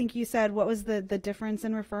think you said, what was the difference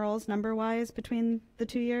in referrals number-wise between the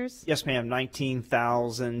 2 years? Yes, ma'am,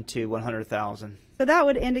 19,000 to 100,000. So that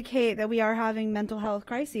would indicate that we are having mental health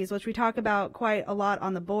crises, which we talk about quite a lot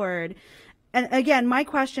on the board. And again, my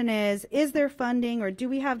question is there funding, or do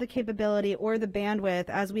we have the capability or the bandwidth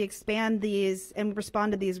as we expand these and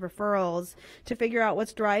respond to these referrals to figure out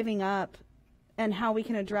what's driving up and how we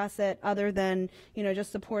can address it other than,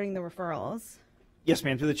 just supporting the referrals? Yes,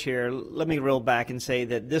 ma'am, through the chair. Let me reel back and say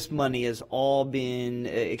that this money has all been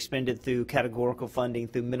expended through categorical funding,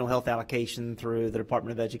 through mental health allocation, through the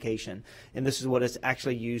Department of Education. And this is what it's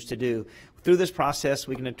actually used to do. Through this process,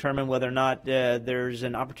 we can determine whether or not there's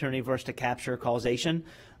an opportunity for us to capture causation.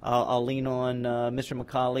 I'll lean on Mr.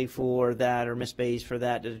 McCauley for that, or Ms. Bays for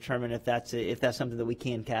that, to determine if that's something that we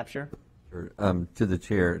can capture. To the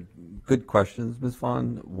chair, good questions, Ms.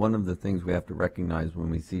 Vaughn. One of the things we have to recognize when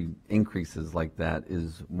we see increases like that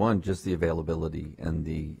is, one, just the availability and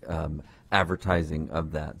the advertising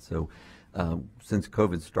of that. So since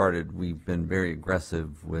COVID started, we've been very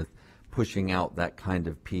aggressive with pushing out that kind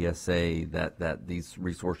of PSA that these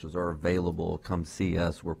resources are available, come see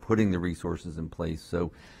us. We're putting the resources in place.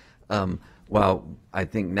 So while I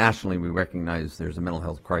think nationally we recognize there's a mental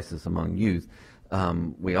health crisis among youth,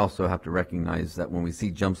 we also have to recognize that when we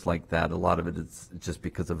see jumps like that, a lot of it is just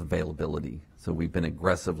because of availability. So we've been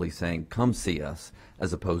aggressively saying, come see us,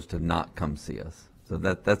 as opposed to not come see us. So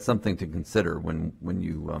that's something to consider when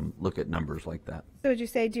you look at numbers like that. So would you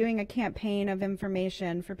say doing a campaign of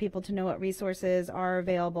information for people to know what resources are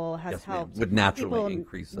available has helped? Would naturally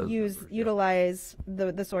increase those utilize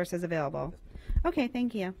the sources available. Okay,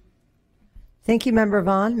 thank you. Thank you, Member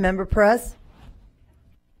Vaughn. Member Perez.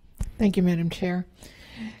 Thank you, Madam Chair.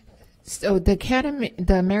 So the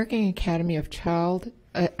American Academy of Child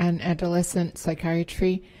and Adolescent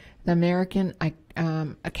Psychiatry, the American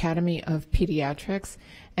Academy of Pediatrics,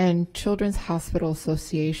 and Children's Hospital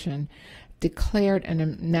Association declared a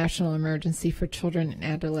national emergency for children and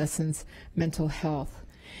adolescents' mental health.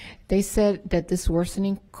 They said that this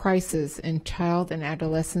worsening crisis in child and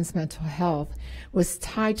adolescents' mental health was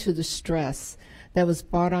tied to the stress that was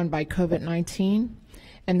brought on by COVID-19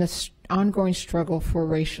 and the ongoing struggle for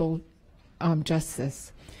racial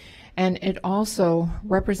justice. And it also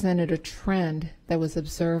represented a trend that was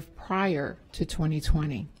observed prior to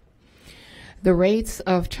 2020. The rates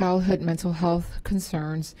of childhood mental health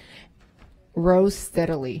concerns rose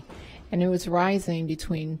steadily, and it was rising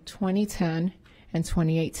between 2010 and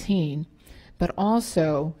 2018, but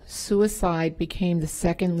also suicide became the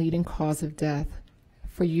second leading cause of death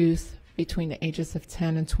for youth between the ages of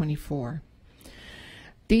 10 and 24.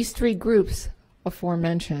 These three groups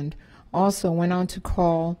aforementioned also went on to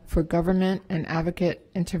call for government and advocate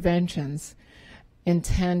interventions in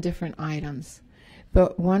 10 different items.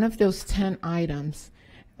 But one of those 10 items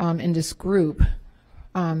in this group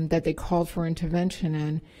that they called for intervention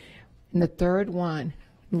in, and the third one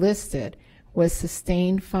listed, was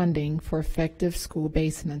sustained funding for effective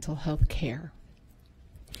school-based mental health care.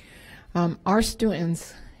 Our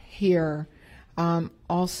students here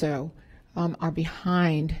also are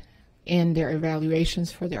behind in their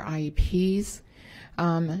evaluations for their IEPs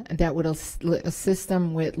that would assist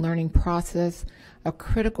them with learning process, a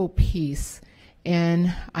critical piece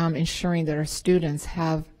in ensuring that our students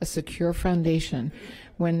have a secure foundation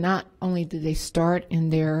when not only do they start in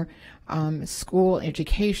their school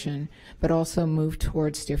education, but also move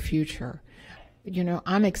towards their future. You know,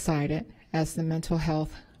 I'm excited as the mental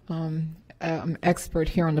health expert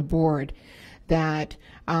here on the board that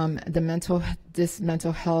this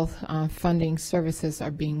mental health funding services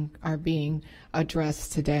are being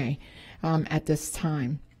addressed today at this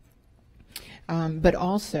time. But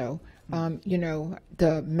also, you know,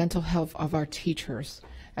 the mental health of our teachers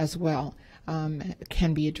as well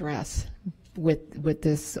can be addressed with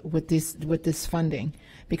this funding,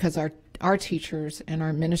 because our teachers and our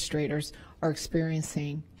administrators are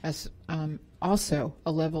experiencing also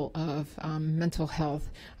a level of mental health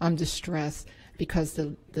distress, because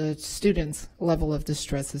the students' level of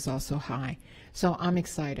distress is also high. So I'm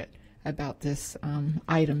excited about this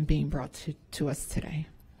item being brought to us today.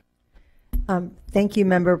 Thank you,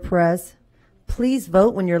 Member Perez. Please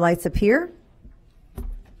vote when your lights appear.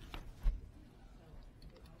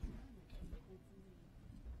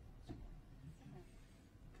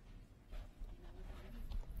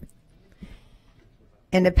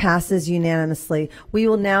 And it passes unanimously. We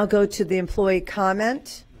will now go to the employee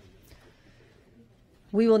comment.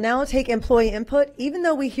 We will now take employee input. Even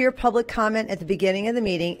though we hear public comment at the beginning of the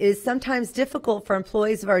meeting, it is sometimes difficult for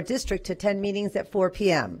employees of our district to attend meetings at 4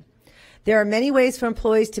 p.m. There are many ways for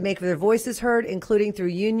employees to make their voices heard, including through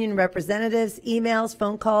union representatives, emails,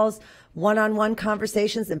 phone calls, one-on-one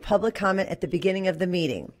conversations, and public comment at the beginning of the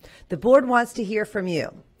meeting. The board wants to hear from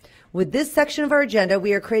you. With this section of our agenda,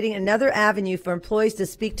 we are creating another avenue for employees to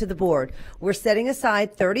speak to the board. We're setting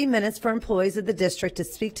aside 30 minutes for employees of the district to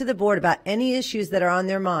speak to the board about any issues that are on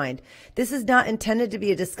their mind. This is not intended to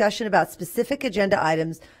be a discussion about specific agenda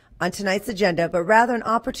items. on tonight's agenda, but rather an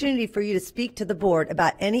opportunity for you to speak to the board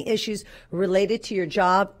about any issues related to your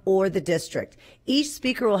job or the district. Each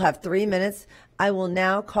speaker will have 3 minutes. I will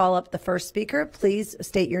now call up the first speaker. Please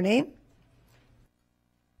state your name.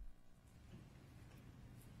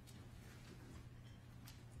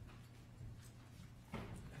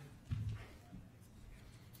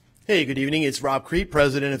 Hey, good evening. It's Rob Creep,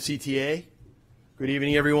 president of CTA. Good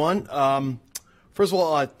evening, everyone. First of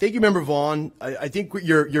all, thank you, Member Vaughn. I think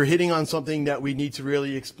you're hitting on something that we need to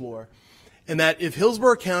really explore, and that if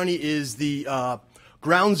Hillsborough County is the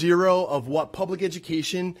ground zero of what public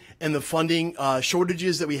education and the funding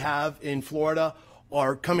shortages that we have in Florida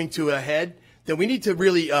are coming to a head, then we need to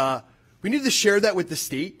really we need to share that with the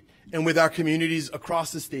state and with our communities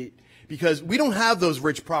across the state. Because we don't have those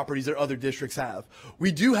rich properties that other districts have.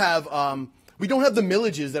 We do have, we don't have the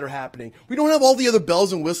millages that are happening. We don't have all the other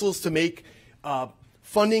bells and whistles to make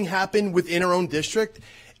funding happen within our own district.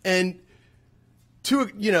 And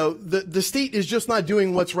the state is just not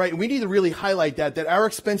doing what's right. And we need to really highlight that our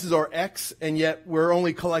expenses are X and yet we're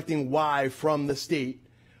only collecting Y from the state.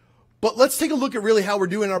 But let's take a look at really how we're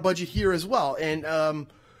doing our budget here as well. And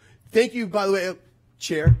thank you, by the way,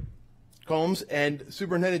 Chair Combs and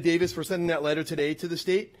Superintendent Davis for sending that letter today to the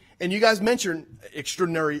state. And you guys mentioned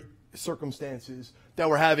extraordinary circumstances that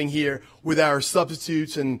we're having here with our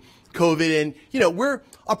substitutes and COVID. And, we're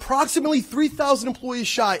approximately 3,000 employees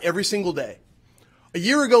shy every single day. A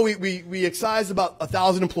year ago, we excised about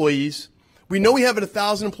 1,000 employees. We know we have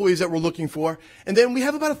 1,000 employees that we're looking for. And then we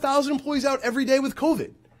have about 1,000 employees out every day with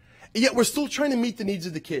COVID. And yet we're still trying to meet the needs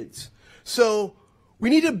of the kids. So we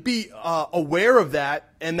need to be aware of that,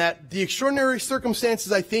 and that the extraordinary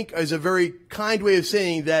circumstances, I think, is a very kind way of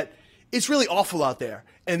saying that it's really awful out there.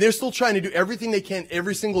 And they're still trying to do everything they can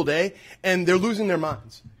every single day, and they're losing their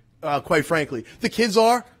minds, quite frankly. The kids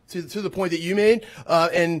are, to the point that you made,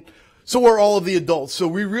 and so are all of the adults. So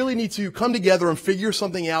we really need to come together and figure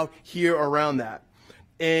something out here around that.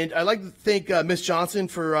 And I'd like to thank Ms. Johnson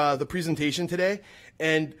for the presentation today.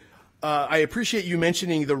 And I appreciate you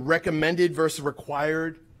mentioning the recommended versus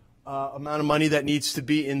required amount of money that needs to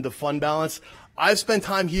be in the fund balance. I've spent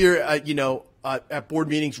time here at board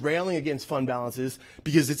meetings railing against fund balances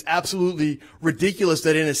because it's absolutely ridiculous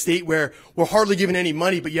that in a state where we're hardly given any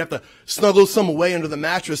money, but you have to snuggle some away under the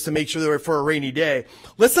mattress to make sure they're for a rainy day.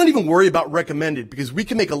 Let's not even worry about recommended, because we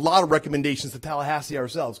can make a lot of recommendations to Tallahassee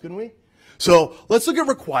ourselves, couldn't we? So let's look at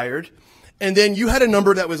required. And then you had a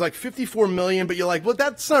number that was like 54 million, but you're like, well,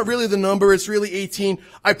 that's not really the number. It's really 18.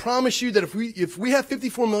 I promise you that if we have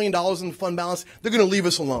 $54 million in the fund balance, they're going to leave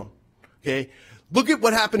us alone. Okay. Look at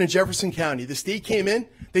what happened in Jefferson County. The state came in,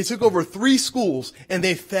 they took over 3 schools, and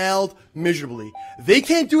they failed miserably. They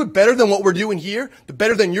can't do it better than what we're doing here,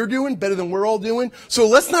 better than you're doing, better than we're all doing. So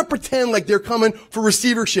let's not pretend like they're coming for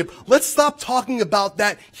receivership. Let's stop talking about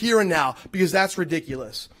that here and now, because that's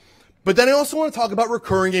ridiculous. But then I also want to talk about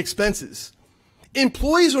recurring expenses.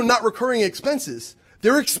 Employees are not recurring expenses.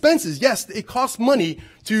 They're expenses. Yes, it costs money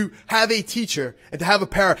to have a teacher and to have a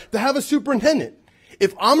para, to have a superintendent.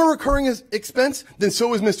 If I'm a recurring expense, then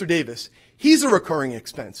so is Mr. Davis. He's a recurring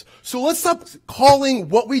expense. So let's stop calling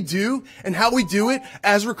what we do and how we do it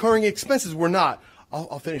as recurring expenses. We're not.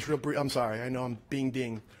 I'll finish real brief. I'm sorry. I know I'm being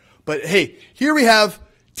dinged. But hey, here we have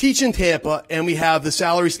Teach in Tampa, and we have the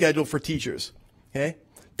salary schedule for teachers. Okay?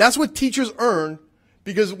 That's what teachers earn,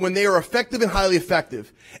 because when they are effective and highly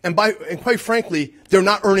effective, and quite frankly, they're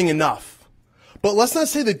not earning enough. But let's not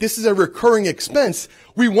say that this is a recurring expense.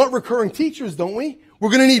 We want recurring teachers, don't we? We're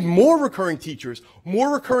going to need more recurring teachers,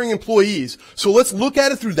 more recurring employees. So let's look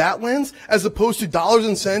at it through that lens, as opposed to dollars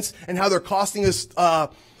and cents and how they're costing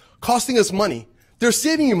us money. They're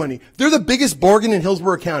saving you money. They're the biggest bargain in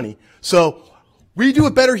Hillsborough County. So we do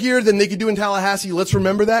it better here than they could do in Tallahassee. Let's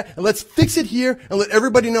remember that, and let's fix it here and let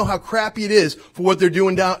everybody know how crappy it is for what they're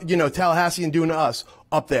doing down, Tallahassee and doing to us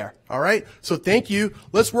up there. All right. So thank you.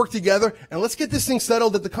 Let's work together and let's get this thing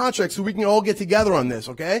settled at the contract so we can all get together on this.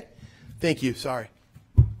 Okay. Thank you. Sorry.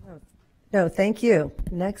 No, thank you.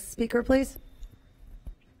 Next speaker, please.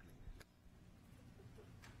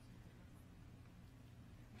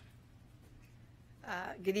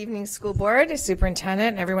 Good evening, school board,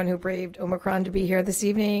 superintendent, and everyone who braved Omicron to be here this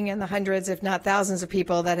evening, and the hundreds, if not thousands, of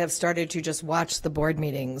people that have started to just watch the board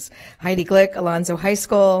meetings. Heidi Glick, Alonzo High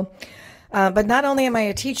School. But not only am I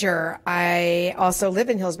a teacher, I also live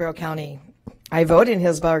in Hillsborough County. I vote in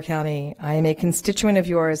Hillsborough County. I am a constituent of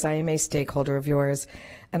yours. I am a stakeholder of yours,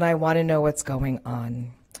 and I want to know what's going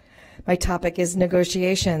on. My topic is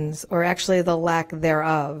negotiations, or actually the lack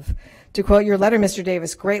thereof. To quote your letter, Mr.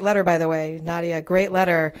 Davis, great letter, by the way, Nadia, great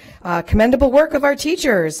letter. Commendable work of our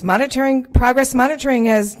teachers. Progress monitoring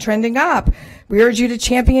is trending up. We urge you to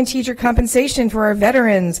champion teacher compensation for our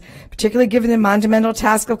veterans, particularly given the monumental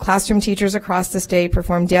task of classroom teachers across the state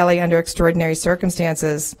performed daily under extraordinary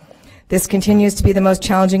circumstances. This continues to be the most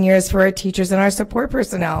challenging years for our teachers and our support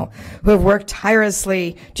personnel who have worked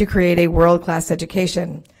tirelessly to create a world-class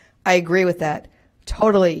education. I agree with that.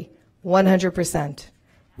 Totally. 100%.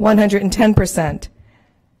 110%.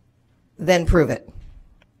 Then prove it.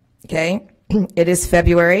 Okay? It is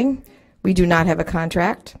February. We do not have a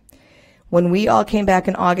contract. When we all came back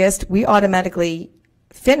in August, we automatically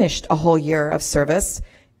finished a whole year of service.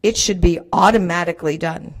 It should be automatically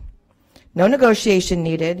done. No negotiation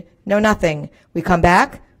needed, no nothing. We come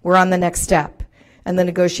back, we're on the next step. And the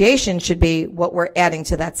negotiation should be what we're adding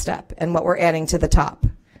to that step and what we're adding to the top.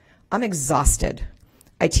 I'm exhausted.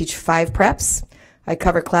 I teach 5 preps. I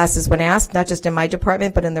cover classes when asked, not just in my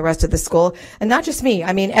department, but in the rest of the school. And not just me,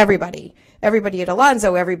 I mean everybody. Everybody at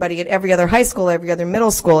Alonzo, everybody at every other high school, every other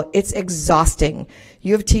middle school. It's exhausting.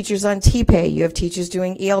 You have teachers on T-Pay. You have teachers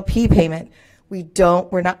doing ELP payment. We're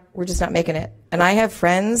just not making it. And I have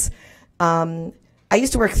friends, I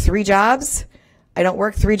used to work 3 jobs. I don't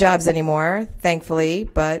work 3 jobs anymore, thankfully,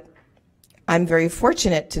 but I'm very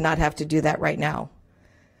fortunate to not have to do that right now.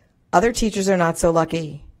 Other teachers are not so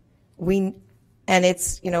lucky. And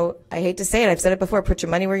it's, I hate to say it, I've said it before, put your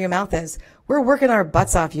money where your mouth is. We're working our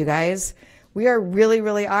butts off, you guys. We are really,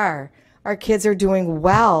 really are. Our kids are doing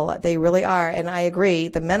well. They really are. And I agree,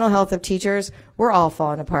 the mental health of teachers, we're all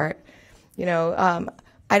falling apart.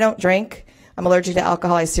 I don't drink. I'm allergic to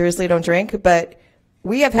alcohol. I seriously don't drink. But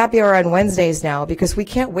we have happy hour on Wednesdays now because we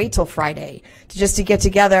can't wait till Friday to get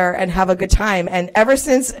together and have a good time. And ever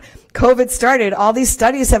since COVID started, all these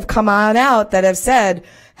studies have come on out that have said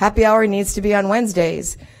happy hour needs to be on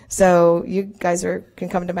Wednesdays. So you guys can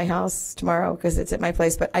come to my house tomorrow because it's at my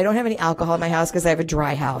place. But I don't have any alcohol in my house because I have a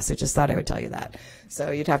dry house. I just thought I would tell you that. So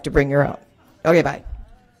you'd have to bring your own. Okay, bye.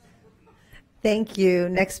 Thank you.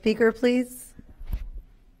 Next speaker, please.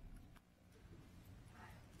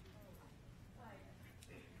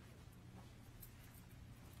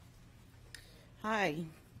 Hi,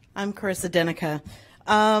 I'm Carissa Denica.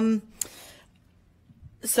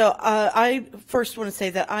 I first want to say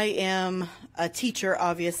that I am a teacher,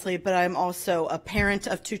 obviously, but I'm also a parent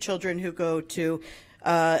of 2 children who go to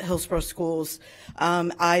Hillsborough schools.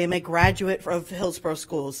 I am a graduate of Hillsborough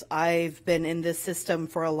schools. I've been in this system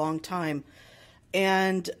for a long time.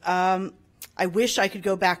 And I wish I could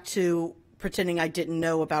go back to pretending I didn't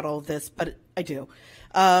know about all of this, but I do.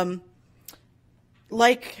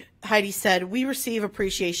 Like Heidi said, we receive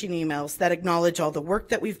appreciation emails that acknowledge all the work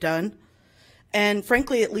that we've done. And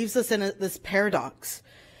frankly, it leaves us in this paradox.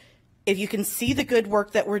 If you can see the good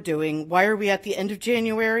work that we're doing, why are we at the end of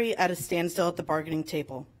January at a standstill at the bargaining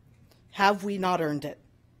table? Have we not earned it?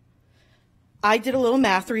 I did a little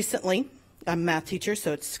math recently. I'm a math teacher,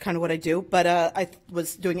 so it's kind of what I do, but I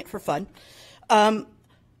was doing it for fun.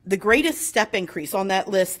 The greatest step increase on that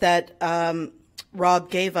list that Rob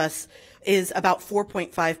gave us is about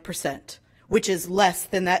 4.5%, which is less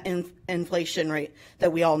than that inflation rate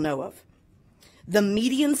that we all know of. The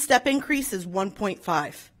median step increase is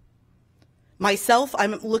 1.5. Myself,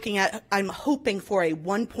 I'm hoping for a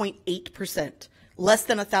 1.8%, less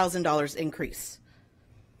than $1,000 increase.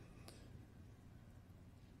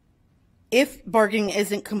 If bargaining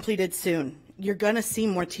isn't completed soon, you're going to see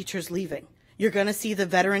more teachers leaving. You're going to see the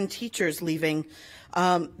veteran teachers leaving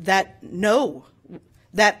that know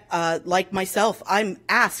that, like myself, I'm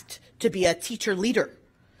asked to be a teacher leader.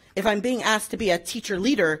 If I'm being asked to be a teacher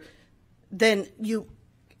leader, then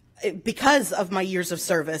because of my years of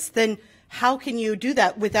service, then how can you do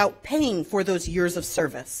that without paying for those years of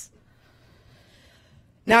service?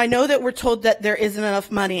 Now, I know that we're told that there isn't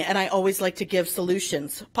enough money, and I always like to give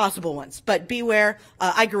solutions, possible ones. But beware,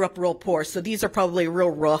 I grew up real poor, so these are probably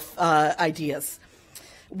real rough ideas.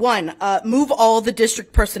 1, move all the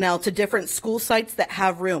district personnel to different school sites that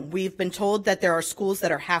have room. We've been told that there are schools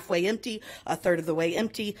that are halfway empty, a third of the way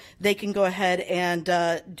empty. They can go ahead and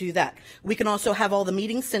do that. We can also have all the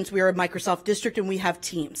meetings since we are a Microsoft district and we have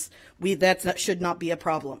teams. That should not be a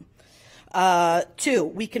problem. 2,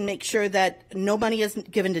 we can make sure that no money is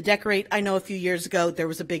given to decorate. I know a few years ago there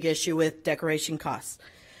was a big issue with decoration costs.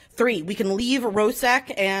 3, we can leave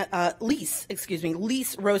ROSAC and lease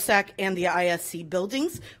ROSAC and the ISC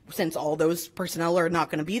buildings, since all those personnel are not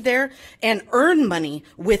going to be there, and earn money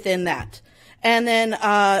within that. And then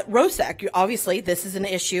ROSAC, obviously, this is an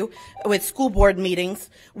issue with school board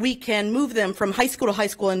meetings. We can move them from high school to high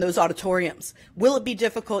school in those auditoriums. Will it be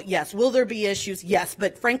difficult? Yes. Will there be issues? Yes.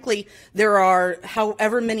 But frankly, there are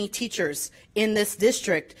however many teachers in this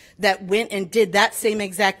district that went and did that same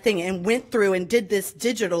exact thing and went through and did this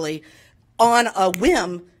digitally on a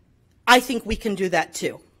whim. I think we can do that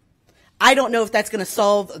too. I don't know if that's going to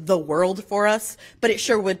solve the world for us, but it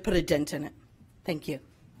sure would put a dent in it. Thank you.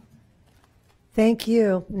 Thank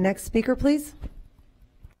you. Next speaker, please.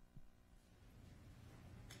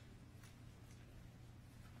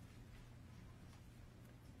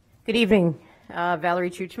 Good evening, Valerie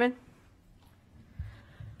Chuchman.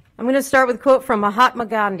 I'm going to start with a quote from Mahatma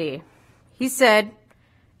Gandhi. He said,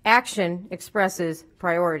 "Action expresses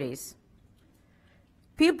priorities."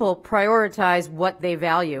 People prioritize what they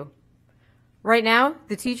value. Right now,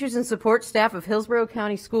 the teachers and support staff of Hillsborough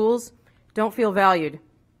County Schools don't feel valued.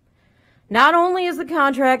 Not only is the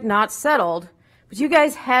contract not settled, but you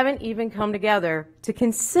guys haven't even come together to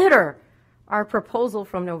consider our proposal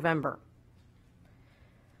from November.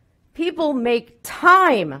 People make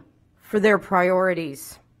time for their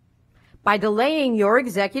priorities. By delaying your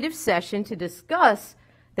executive session to discuss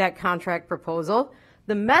that contract proposal,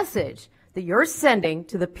 the message that you're sending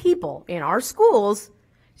to the people in our schools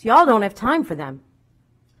is y'all don't have time for them.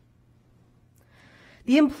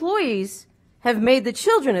 The employees have made the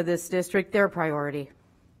children of this district their priority.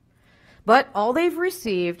 But all they've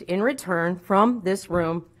received in return from this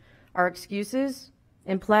room are excuses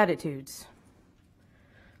and platitudes.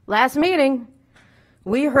 Last meeting,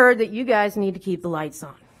 we heard that you guys need to keep the lights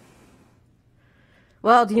on.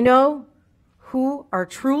 Well, do you know who are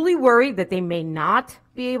truly worried that they may not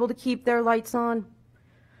be able to keep their lights on?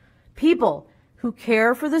 People who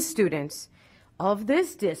care for the students of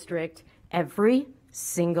this district every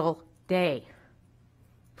single day.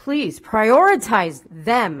 Please prioritize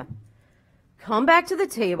them. Come back to the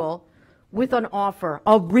table with an offer,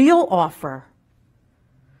 a real offer,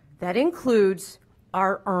 that includes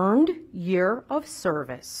our earned year of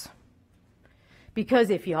service. Because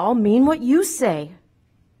if y'all mean what you say,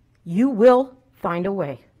 you will find a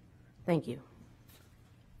way. Thank you.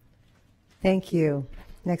 Thank you.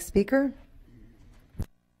 Next speaker.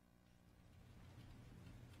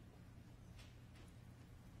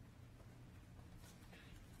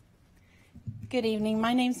 Good evening.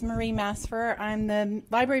 My name's Marie Masfer. I'm the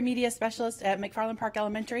Library Media Specialist at McFarland Park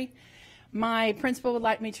Elementary. My principal would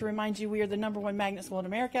like me to remind you we are the #1 magnet school in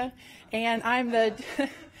America, and I'm the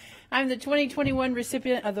I'm the 2021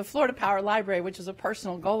 recipient of the Florida Power Library, which is a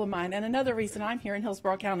personal goal of mine, and another reason I'm here in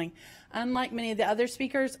Hillsborough County. Unlike many of the other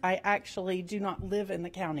speakers, I actually do not live in the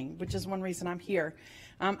county, which is one reason I'm here.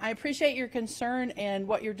 I appreciate your concern and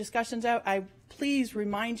what your discussions are. I please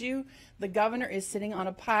remind you the governor is sitting on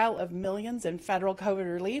a pile of millions in federal COVID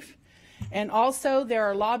relief. And also there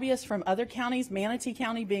are lobbyists from other counties, Manatee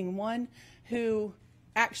County being one, who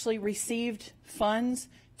actually received funds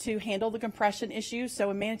to handle the compression issue.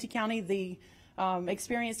 So in Manatee County, the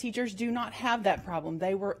experienced teachers do not have that problem.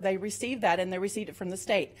 They received that, and they received it from the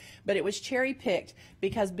state. But it was cherry picked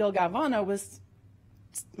because Bill Galvano was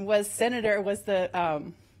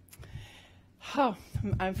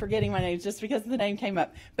I'm forgetting my name just because the name came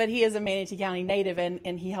up, but he is a Manatee County native,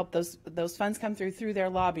 and he helped those funds come through their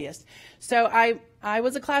lobbyists. So I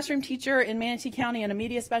was a classroom teacher in Manatee County and a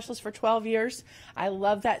media specialist for 12 years. I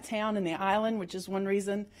love that town and the island, which is one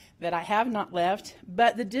reason that I have not left,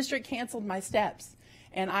 but the district canceled my steps,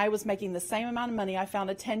 and I was making the same amount of money. I found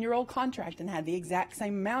a 10-year-old contract and had the exact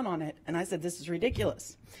same amount on it, and I said, this is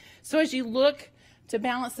ridiculous. So as you look to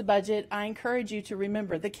balance the budget, I encourage you to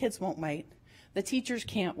remember the kids won't wait. The teachers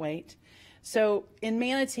can't wait. So in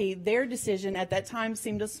Manatee, their decision at that time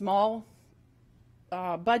seemed a small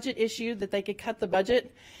budget issue that they could cut the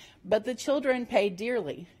budget, but the children paid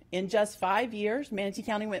dearly. In just 5 years, Manatee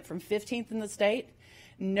County went from 15th in the state.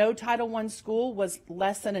 No Title I school was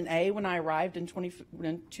less than an A when I arrived in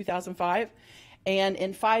 2005. And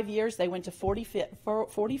in 5 years, they went to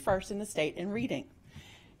 41st in the state in reading.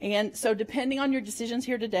 And so depending on your decisions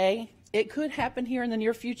here today, it could happen here in the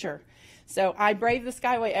near future. So I brave the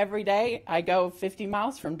Skyway every day. I go 50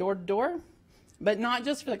 miles from door to door, but not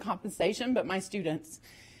just for the compensation, but my students.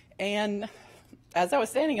 And as I was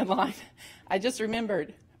standing in line, I just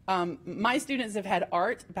remembered my students have had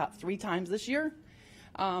art about 3 times this year.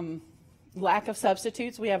 Lack of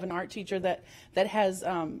substitutes. We have an art teacher that has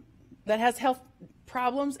health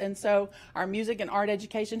problems, and so our music and art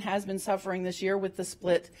education has been suffering this year with the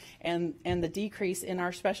split and the decrease in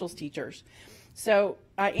our specials teachers. So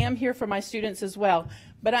I am here for my students as well.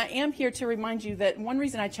 But I am here to remind you that one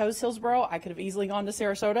reason I chose Hillsborough, I could have easily gone to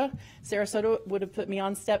Sarasota. Sarasota would have put me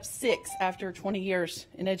on step 6 after 20 years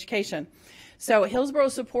in education. So Hillsborough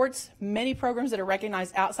supports many programs that are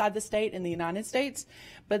recognized outside the state in the United States,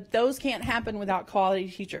 but those can't happen without quality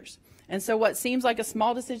teachers. And so what seems like a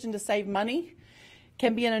small decision to save money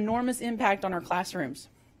can be an enormous impact on our classrooms.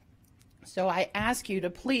 So I ask you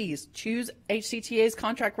to please choose HCTA's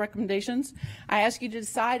contract recommendations. I ask you to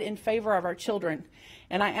decide in favor of our children.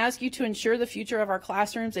 And I ask you to ensure the future of our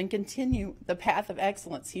classrooms and continue the path of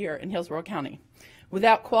excellence here in Hillsborough County.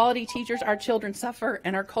 Without quality teachers, our children suffer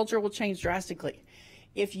and our culture will change drastically.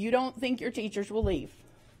 If you don't think your teachers will leave,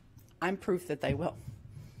 I'm proof that they will.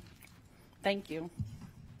 Thank you.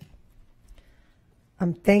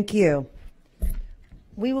 Thank you.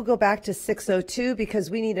 We will go back to 602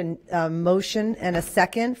 because we need a motion and a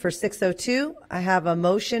second for 602. I have a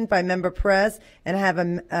motion by Member Perez and I have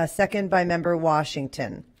a second by Member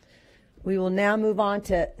Washington. We will now move on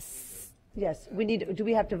to, yes, do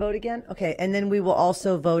we have to vote again? Okay, and then we will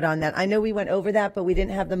also vote on that. I know we went over that, but we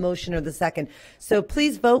didn't have the motion or the second. So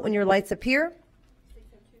please vote when your lights appear.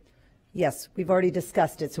 Yes, we've already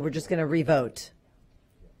discussed it, so we're just going to re-vote.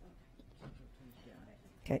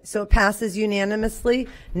 Okay, so it passes unanimously.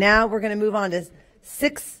 Now we're going to move on to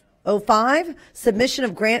 605, submission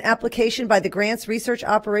of grant application by the Grants Research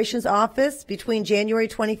Operations Office between January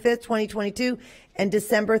 25th, 2022 and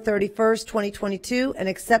December 31st, 2022, and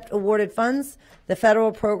accept awarded funds, the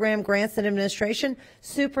Federal Program Grants and Administration.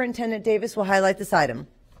 Superintendent Davis will highlight this item.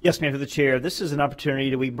 Yes, ma'am, to the chair. This is an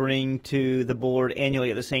opportunity that we bring to the board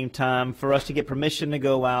annually at the same time for us to get permission to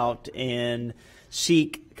go out and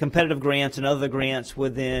seek competitive grants and other grants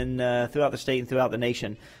within throughout the state and throughout the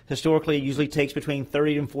nation. Historically, it usually takes between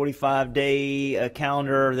 30 and 45-day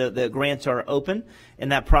calendar. The grants are open,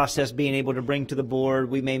 and that process being able to bring to the board,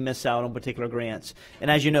 we may miss out on particular grants. And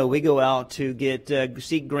as you know, we go out to get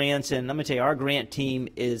seek grants, and I'm going to tell you, our grant team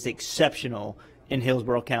is exceptional in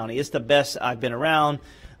Hillsborough County. It's the best I've been around.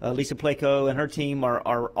 Lisa Placo and her team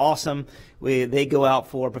are awesome. They go out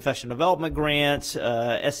for professional development grants,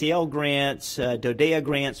 SEL grants, DODEA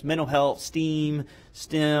grants, mental health, STEAM,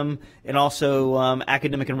 STEM, and also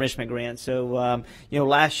academic enrichment grants. So,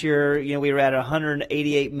 last year, we were at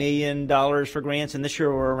 $188 million for grants, and this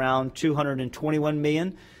year we're around $221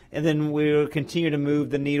 million. And then we'll continue to move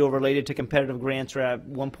the needle related to competitive grants. We're at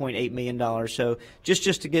 $1.8 million. So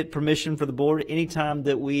just to get permission for the board, anytime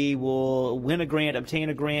that we will win a grant, obtain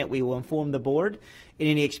a grant, we will inform the board. And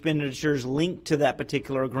any expenditures linked to that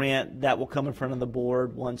particular grant, that will come in front of the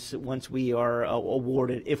board once we are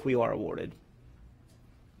awarded, if we are awarded.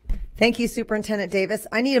 Thank you, Superintendent Davis.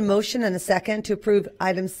 I need a motion and a second to approve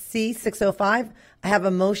item C605. I have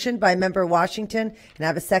a motion by Member Washington and I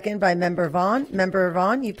have a second by Member Vaughn. Member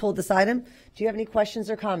Vaughn, you pulled this item. Do you have any questions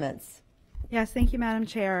or comments? Yes, thank you, Madam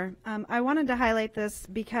Chair. I wanted to highlight this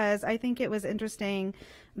because I think it was interesting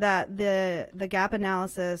that the gap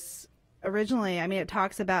analysis originally, it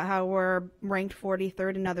talks about how we're ranked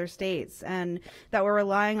 43rd in other states and that we're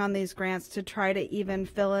relying on these grants to try to even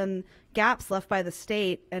fill in gaps left by the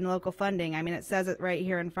state and local funding. It says it right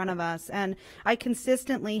here in front of us. And I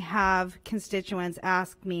consistently have constituents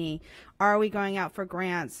ask me, are we going out for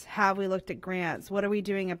grants? Have we looked at grants? What are we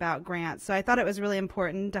doing about grants? So I thought it was really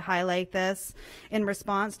important to highlight this in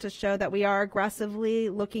response to show that we are aggressively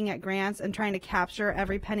looking at grants and trying to capture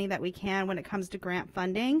every penny that we can when it comes to grant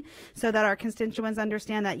funding so that our constituents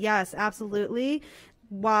understand that, yes, absolutely,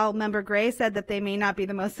 while Member Gray said that they may not be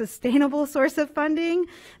the most sustainable source of funding,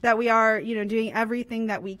 that we are, doing everything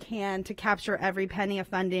that we can to capture every penny of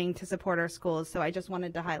funding to support our schools. So I just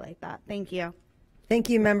wanted to highlight that. Thank you. Thank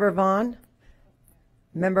you, Member Vaughn.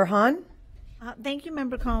 Member Hahn? Thank you,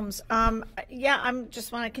 Member Combs. I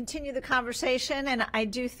just want to continue the conversation, and I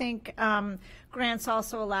do think grants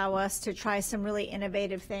also allow us to try some really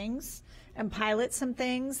innovative things and pilot some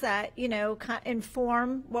things that,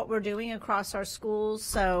 inform what we're doing across our schools.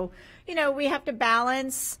 So, we have to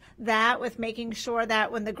balance that with making sure that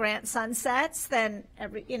when the grant sunsets, then,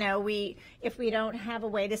 if we don't have a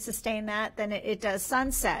way to sustain that, then it does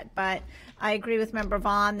sunset. But I agree with Member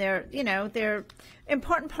Vaughn. They're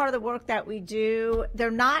important part of the work that we do.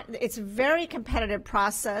 It's a very competitive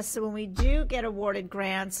process. So when we do get awarded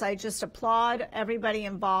grants, I just applaud everybody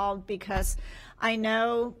involved because I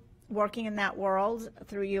know, working in that world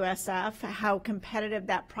through USF, how competitive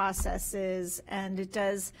that process is, and it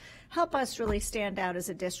does help us really stand out as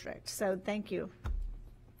a district. So thank you.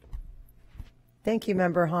 Thank you,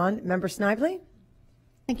 Member Hahn. Member Snively?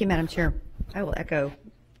 Thank you, Madam Chair. I will echo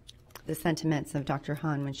the sentiments of Dr.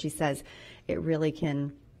 Hahn when she says it really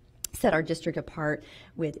can set our district apart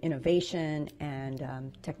with innovation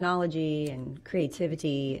and technology and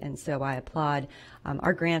creativity, and so I applaud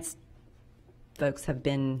our grants folks have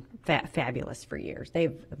been fabulous for years.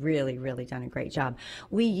 They've really, really done a great job.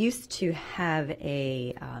 We used to have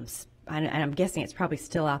a, and I'm guessing it's probably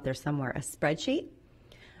still out there somewhere, a spreadsheet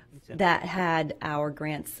that had our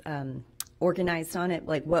grants organized on it,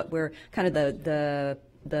 like what were kind of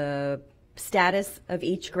the status of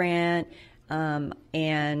each grant,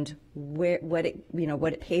 and what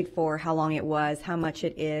it paid for, how long it was, how much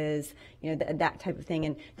it is, that type of thing.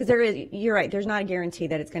 And because you're right, there's not a guarantee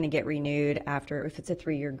that it's going to get renewed after, if it's a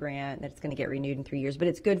 3-year grant, that it's going to get renewed in 3 years. But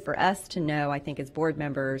it's good for us to know, I think, as board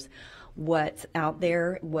members, what's out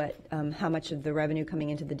there, how much of the revenue coming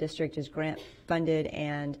into the district is grant funded,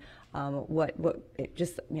 and what it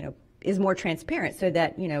just is more transparent, so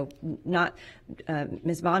that not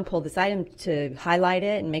Ms. Vaughn pulled this item to highlight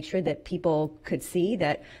it and make sure that people could see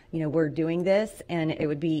that we're doing this. And it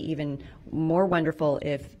would be even more wonderful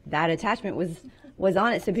if that attachment was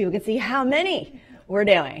on it, so people could see how many we're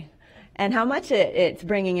doing and how much it's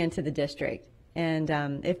bringing into the district. And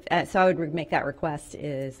so I would make that request,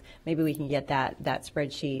 is maybe we can get that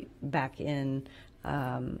spreadsheet back in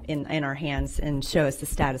our hands and show us the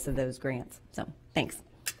status of those grants. So thanks.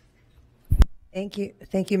 Thank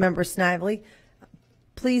you, Member Snively.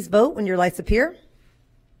 Please vote when your lights appear.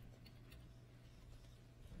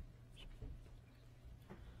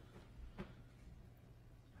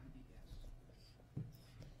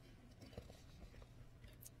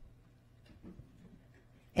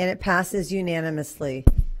 And it passes unanimously.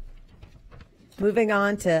 Moving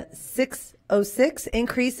on to 606,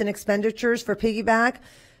 increase in expenditures for piggyback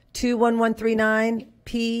 21139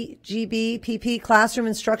 PGB PP classroom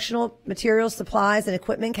instructional materials, supplies, and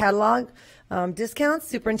equipment catalog discounts.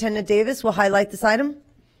 Superintendent Davis will highlight this item.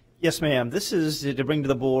 Yes, ma'am. This is to bring to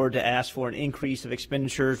the board to ask for an increase of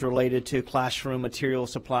expenditures related to classroom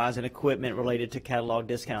materials, supplies, and equipment related to catalog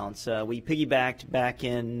discounts. We piggybacked back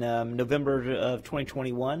in November of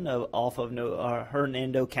 2021 off of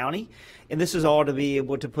Hernando County, and this is all to be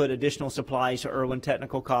able to put additional supplies to Irwin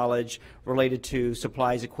Technical College related to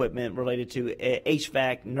supplies, equipment, related to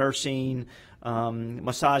HVAC, nursing,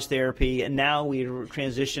 massage therapy, and now we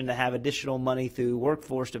transition to have additional money through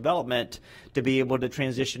workforce development to be able to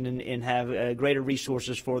transition and have greater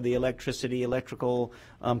resources for the electrical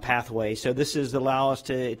pathway. So this is allow us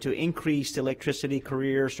to increase the electricity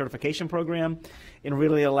career certification program and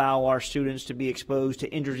really allow our students to be exposed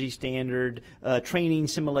to industry standard training,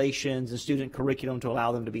 simulations, and student curriculum to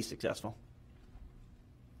allow them to be successful.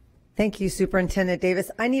 Thank you, Superintendent Davis.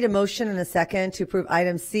 I need a motion and a second to approve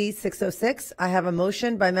item C606. I have a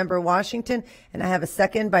motion by Member Washington, and I have a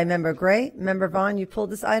second by Member Gray. Member Vaughn, you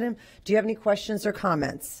pulled this item. Do you have any questions or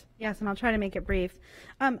comments? Yes, and I'll try to make it brief.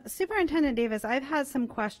 Superintendent Davis, I've had some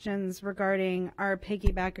questions regarding our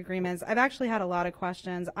piggyback agreements. I've actually had a lot of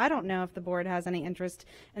questions. I don't know if the board has any interest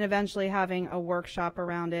in eventually having a workshop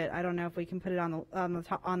around it. I don't know if we can put it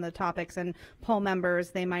on the topics and poll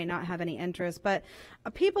members. They might not have any interest, but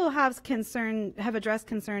people have addressed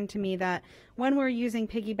concern to me that when we're using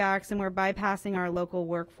piggybacks and we're bypassing our local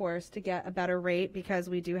workforce to get a better rate because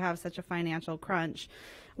we do have such a financial crunch,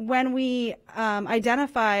 when we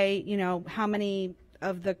identify, how many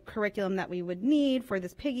of the curriculum that we would need for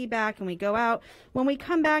this piggyback and we go out, when we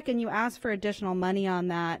come back and you ask for additional money on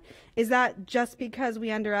that, is that just because we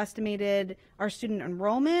underestimated our student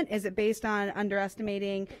enrollment? Is it based on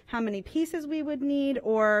underestimating how many pieces we would need,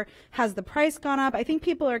 or has the price gone up? I think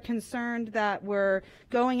people are concerned that we're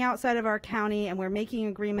going outside of our county and we're making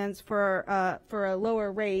agreements for a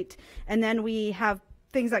lower rate, and then we have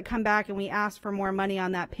things that come back and we ask for more money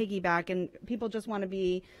on that piggyback, and people just want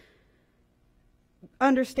to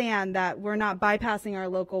understand that we're not bypassing our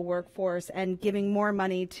local workforce and giving more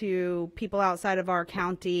money to people outside of our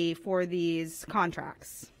county for these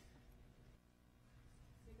contracts.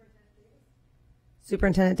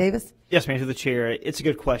 Superintendent Davis? Yes, ma'am, to the chair. It's a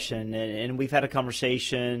good question, and we've had a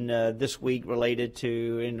conversation this week related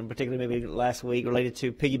to, and particularly maybe last week, related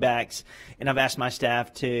to piggybacks, and I've asked my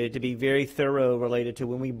staff to be very thorough related to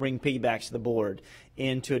when we bring piggybacks to the board,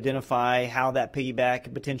 and to identify how that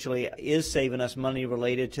piggyback potentially is saving us money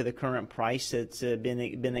related to the current price that's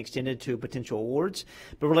been extended to potential awards.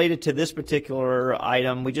 But related to this particular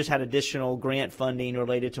item, we just had additional grant funding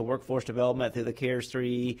related to workforce development through the CARES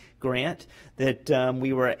 3 grant that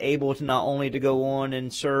we were able to not only to go on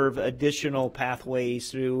and serve additional pathways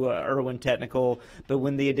through Irwin Technical, but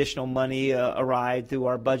when the additional money arrived through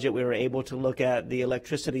our budget, we were able to look at the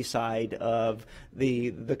electricity side of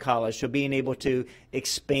the college. So being able to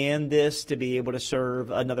expand this to be able to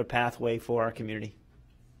serve another pathway for our community.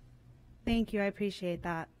 Thank you. I appreciate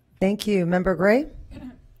that. Thank you. Member Gray?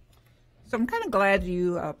 So I'm kind of glad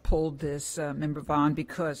you pulled this, Member Vaughn,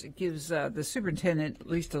 because it gives the superintendent at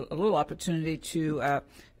least a little opportunity to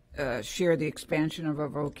share the expansion of our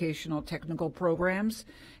vocational technical programs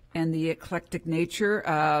and the eclectic nature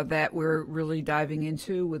that we're really diving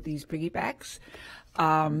into with these piggybacks.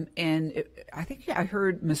 I think I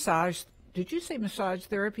heard massage. Did you say massage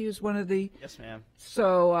therapy is one of the? Yes, ma'am.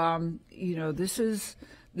 So this is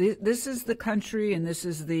the country, and this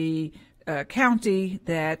is the county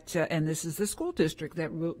that, and this is the school district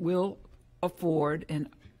that will afford and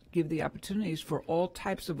give the opportunities for all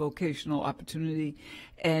types of vocational opportunity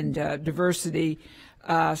and diversity.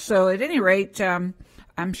 So at any rate,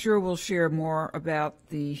 I'm sure we'll share more about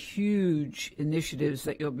the huge initiatives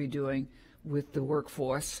that you'll be doing with the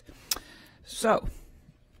workforce. So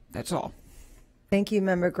that's all. Thank you,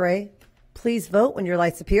 Member Gray. Please vote when your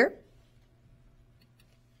lights appear.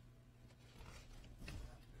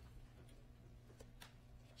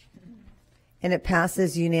 And it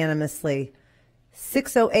passes unanimously.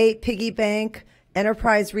 608 Piggy Bank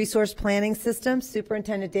Enterprise Resource Planning System.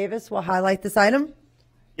 Superintendent Davis will highlight this item.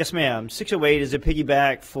 Yes, ma'am. 608 is a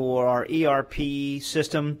piggyback for our ERP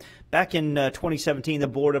system. Back in 2017, the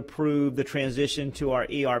board approved the transition to our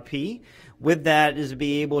ERP. With that is to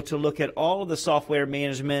be able to look at all of the software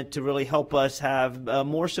management to really help us have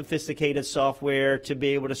more sophisticated software to be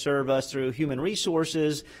able to serve us through human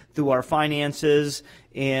resources, through our finances,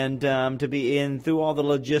 and to be in through all the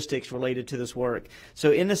logistics related to this work.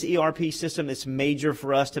 So in this ERP system, it's major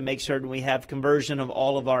for us to make certain we have conversion of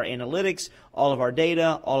all of our analytics, all of our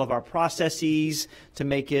data, all of our processes to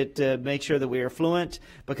make it make sure that we are fluent.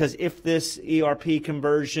 Because if this ERP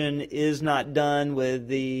conversion is not done with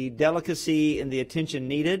the delicacy and the attention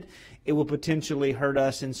needed, it will potentially hurt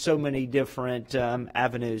us in so many different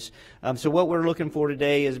avenues. So what we're looking for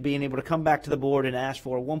today is being able to come back to the board and ask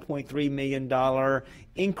for a $1.3 million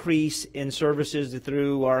increase in services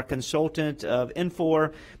through our consultant of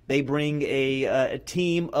Infor. They bring a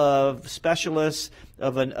team of specialists,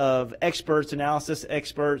 of experts, analysis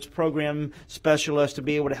experts, program specialists to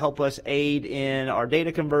be able to help us aid in our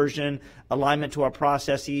data conversion, alignment to our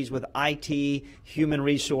processes with IT, human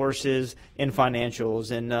resources, and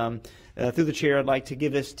financials. And through the chair, I'd like to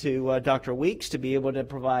give this to Dr. Weeks to be able to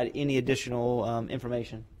provide any additional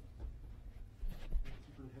information.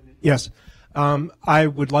 Yes. I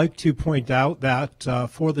would like to point out that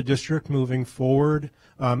for the district moving forward,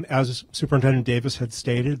 as Superintendent Davis had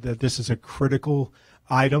stated, that this is a critical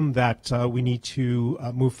item that we need to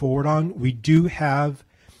move forward on. We do have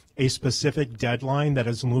a specific deadline that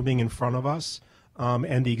is looming in front of us,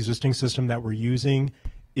 and the existing system that we're using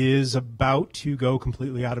is about to go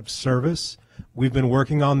completely out of service. We've been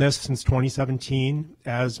working on this since 2017,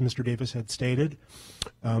 as Mr. Davis had stated.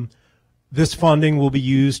 This funding will be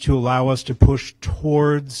used to allow us to push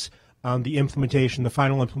towards the implementation, the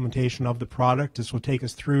final implementation of the product. This will take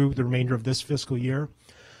us through the remainder of this fiscal year.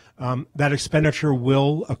 That expenditure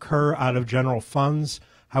will occur out of general funds.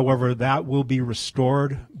 However, that will be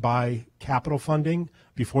restored by capital funding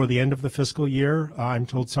before the end of the fiscal year. I'm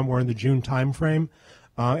told somewhere in the June timeframe.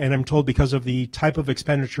 And I'm told because of the type of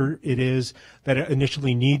expenditure it is that it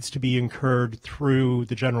initially needs to be incurred through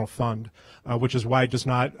the general fund, which is why it does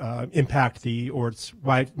not impact or it's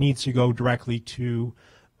why it needs to go directly to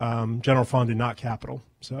general fund and not capital.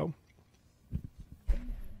 So,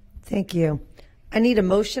 thank you. I need a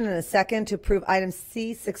motion and a second to approve item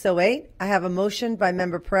C608. I have a motion by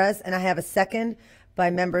Member Perez and I have a second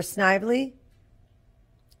by Member Snively.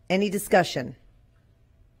 Any discussion?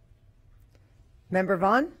 Member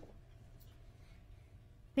Vaughn?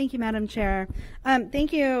 Thank you, Madam Chair.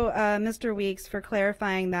 Thank you, Mr. Weeks, for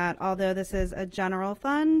clarifying that although this is a general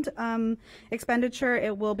fund expenditure,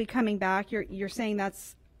 it will be coming back. You're saying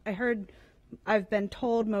that's, I've been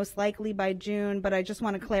told most likely by June, but I just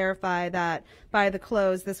want to clarify that by the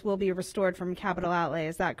close, this will be restored from capital outlay.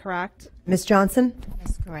 Is that correct? Ms. Johnson?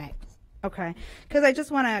 That's correct. Okay, because I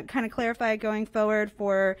just want to kind of clarify going forward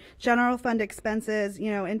for general fund expenses,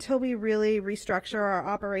 until we really restructure our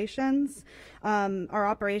operations, our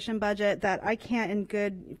operation budget, that I can't in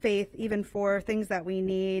good faith, even for things that we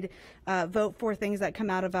need, vote for things that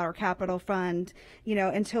come out of our capital fund,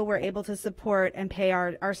 until we're able to support and pay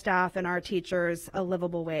our staff and our teachers a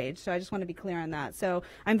livable wage. So I just want to be clear on that. So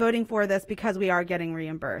I'm voting for this because we are getting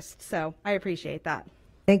reimbursed. So I appreciate that.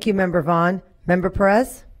 Thank you, Member Vaughn. Member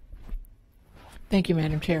Perez? Thank you,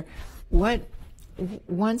 Madam Chair.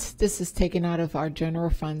 Once this is taken out of our general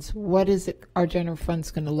funds, what is our general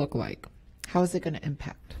funds going to look like? How is it going to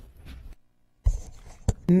impact?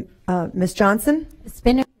 Ms. Johnson? It's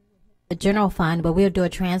been the general fund, but we'll do a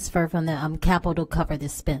transfer from the capital to cover the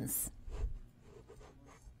expense.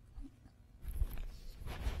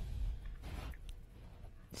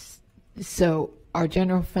 So our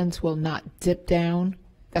general funds will not dip down?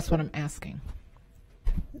 That's what I'm asking.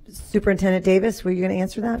 Superintendent Davis, were you going to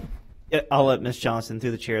answer that? Yeah, I'll let Ms. Johnson,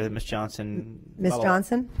 through the chair, that Ms. Johnson. Ms.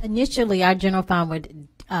 Johnson? Initially, our general fund would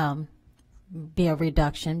be a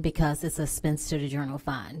reduction because it's expense to the general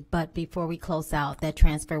fund. But before we close out, that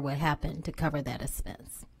transfer would happen to cover that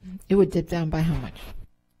expense. It would dip down by how much?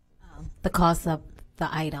 The cost of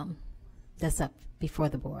the item that's up before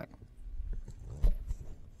the board.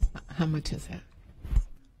 How much is that?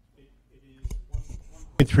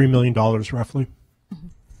 $3 million roughly.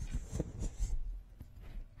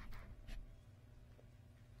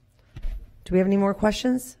 Do we have any more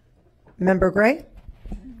questions? Member Gray?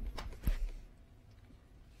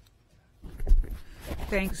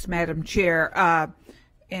 Thanks, Madam Chair.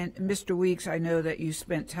 And Mr. Weeks, I know that you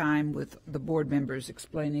spent time with the board members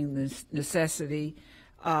explaining this necessity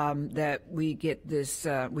that we get this,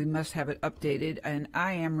 we must have it updated. And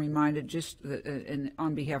I am reminded just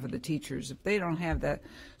on behalf of the teachers, if they don't have that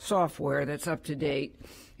software that's up to date,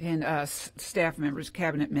 and staff members,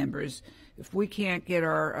 cabinet members, if we can't get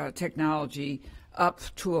our technology up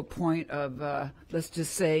to a point of, let's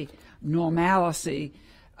just say, normalcy,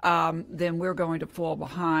 then we're going to fall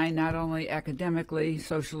behind, not only academically,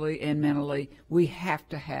 socially, and mentally. We have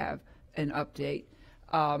to have an update.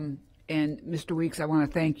 And Mr. Weeks, I want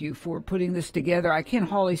to thank you for putting this together. I can't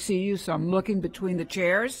hardly see you, so I'm looking between the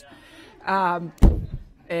chairs. I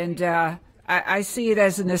see it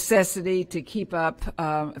as a necessity to keep up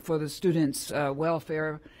for the students'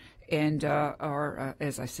 welfare and our,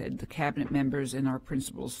 as I said, the cabinet members and our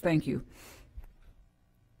principals. Thank you.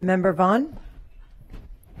 Member Vaughn?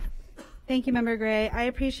 Thank you, Member Gray. I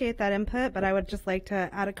appreciate that input, but I would just like to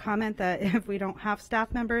add a comment that if we don't have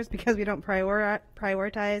staff members because we don't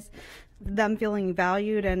prioritize them feeling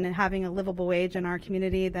valued and having a livable wage in our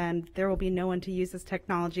community, then there will be no one to use this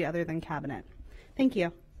technology other than cabinet. Thank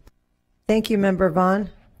you. Thank you, Member Vaughn.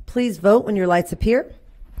 Please vote when your lights appear.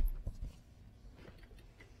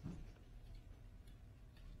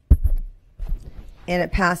 And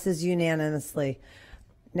it passes unanimously.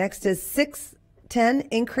 Next is 610,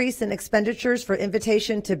 increase in expenditures for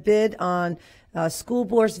invitation to bid on school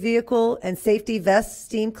board's vehicle and safety vest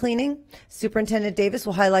steam cleaning. Superintendent Davis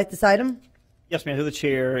will highlight this item. Yes, ma'am. Through the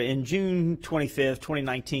chair, in June 25th,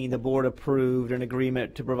 2019, the board approved an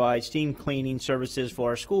agreement to provide steam cleaning services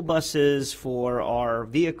for our school buses, for our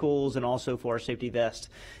vehicles, and also for our safety vest.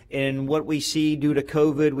 And what we see due to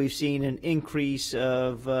COVID, we've seen an increase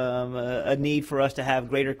of a need for us to have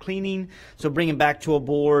greater cleaning. So bringing back to a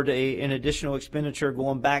board an additional expenditure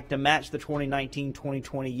going back to match the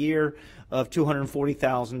 2019-2020 year of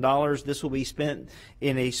 $240,000. This will be spent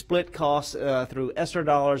in a split cost through ESSER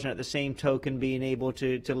dollars, and at the same token being able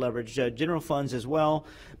to leverage general funds as well.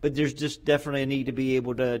 But there's just definitely a need to be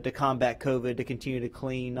able to combat COVID, to continue to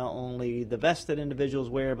clean not only the vests that individuals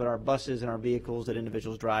wear, but our buses and our vehicles that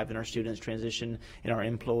individuals drive, and our students transition and our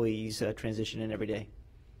employees transition in every day.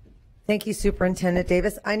 Thank you, Superintendent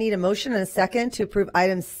Davis. I need a motion and a second to approve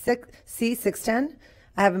item C610.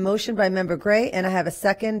 I have a motion by Member Gray, and I have a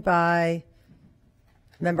second by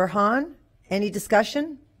Member Hahn. Any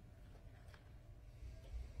discussion?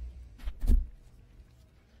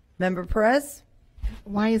 Member Perez?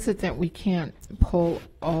 Why is it that we can't pull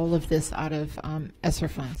all of this out of ESSER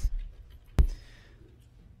funds?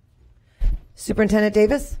 Superintendent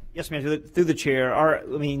Davis? Yes, ma'am. Through the chair,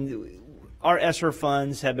 our ESSER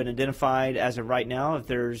funds have been identified as of right now. If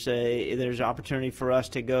there's an opportunity for us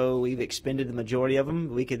to go, we've expended the majority of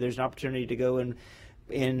them. There's an opportunity to go and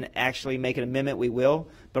actually make an amendment, we will.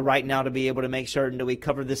 But right now, to be able to make certain that we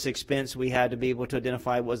cover this expense, we had to be able to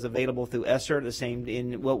identify what was available through ESSER. The same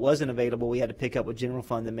in what wasn't available, we had to pick up with general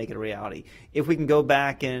fund and make it a reality. If we can go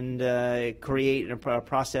back and create and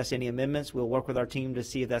process any amendments, we'll work with our team to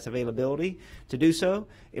see if that's availability to do so,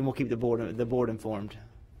 and we'll keep the board informed.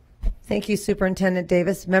 Thank you, Superintendent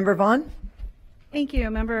Davis. Member Vaughn? Thank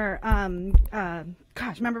you, Member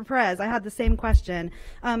Member Perez. I had the same question.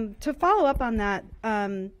 To follow up on that,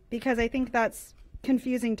 because I think that's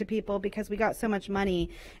confusing to people because we got so much money.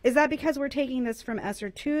 Is that because we're taking this from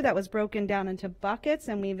ESSER 2 that was broken down into buckets,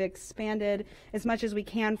 and we've expanded as much as we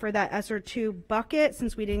can for that ESSER 2 bucket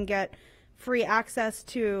since we didn't get free access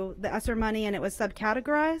to the ESSER money and it was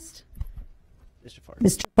subcategorized?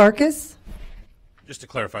 Mr. Farkas? Just to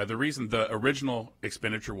clarify, the reason the original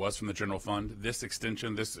expenditure was from the general fund, this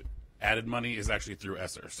extension, this added money is actually through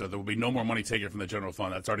ESSER. So there will be no more money taken from the general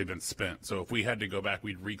fund. That's already been spent. So if we had to go back,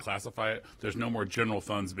 we'd reclassify it. There's no more general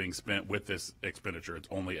funds being spent with this expenditure. It's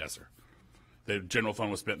only ESSER. The general fund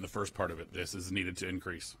was spent in the first part of it. This is needed to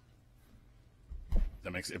increase.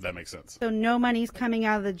 If that makes sense. So no money's coming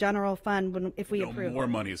out of the general fund if we approve. No more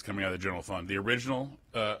money is coming out of the general fund. The original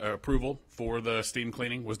approval for the steam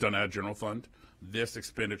cleaning was done out of general fund. This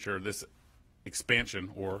expenditure, this expansion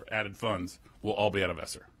or added funds will all be out of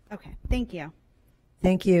ESSER. Okay, thank you.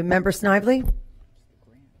 Thank you. Member Snively?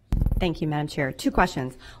 Thank you, Madam Chair. Two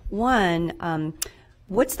questions. One,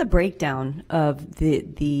 what's the breakdown of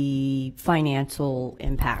the financial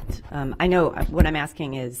impact? I know what I'm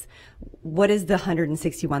asking is, what is the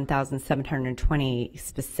 $161,720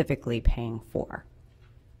 specifically paying for?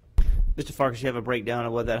 Mr. Farkas, you have a breakdown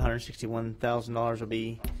of what that $161,000 will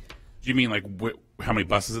be? Do you mean like how many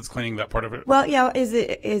buses it's cleaning, that part of it? Well, yeah. Is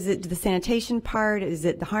it the sanitation part? Is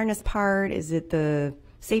it the harness part? Is it the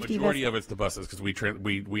safety? Majority of it's the buses, because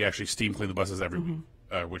we actually steam clean the buses every week,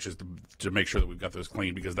 which is to make sure that we've got those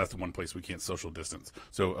clean, because that's the one place we can't social distance.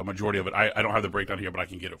 So a majority of it, I don't have the breakdown here, but I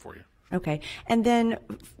can get it for you. Okay, and then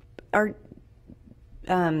are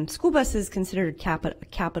school buses considered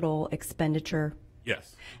capital expenditure?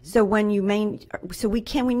 Yes. So when you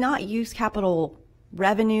can we not use capital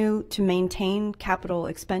revenue to maintain capital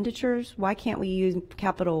expenditures? Why can't we use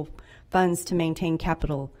capital funds to maintain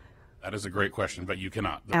capital? That is a great question, but you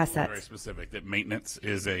cannot. Assets. Very specific that maintenance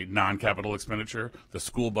is a non-capital expenditure. The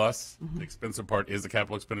school bus, the expensive part is the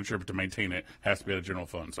capital expenditure, but to maintain it has to be out of general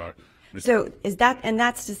fund. So is that, and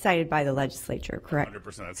that's decided by the legislature, correct?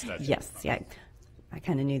 100% that's statute. Yes, yeah. I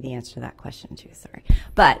kind of knew the answer to that question too. Sorry,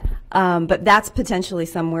 but that's potentially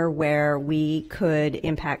somewhere where we could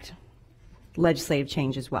impact legislative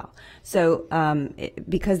change as well. So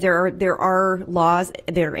because there are laws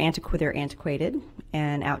that are they're antiquated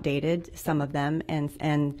and outdated, some of them,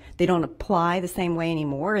 and they don't apply the same way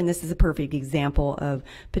anymore. And this is a perfect example of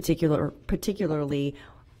particularly,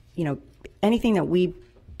 anything that we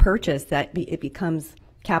purchase that it becomes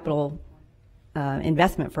capital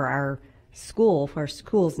investment for our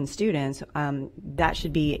schools and students, that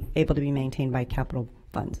should be able to be maintained by capital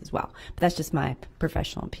funds as well. But that's just my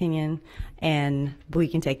professional opinion, and we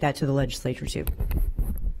can take that to the legislature too.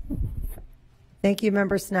 Thank you,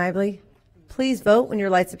 Member Snively. Please vote when your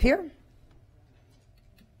lights appear.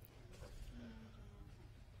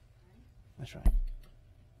 That's right.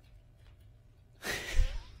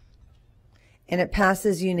 And it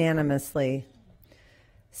passes unanimously.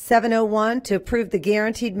 701 to approve the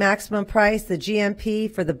guaranteed maximum price, the GMP,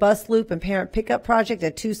 for the bus loop and parent pickup project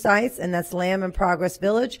at 2 sites, and that's Lamb and Progress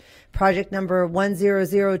Village. Project number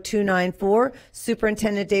 100294.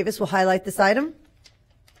 Superintendent Davis will highlight this item.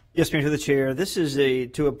 Yes, Mr. the Chair. This is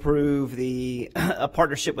to approve a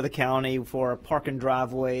partnership with the county for park and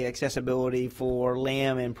driveway accessibility for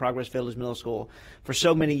Lamb and Progress Village Middle School. For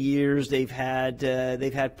so many years, they've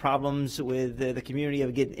had problems with the community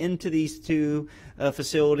of getting into these two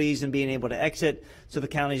facilities and being able to exit. So the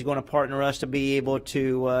county is going to partner us to be able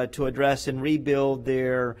to address and rebuild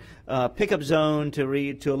their pickup zone to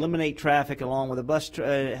eliminate traffic, along with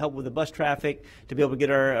help with the bus traffic, to be able to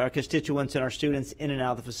get our constituents and our students in and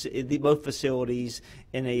out of both facilities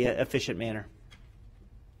in a efficient manner.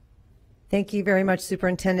 Thank you very much,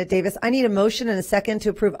 Superintendent Davis. I need a motion and a second to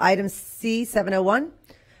approve item C701.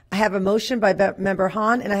 I have a motion by Member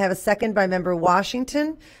Hahn, and I have a second by Member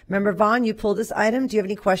Washington. Member Vaughn, you pulled this item. Do you have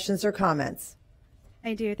any questions or comments?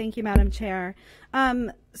 I do. Thank you, Madam Chair.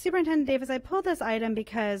 Superintendent Davis, I pulled this item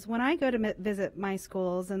because when I go to visit my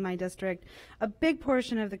schools in my district, a big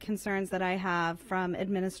portion of the concerns that I have from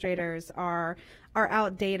administrators are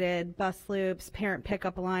outdated bus loops, parent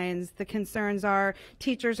pickup lines. The concerns are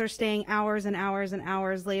teachers are staying hours and hours and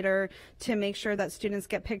hours later to make sure that students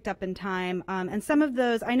get picked up in time. And some of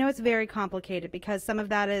those, I know it's very complicated because some of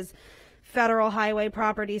that is federal highway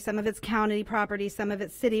property, some of it's county property, some of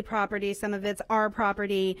it's city property, some of it's our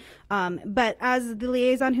property. But as the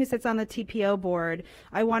liaison who sits on the TPO board,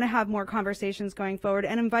 I want to have more conversations going forward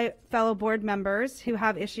and invite fellow board members who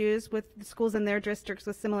have issues with the schools in their districts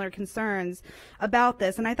with similar concerns about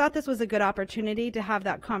this. And I thought this was a good opportunity to have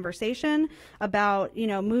that conversation about,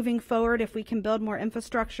 moving forward, if we can build more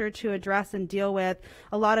infrastructure to address and deal with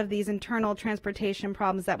a lot of these internal transportation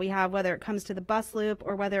problems that we have, whether it comes to the bus loop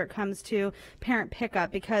or whether it comes to parent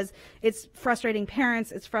pickup, because it's frustrating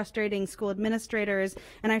parents, it's frustrating school administrators,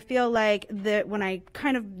 and I feel like that when I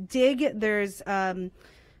kind of dig, there's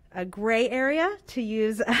a gray area, to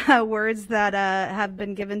use words that have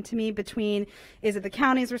been given to me, between is it the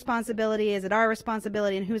county's responsibility, is it our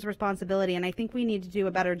responsibility, and whose responsibility. And I think we need to do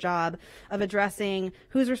a better job of addressing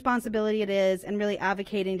whose responsibility it is and really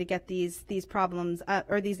advocating to get these problems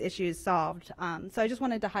or these issues solved. So I just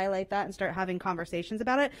wanted to highlight that and start having conversations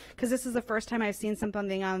about it, because this is the first time I've seen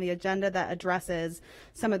something on the agenda that addresses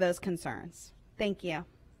some of those concerns. Thank you.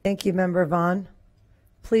 Thank you, Member Vaughn.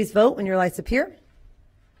 Please vote when your lights appear.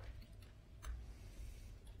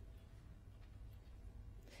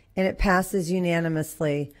 And it passes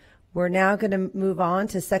unanimously. We're now going to move on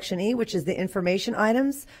to Section E, which is the information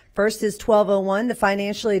items. First is 1201, the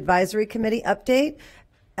Financial Advisory Committee update.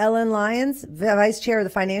 Ellen Lyons, Vice Chair of the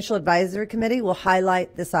Financial Advisory Committee, will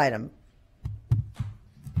highlight this item.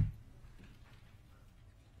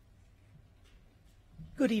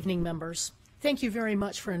 Good evening, members. Thank you very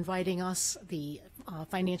much for inviting us, the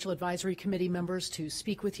Financial Advisory Committee members, to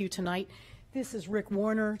speak with you tonight. This is Rick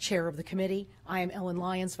Warner, Chair of the committee. I am Ellen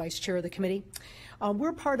Lyons, Vice Chair of the committee.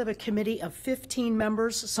 We're part of a committee of 15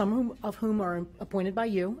 members, some of whom are appointed by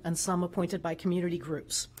you and some appointed by community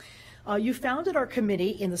groups. You founded our committee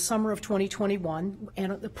in the summer of 2021,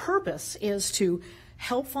 and the purpose is to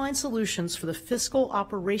help find solutions for the fiscal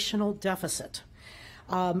operational deficit,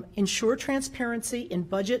 ensure transparency in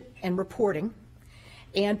budget and reporting,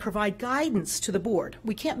 and provide guidance to the board.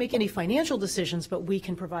 We can't make any financial decisions, but we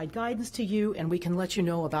can provide guidance to you, and we can let you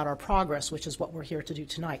know about our progress, which is what we're here to do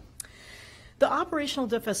tonight. The operational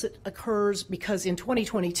deficit occurs because in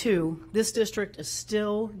 2022, this district is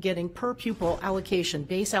still getting per pupil allocation,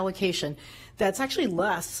 base allocation, that's actually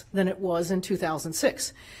less than it was in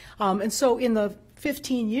 2006. And so in the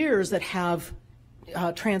 15 years that have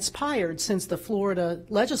transpired since the Florida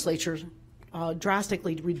legislature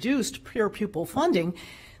drastically reduced per pupil funding,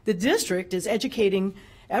 the district is educating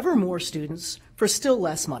ever more students for still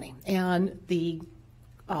less money. And the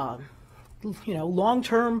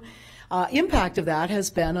long-term impact of that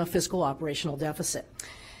has been a fiscal operational deficit.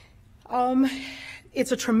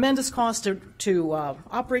 It's a tremendous cost to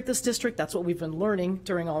operate this district. That's what we've been learning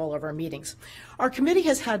during all of our meetings. Our committee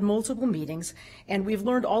has had multiple meetings, and we've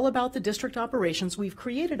learned all about the district operations. We've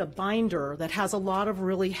created a binder that has a lot of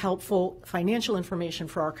really helpful financial information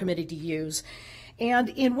for our committee to use. And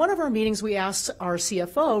in one of our meetings, we asked our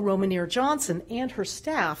CFO, Romanier Johnson, and her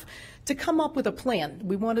staff to come up with a plan.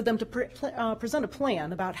 We wanted them to present a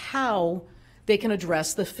plan about how they can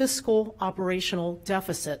address the fiscal operational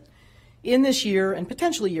deficit in this year and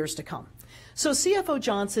potentially years to come. So CFO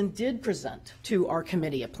Johnson did present to our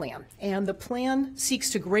committee a plan, and the plan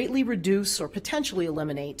seeks to greatly reduce or potentially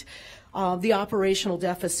eliminate the operational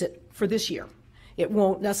deficit for this year. It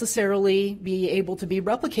won't necessarily be able to be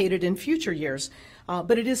replicated in future years,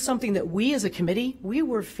 but it is something that we as a committee, we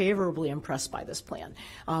were favorably impressed by this plan.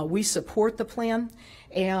 We support the plan,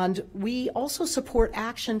 and we also support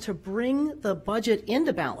action to bring the budget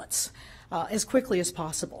into balance as quickly as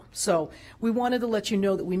possible. So we wanted to let you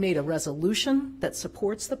know that we made a resolution that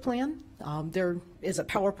supports the plan. There is a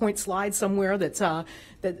PowerPoint slide somewhere that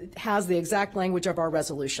has the exact language of our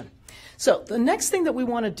resolution. So the next thing that we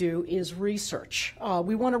want to do is research.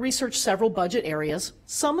 We want to research several budget areas.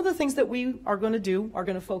 Some of the things that we are going to do are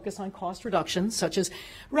going to focus on cost reductions, such as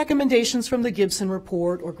recommendations from the Gibson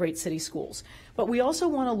Report or Great City Schools. But we also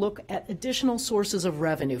want to look at additional sources of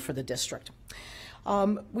revenue for the district.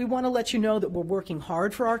 We want to let you know that we're working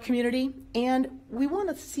hard for our community, and we want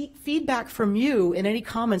to seek feedback from you and any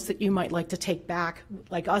comments that you might like to take back,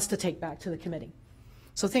 like us to take back to the committee.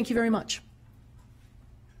 So thank you very much.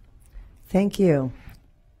 Thank you.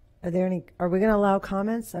 Are we going to allow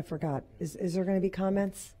comments? I forgot. Is there going to be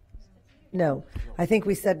comments? No, I think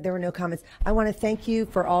we said there were no comments. I want to thank you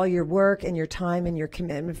for all your work and your time and your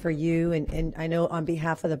commitment for you. And I know on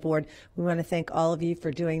behalf of the board, we want to thank all of you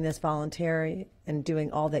for doing this voluntary and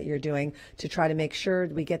doing all that you're doing to try to make sure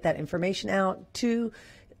we get that information out to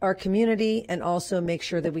our community and also make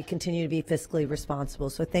sure that we continue to be fiscally responsible.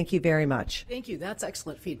 So thank you very much. Thank you. That's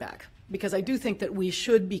excellent feedback, because I do think that we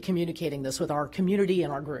should be communicating this with our community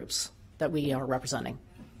and our groups that we are representing.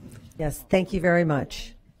 Yes, thank you very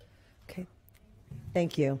much. Okay.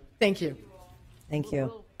 Thank you. Thank you. Thank you.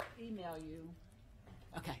 We'll email you.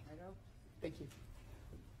 Okay. Thank you.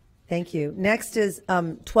 Thank you. Next is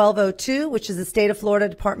 1202, which is the State of Florida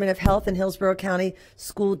Department of Health and Hillsborough County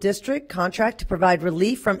School District contract to provide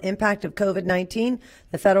relief from impact of COVID-19,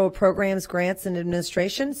 the federal programs, grants, and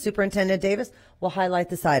administration. Superintendent Davis will highlight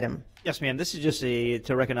this item. Yes, ma'am. This is just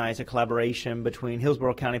to recognize a collaboration between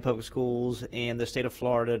Hillsborough County Public Schools and the State of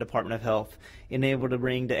Florida Department of Health, in able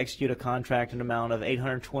to execute a contract an amount of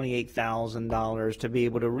 $828,000 to be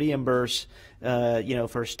able to reimburse,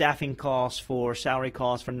 for staffing costs, for salary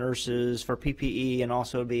costs, for nurses, for PPE, and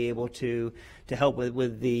also be able to help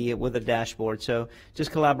with the dashboard. So just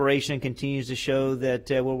collaboration continues to show that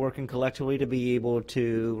we're working collectively to be able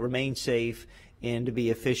to remain safe and to be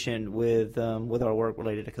efficient with our work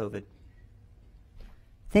related to COVID.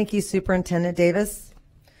 Thank you, Superintendent Davis.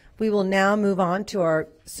 We will now move on to our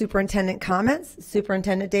superintendent comments.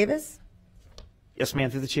 Superintendent Davis? Yes, ma'am,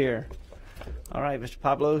 through the chair. All right, Mr.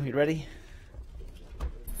 Pablo, you ready?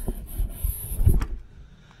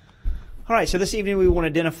 All right, so this evening we want to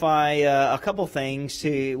identify a couple things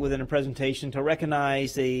within a presentation to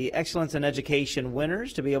recognize the Excellence in Education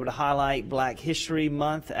winners, to be able to highlight Black History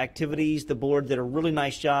Month activities. The board did a really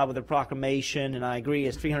nice job with the proclamation, and I agree,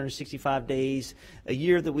 it's 365 days a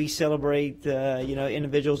year that we celebrate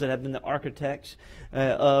individuals that have been the architects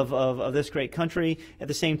of this great country. At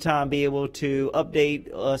the same time, be able to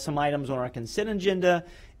update some items on our consent agenda,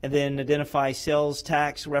 and then identify sales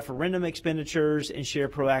tax referendum expenditures and share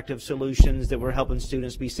proactive solutions that we're helping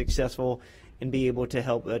students be successful and be able to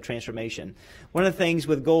help transformation. One of the things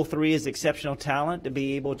with Goal 3 is exceptional talent, to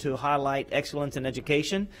be able to highlight excellence in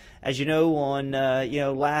education. As you know, on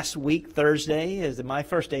last week, Thursday, is my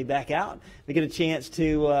first day back out. We get a chance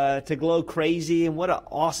to glow crazy, and what an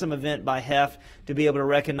awesome event by HEF to be able to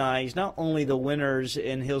recognize not only the winners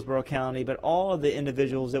in Hillsborough County, but all of the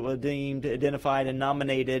individuals that were deemed, identified, and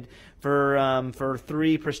nominated for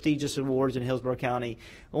 3 prestigious awards in Hillsborough County.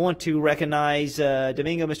 I want to recognize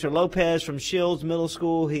Domingo Mr. Lopez from Shields Middle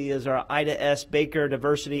School. He is our Ida S. Baker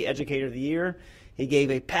Diversity Educator of the Year. He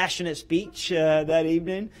gave a passionate speech that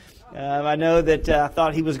evening. I know that I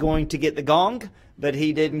thought he was going to get the gong, but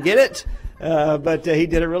he didn't get it. But he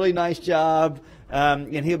did a really nice job,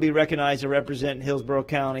 and he'll be recognized to represent Hillsborough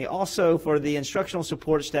County. Also, for the Instructional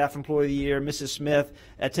Support Staff Employee of the Year, Mrs. Smith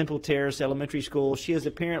at Temple Terrace Elementary School. She is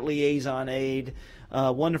a parent liaison aide.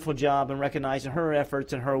 Wonderful job in recognizing her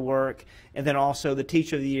efforts and her work. And then also the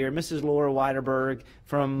Teacher of the Year, Mrs. Laura Weiderberg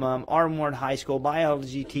from Armwood High School,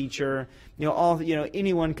 biology teacher.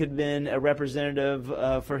 Anyone could have been a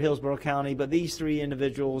representative for Hillsborough County, but these 3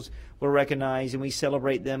 individuals were recognized, and we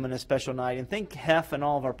celebrate them on a special night. And thank HEF and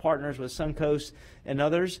all of our partners with Suncoast and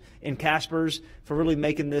others in Caspers for really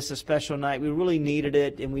making this a special night. We really needed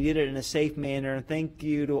it, and we did it in a safe manner. And thank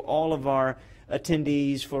you to all of our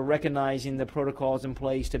attendees for recognizing the protocols in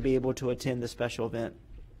place to be able to attend the special event.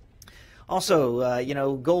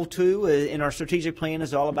 Also, Goal 2 in our strategic plan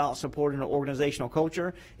is all about supporting an organizational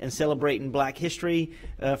culture and celebrating Black history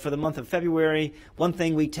for the month of February. One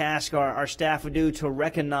thing we task our staff to do to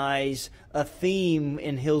recognize a theme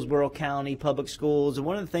in Hillsborough County Public Schools. And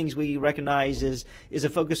one of the things we recognize is a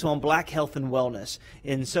focus on Black health and wellness,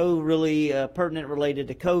 and so really pertinent related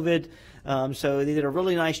to COVID. So they did a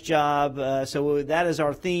really nice job. So that is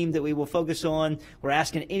our theme that we will focus on. We're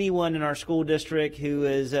asking anyone in our school district who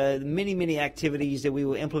is many activities that we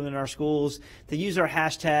will implement in our schools to use our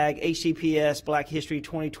hashtag HCPS Black History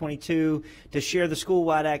 2022 to share the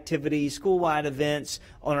school-wide activities, school-wide events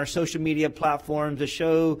on our social media platforms to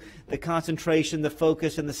show the concentration, the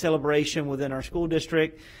focus, and the celebration within our school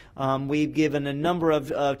district. We've given a number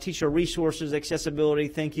of teacher resources, accessibility.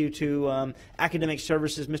 Thank you to Academic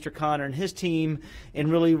Services, Mr. Connor and his team,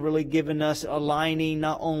 and really giving us aligning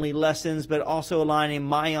not only lessons, but also aligning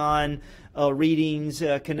MyOn readings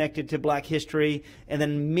connected to Black history, and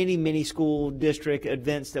then many school district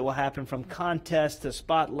events that will happen, from contests to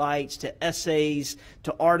spotlights to essays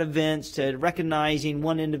to art events to recognizing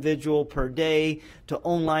one individual per day to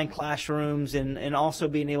online classrooms, and also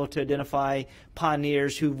being able to identify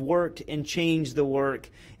pioneers who've worked and changed the work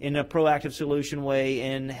in a proactive solution way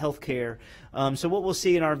in healthcare. So what we'll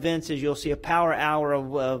see in our events is you'll see a power hour of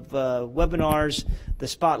webinars, the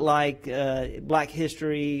spotlight, Black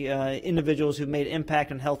history, individuals who've made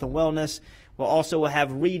impact on health and wellness. We'll also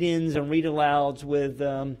have read-ins and read-alouds with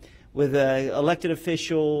elected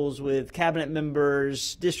officials, with cabinet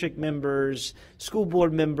members, district members, school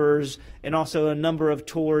board members, and also a number of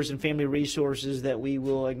tours and family resources that we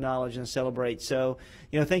will acknowledge and celebrate. So,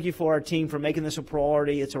 thank you for our team for making this a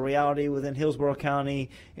priority. It's a reality within Hillsborough County,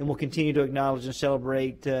 and we'll continue to acknowledge and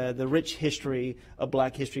celebrate the rich history of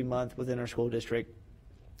Black History Month within our school district.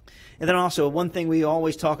 And then also, one thing we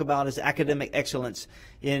always talk about is academic excellence.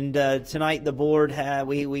 And tonight the board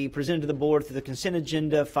we presented to the board through the consent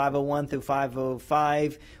agenda 501 through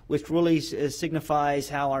 505, which really signifies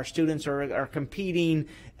how our students are competing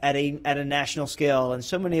at a national scale. And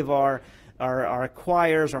so many of our our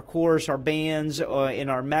choirs, our chorus, our bands, and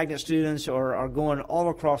our magnet students are going all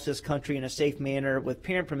across this country in a safe manner with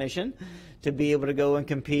parent permission to be able to go and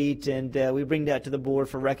compete, and we bring that to the board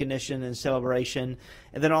for recognition and celebration.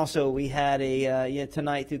 And then also we had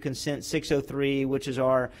tonight through consent 603, which is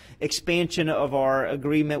our expansion of our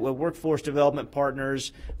agreement with Workforce Development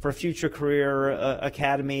Partners for Future Career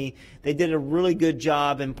Academy. They did a really good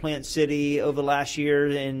job in Plant City over the last year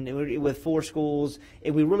and with 4 schools,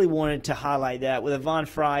 and we really wanted to highlight that with Yvonne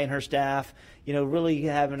Fry and her staff, really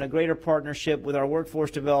having a greater partnership with our workforce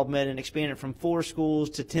development and expanding from 4 schools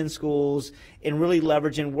to 10 schools, and really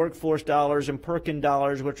leveraging workforce dollars and Perkin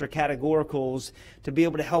dollars, which are categoricals, to be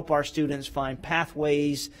able to help our students find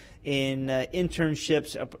pathways in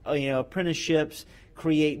internships, apprenticeships,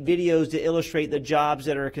 create videos to illustrate the jobs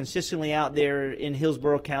that are consistently out there in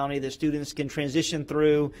Hillsborough County that students can transition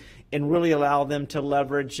through, and really allow them to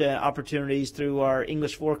leverage opportunities through our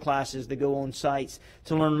English 4 classes that go on sites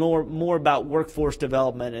to learn more about workforce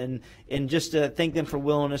development, and just to thank them for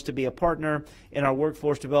willingness to be a partner in our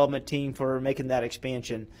workforce development team for making that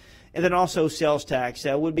expansion. And then also sales tax.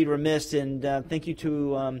 I would be remiss, and thank you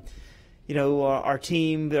to our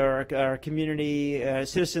team, our community,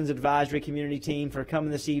 Citizens Advisory Community team for coming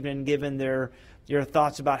this evening, giving their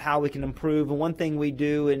thoughts about how we can improve. And one thing we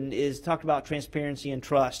do is talk about transparency and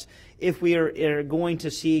trust. If we are going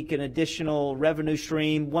to seek an additional revenue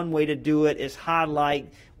stream, one way to do it is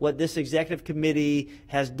highlight what this executive committee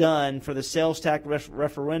has done for the sales tax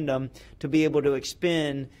referendum to be able to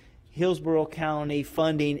expend Hillsborough County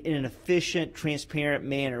funding in an efficient, transparent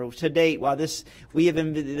manner. To date, while this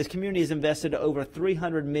community has invested over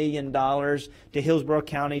 $300 million to Hillsborough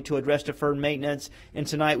County to address deferred maintenance, and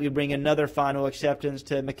tonight we bring another final acceptance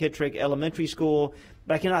to McKittrick Elementary School.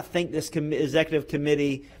 But I cannot thank this executive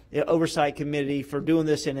committee, the oversight committee, for doing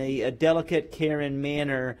this in a delicate, caring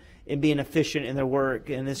manner and being efficient in their work,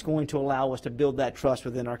 and it's going to allow us to build that trust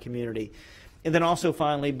within our community. And then also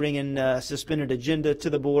finally bringing suspended agenda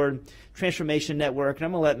to the board, Transformation Network. And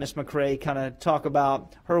I'm going to let Ms. McCray kind of talk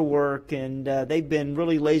about her work. And they've been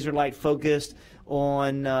really laser-light focused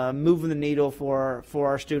on moving the needle for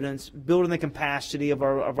our students, building the capacity of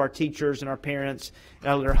our teachers and our parents.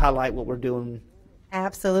 And I'll let her highlight what we're doing.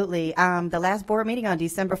 Absolutely. The last board meeting on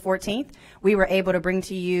December 14th, we were able to bring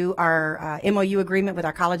to you our MOU agreement with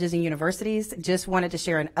our colleges and universities. Just wanted to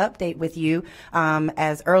share an update with you.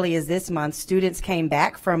 As early as this month, students came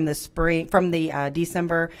back from the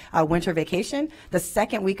December winter vacation, the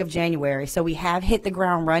second week of January. So we have hit the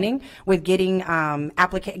ground running with getting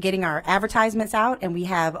our advertisements out, and we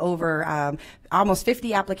have over almost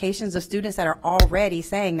 50 applications of students that are already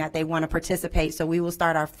saying that they want to participate. So we will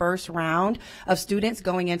start our first round of students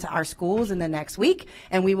going into our schools in the next week,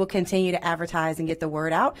 and we will continue to advertise and get the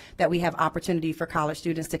word out that we have opportunity for college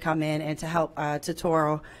students to come in and to help have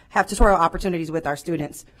tutorial opportunities with our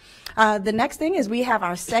students. The next thing is we have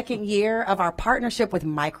our second year of our partnership with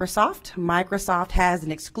Microsoft. Microsoft has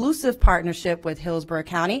an exclusive partnership with Hillsborough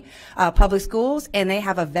County Public Schools, and they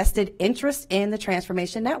have a vested interest in the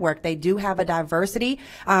Transformation Network. They do have a diversity,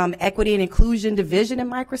 equity, and inclusion division in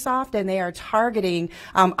Microsoft, and they are targeting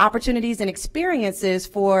opportunities and experiences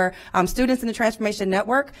for students in the Transformation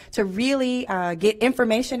Network to really get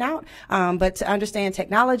information out, but to understand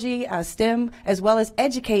technology, STEM, as well as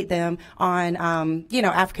educate them on,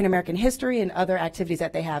 African American history and other activities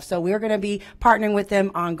that they have. So we're going to be partnering with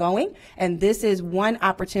them ongoing, and this is one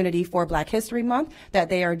opportunity for Black History Month that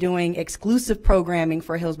they are doing exclusive programming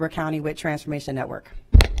for Hillsborough County with Transformation Network.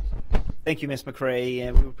 Thank you, Ms. McCray,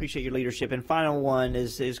 and we appreciate your leadership. And final one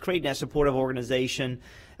is creating that supportive organization.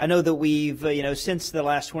 I know that we've, since the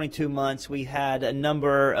last 22 months, we had a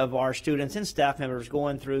number of our students and staff members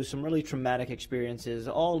going through some really traumatic experiences,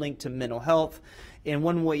 all linked to mental health. And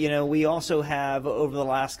one way, we also have, over the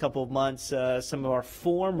last couple of months, some of our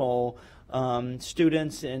formal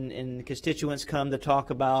students and constituents come to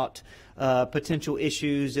talk about potential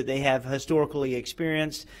issues that they have historically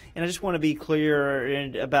experienced. And I just want to be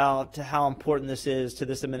clear about how important this is to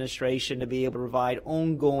this administration to be able to provide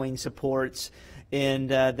ongoing supports, and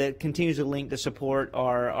that continues to link to support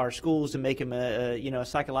our schools to make them a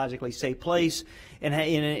psychologically safe place,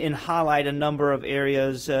 and highlight a number of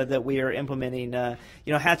areas that we are implementing.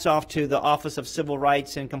 Hats off to the Office of Civil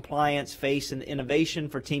Rights and Compliance, FACE, and Innovation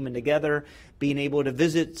for teaming together, being able to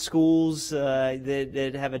visit schools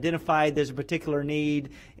that have identified there's a particular need,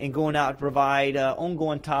 and going out to provide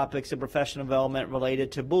ongoing topics of professional development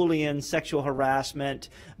related to bullying, sexual harassment,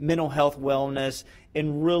 mental health wellness,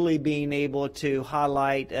 and really being able to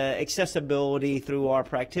highlight accessibility through our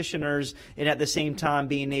practitioners, and at the same time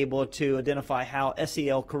being able to identify how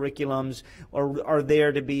SEL curriculums are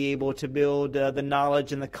there to be able to build the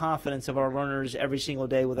knowledge and the confidence of our learners every single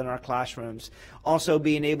day within our classrooms. Also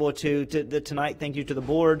being able to tonight, thank you to the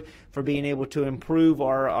board for being able to improve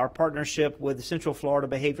our partnership with the Central Florida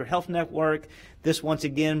Behavioral Health Network. This once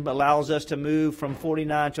again allows us to move from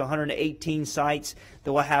 49 to 118 sites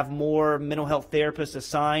that will have more mental health therapists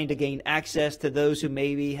assigned to gain access to those who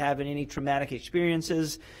may be having any traumatic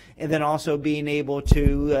experiences. And then also being able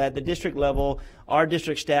to, at the district level, our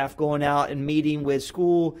district staff going out and meeting with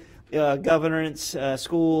school governance,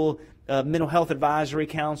 school mental health advisory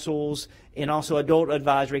councils, and also adult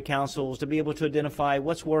advisory councils to be able to identify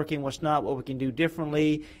what's working, what's not, what we can do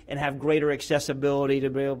differently, and have greater accessibility to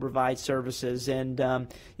be able to provide services. And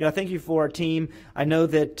thank you for our team. I know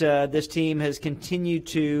that this team has continued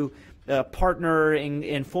to partner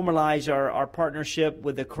and formalize our partnership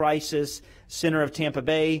with the Crisis Center of Tampa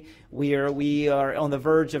Bay. We are on the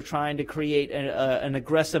verge of trying to create an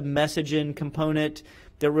aggressive messaging component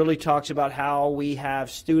that really talks about how we have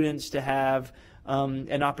students to have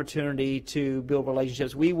an opportunity to build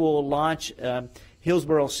relationships. We will launch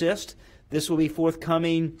Hillsborough Assist. This will be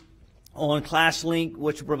forthcoming on ClassLink,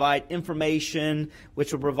 which will provide information,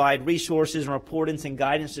 which will provide resources and reportings and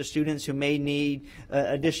guidance to students who may need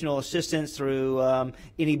additional assistance through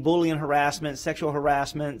any bullying harassment, sexual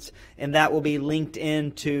harassment, and that will be linked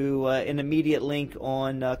into an immediate link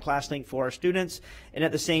on ClassLink for our students. And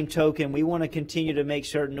at the same token, we want to continue to make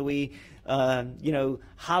certain that we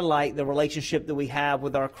highlight the relationship that we have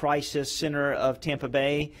with our Crisis Center of Tampa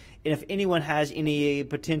Bay. And if anyone has any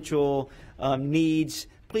potential needs,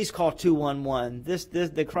 please call 211.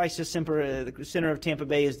 The Crisis Center of Tampa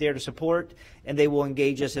Bay is there to support, and they will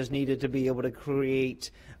engage us as needed to be able to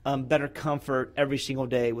create better comfort every single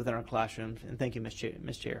day within our classrooms. And thank you,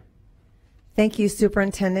 Ms. Chair. Thank you,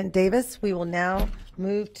 Superintendent Davis. We will now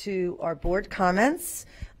move to our board comments.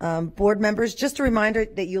 Board members, just a reminder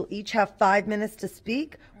that you'll each have 5 minutes to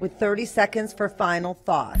speak with 30 seconds for final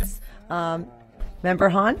thoughts. Member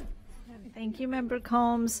Hahn? Thank you, Member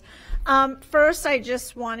Combs. First, I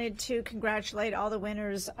just wanted to congratulate all the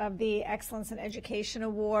winners of the Excellence in Education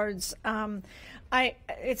Awards.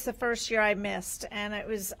 It's the first year I missed, and I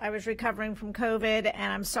was recovering from COVID,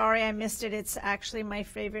 and I'm sorry I missed it. It's actually my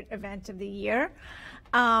favorite event of the year.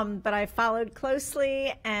 But I followed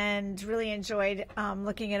closely and really enjoyed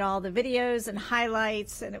looking at all the videos and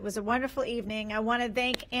highlights, and it was a wonderful evening. I want to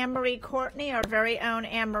thank Anne-Marie Courtney, our very own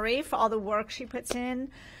Anne-Marie, for all the work she puts in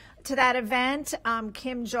to that event.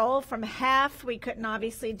 Kim Joel from HEF, we couldn't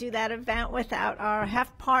obviously do that event without our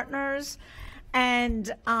HEF partners,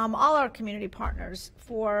 and all our community partners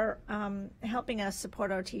for helping us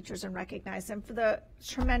support our teachers and recognize them for the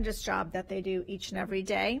tremendous job that they do each and every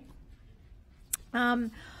day.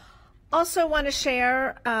 Also want to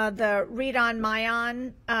share the Read on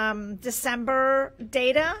Myon December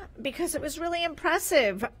data, because it was really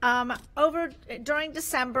impressive. During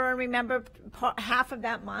December, remember half of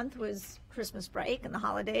that month was Christmas break and the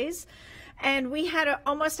holidays, and we had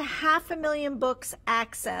almost 500,000 books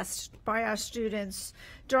accessed by our students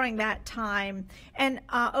during that time, and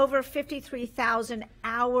over 53,000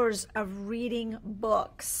 hours of reading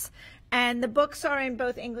books. And the books are in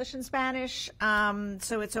both English and Spanish,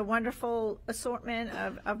 so it's a wonderful assortment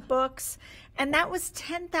of books. And that was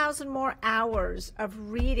 10,000 more hours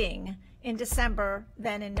of reading in December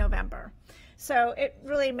than in November. So it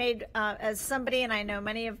really made, as somebody, and I know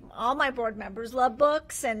all my board members love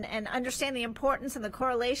books and understand the importance and the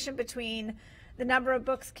correlation between the number of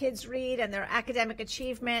books kids read and their academic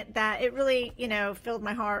achievement, that it really, filled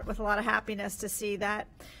my heart with a lot of happiness to see that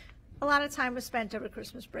a lot of time was spent over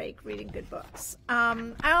Christmas break reading good books.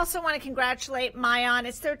 I also want to congratulate Myon.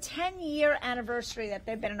 It's their 10-year anniversary that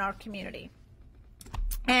they've been in our community.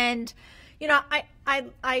 And,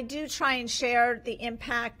 I do try and share the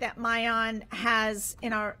impact that Myon has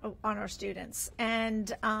on our students.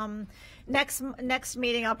 And next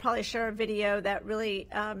meeting, I'll probably share a video that really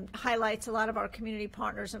highlights a lot of our community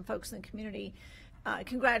partners and folks in the community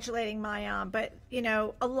congratulating Myon. But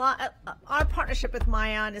our partnership with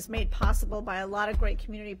Myon is made possible by a lot of great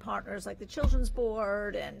community partners like the Children's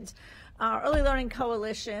Board and our Early Learning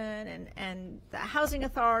Coalition and the Housing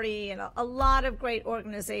Authority, and a lot of great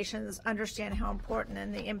organizations understand how important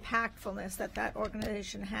and the impactfulness that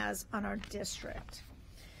organization has on our district.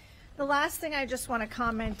 The last thing I just want to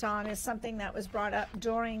comment on is something that was brought up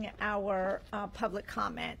during our public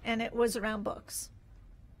comment, and it was around books.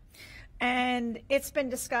 And it's been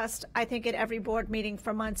discussed, I think, at every board meeting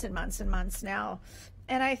for months and months and months now.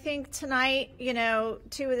 And I think tonight, you know,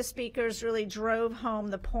 two of the speakers really drove home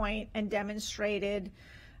the point and demonstrated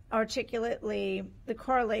articulately the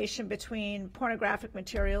correlation between pornographic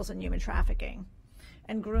materials and human trafficking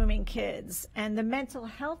and grooming kids and the mental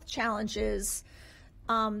health challenges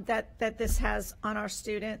that this has on our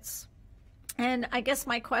students. And I guess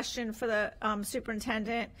my question for the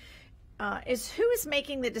superintendent is who is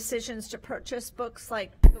making the decisions to purchase books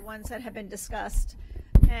like the ones that have been discussed?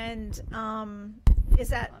 And is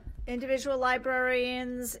that individual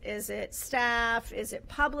librarians? Is it staff? Is it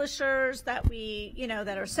publishers that we, you know,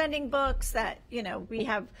 that are sending books that, you know, we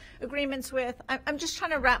have agreements with? I'm just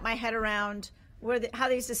trying to wrap my head around how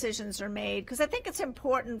these decisions are made, because I think it's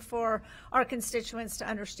important for our constituents to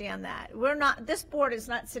understand that. This board is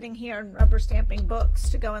not sitting here and rubber stamping books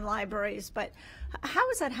to go in libraries, but how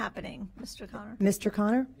is that happening, Mr. Connor? Mr.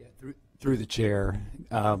 Connor? Yeah, through the chair.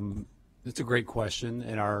 It's a great question,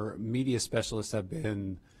 and our media specialists have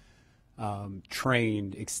been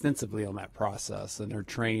trained extensively on that process, and they're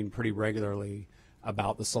trained pretty regularly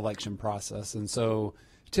about the selection process. And so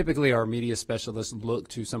typically our media specialists look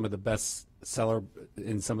to some of the best seller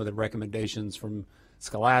in some of the recommendations from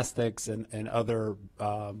Scholastics and other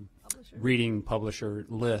reading publisher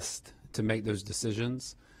lists to make those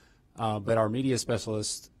decisions. But our media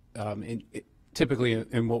specialists, typically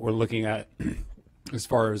in what we're looking at as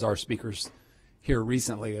far as our speakers here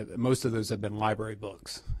recently, most of those have been library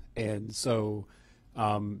books. And so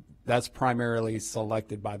that's primarily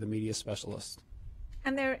selected by the media specialist.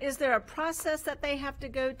 And is there a process that they have to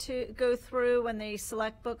go through when they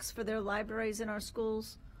select books for their libraries in our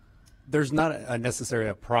schools? There's not necessarily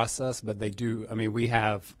a process, but they do. I mean, we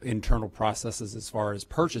have internal processes as far as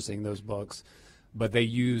purchasing those books, but they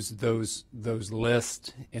use those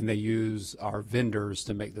lists and they use our vendors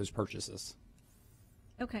to make those purchases.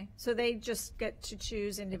 Okay, so they just get to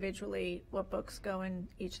choose individually what books go in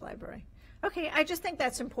each library. Okay, I just think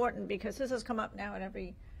that's important because this has come up now at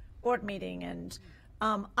every board meeting, and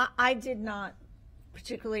I did not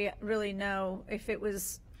particularly really know if it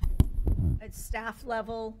was a staff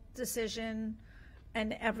level decision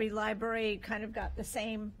and every library kind of got the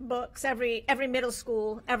same books, every middle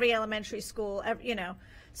school, every elementary school, you know.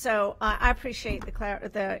 So I appreciate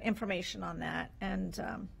the information on that,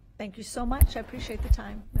 and thank you so much. I appreciate the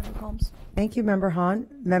time, Member Combs. Thank you, Member Hahn.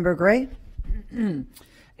 Member Gray?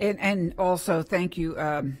 And also thank you,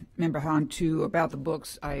 Member Hahn, too, about the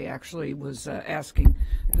books. I actually was asking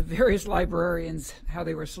the various librarians how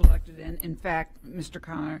they were selected. And in fact, Mr.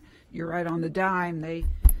 Connor, you're right on the dime.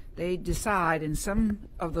 They decide in some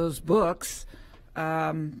of those books,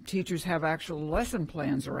 teachers have actual lesson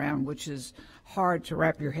plans around, which is hard to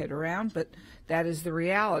wrap your head around, but that is the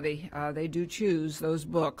reality. They do choose those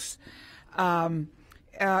books.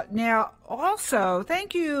 Now, also,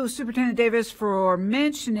 thank you, Superintendent Davis, for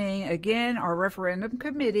mentioning, again, our referendum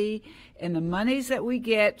committee and the monies that we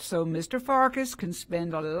get so Mr. Farkas can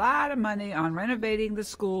spend a lot of money on renovating the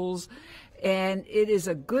schools. And it is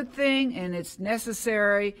a good thing, and it's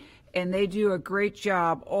necessary, and they do a great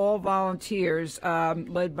job, all volunteers,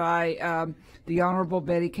 led by the Honorable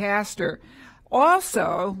Betty Castor.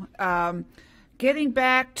 Also, getting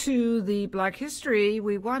back to the Black History,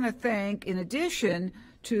 we want to thank, in addition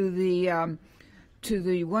to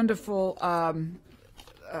the wonderful,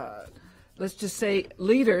 let's just say,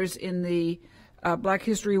 leaders in the Black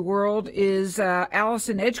History world, is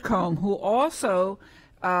Allison Edgecombe, who also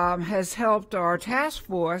has helped our task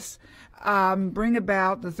force bring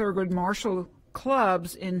about the Thurgood Marshall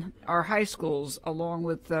clubs in our high schools, along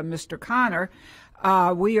with Mr. Connor.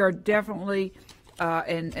 We are definitely,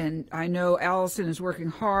 and I know Allison is working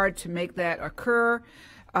hard to make that occur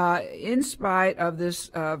in spite of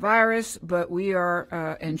this virus, but we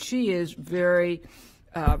are, and she is very,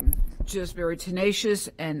 just very tenacious,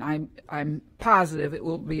 and I'm positive it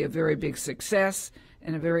will be a very big success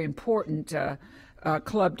and a very important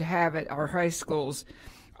club to have at our high schools.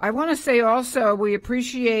 I want to say also we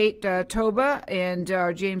appreciate Toba and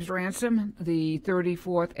James Ransom, the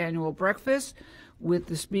 34th annual breakfast with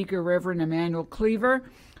the speaker, Reverend Emmanuel Cleaver.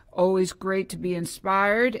 Always great to be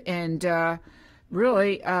inspired and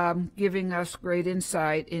really giving us great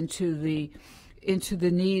insight into the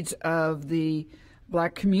needs of the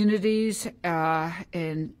Black communities,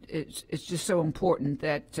 and it's just so important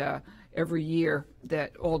that every year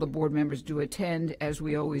that all the board members do attend, as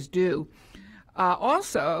we always do.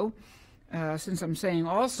 Also, since I'm saying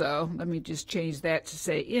also, let me just change that to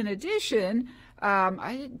say in addition.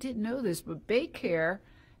 I didn't know this, but Baycare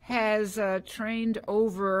has trained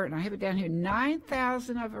over, and I have it down here,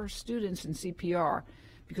 9,000 of our students in CPR,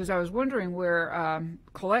 because I was wondering where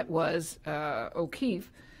Colette was,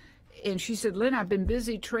 O'Keefe, And she said, Lynn, I've been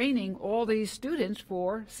busy training all these students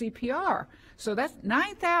for CPR. So that's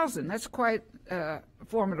 9,000. That's quite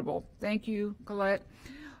formidable. Thank you, Colette.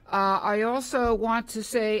 I also want to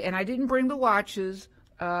say, and I didn't bring the watches.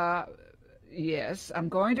 Yes, I'm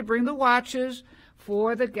going to bring the watches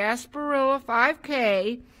for the Gasparilla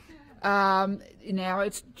 5K. Now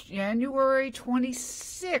it's January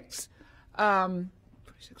 26th.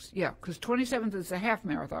 26, yeah, because 27th is a half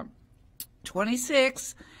marathon.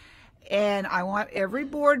 26th, and I want every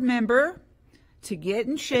board member to get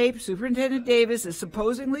in shape. Superintendent Davis is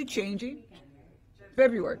supposedly changing.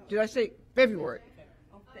 February. Did I say February?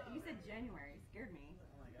 You said January. It scared me.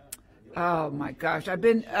 Oh my gosh, I've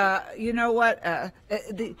been, you know what, I'm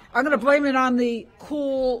going to blame it on the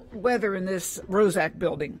cool weather in this Roszak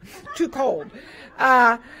building. Too cold.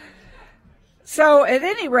 So at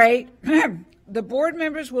any rate, the board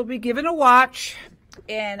members will be given a watch,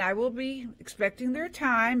 and I will be expecting their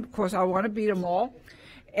time. Of course, I want to beat them all.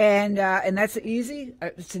 And that's easy.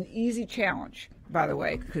 It's an easy challenge, by the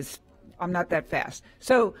way, because I'm not that fast.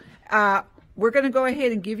 So, we're going to go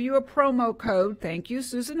ahead and give you a promo code. Thank you,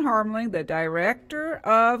 Susan Harmling, the director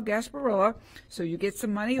of Gasparilla, so you get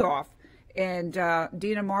some money off. And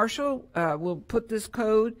Dina Marshall will put this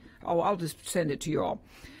code. Oh, I'll just send it to you all.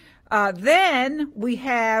 Then we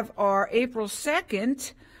have our April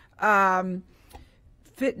 2nd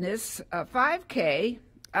fitness 5K.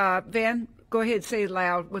 Van, go ahead, say it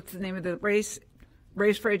loud. What's the name of the race?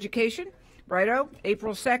 Race for Education, righto,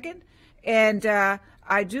 April 2nd. And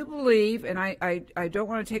I do believe, and I don't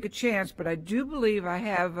want to take a chance, but I do believe I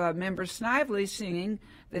have Member Snively singing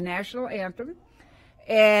the national anthem.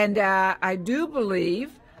 And I do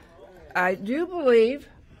believe, let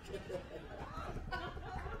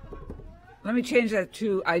me change that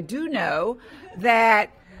to, I do know that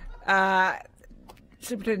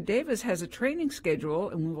Superintendent Davis has a training schedule,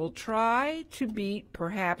 and we will try to beat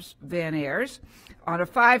perhaps Van Ayers on a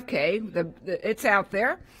 5K. It's out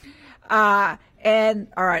there. And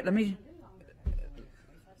all right,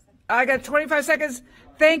 I got 25 seconds.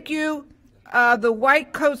 Thank you. The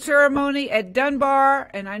white coat ceremony at Dunbar,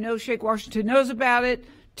 and I know Shake Washington knows about it,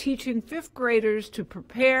 teaching 5th graders to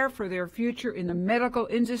prepare for their future in the medical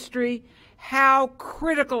industry. How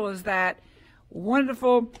critical is that?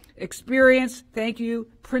 Wonderful experience. Thank you,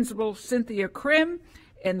 Principal Cynthia Krim,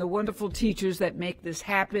 and the wonderful teachers that make this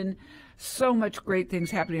happen. So much great things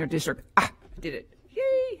happening in our district. Did it.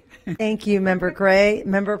 Yay! Thank you, Member Gray.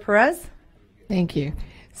 Member Perez? Thank you.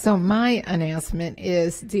 So my announcement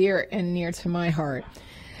is dear and near to my heart.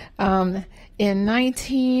 In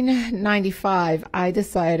 1995, I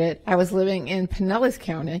decided, I was living in Pinellas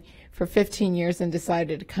County for 15 years and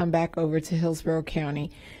decided to come back over to Hillsborough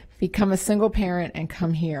County, become a single parent, and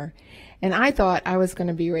come here. And I thought I was going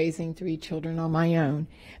to be raising 3 children on my own,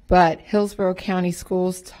 but Hillsborough County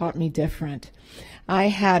Schools taught me different. I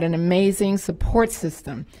had an amazing support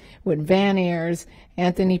system with Van Ayers,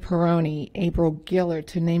 Anthony Peroni, April Gillard,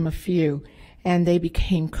 to name a few, and they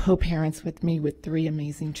became co-parents with me with 3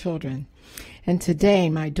 amazing children. And today,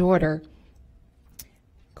 my daughter,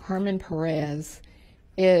 Carmen Perez,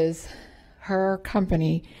 is her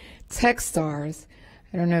company, Techstars.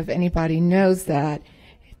 I don't know if anybody knows that.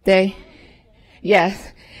 They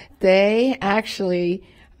actually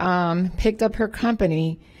picked up her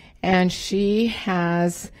company, and she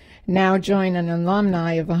has now joined an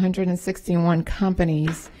alumni of 161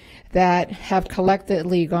 companies that have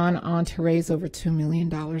collectively gone on to raise over $2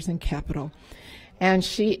 million in capital. And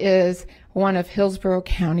she is one of Hillsborough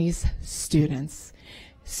County's students.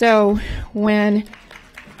 So when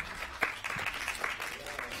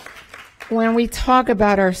we talk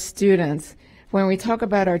about our students, when we talk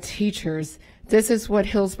about our teachers, this is what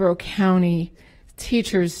Hillsborough County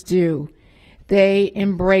teachers do. They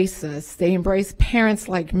embrace us. They embrace parents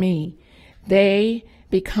like me. They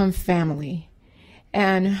become family.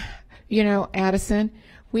 And, you know, Addison,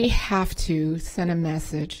 we have to send a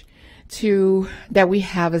message that we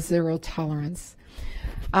have a zero tolerance.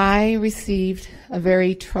 I received a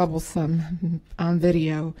very troublesome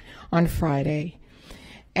video on Friday.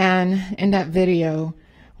 And in that video,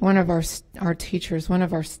 one of our teachers, one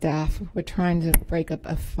of our staff, were trying to break up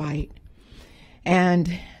a fight.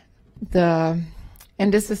 And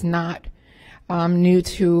this is not new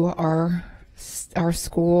to our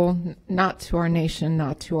school, not to our nation,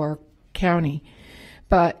 not to our county.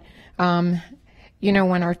 But, you know,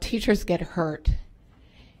 when our teachers get hurt,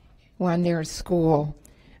 when they're at school,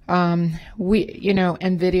 and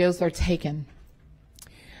videos are taken.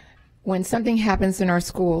 When something happens in our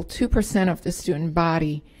school, 2% of the student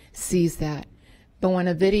body sees that. But when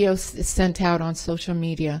a video is sent out on social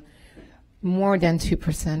media, more than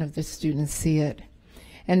 2% of the students see it.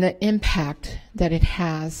 And the impact that it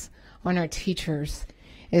has on our teachers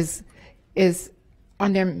is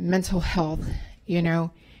on their mental health,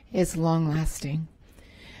 is long lasting.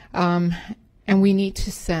 And we need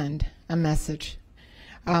to send a message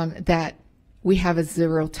that we have a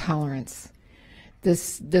zero tolerance. The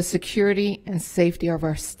security and safety of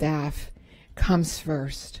our staff comes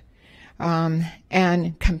first.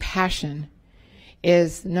 And compassion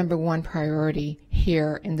is number one priority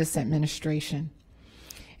here in this administration.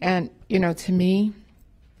 And, to me,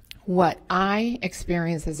 what I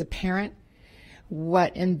experienced as a parent,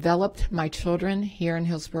 what enveloped my children here in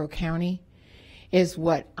Hillsborough County, is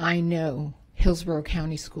what I know Hillsborough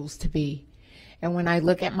County schools to be. And when I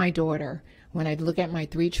look at my daughter, when I look at my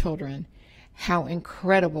 3 children, how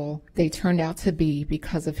incredible they turned out to be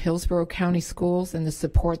because of Hillsborough County schools and the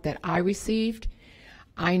support that I received,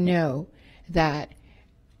 I know that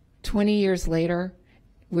 20 years later,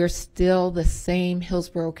 we're still the same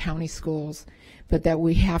Hillsborough County schools, but that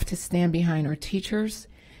we have to stand behind our teachers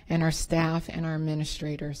and our staff and our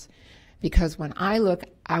administrators. Because when I look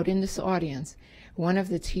out in this audience, one of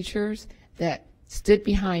the teachers that stood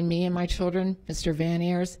behind me and my children, Mr. Van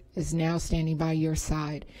Ayers, is now standing by your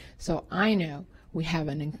side. So I know we have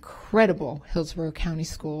an incredible Hillsborough County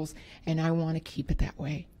schools, and I want to keep it that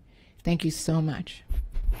way. Thank you so much.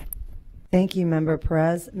 Thank you, Member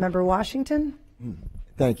Perez. Member Washington?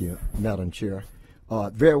 Thank you, Madam Chair.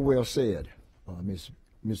 Very well said,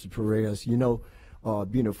 Mr. Perez.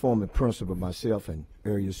 Being a former principal myself and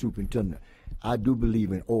area superintendent, I do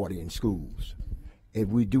believe in order in schools. And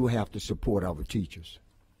we do have to support our teachers,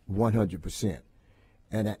 100%.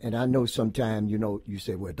 And I know sometimes, you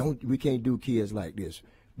say, well, we can't do kids like this.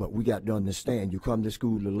 But we got to understand, you come to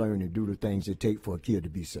school to learn and do the things it takes for a kid to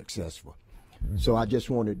be successful. So I just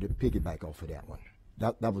wanted to piggyback off of that one.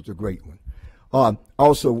 That was a great one.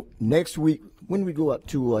 Also, next week, when we go up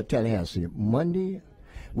to Tallahassee, Monday,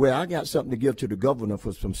 where I got something to give to the governor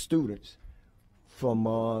for some students from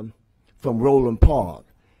Roland Park.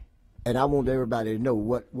 And I want everybody to know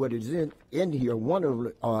what is in here. One of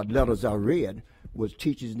the letters I read was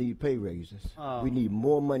teachers need pay raises. We need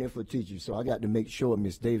more money for teachers. So I got to make sure,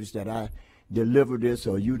 Ms. Davis, that I deliver this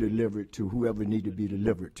or you deliver it to whoever need to be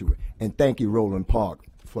delivered to it. And thank you, Roland Park,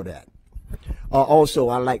 for that. Also,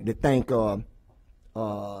 I like to thank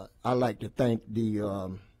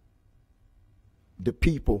the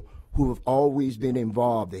people who have always been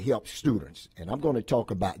involved to help students. And I'm going to talk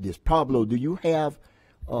about this. Pablo, do you have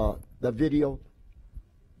the video?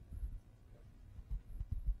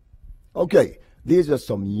 Okay, these are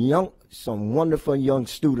some wonderful young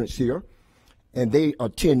students here, and they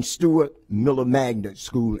attend Stuart Miller Magnet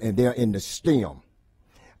School, and they're in the STEM.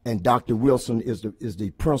 And Dr. Wilson is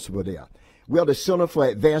the principal there. Well, the Center for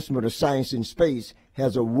Advancement of Science and Space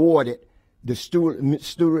has awarded the Stuart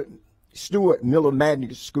Miller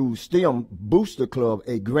Magnet School STEM Booster Club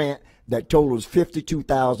a grant that totals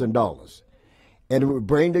 $52,000. And it will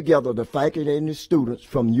bring together the faculty and the students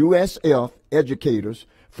from USF educators,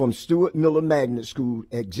 from Stuart Miller Magnet School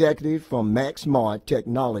executives from MaxMod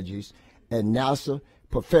Technologies, and NASA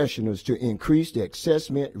professionals to increase the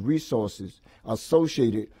assessment resources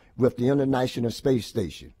associated with the International Space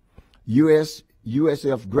Station.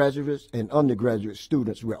 USF graduates and undergraduate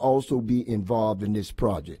students will also be involved in this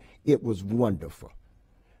project. It was wonderful.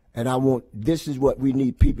 And this is what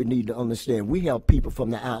people need to understand. We have people from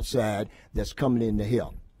the outside that's coming in to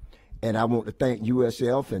help. And I want to thank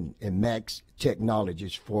USF and Max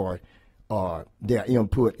Technologies for their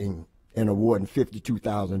input in awarding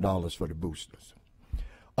 $52,000 for the boosters.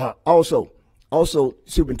 Also,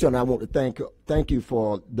 Superintendent, I want to thank you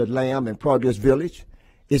for the Lamb and Progress Village.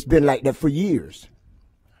 It's been like that for years.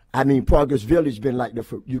 I mean, Progress Village been like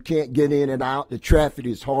that you can't get in and out. The traffic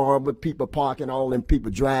is horrible. People parking all in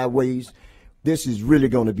people's driveways. This is really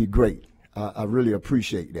going to be great. I really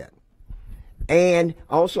appreciate that. And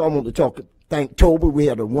also, I want to thank Toby. We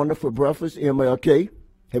had a wonderful breakfast, MLK.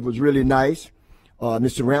 It was really nice.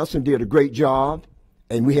 Mr. Ransom did a great job,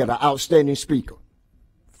 and we had an outstanding speaker.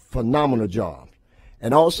 Phenomenal job.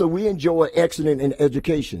 And also, we enjoyed excellent in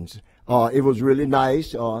educations. It was really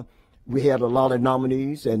nice. We had a lot of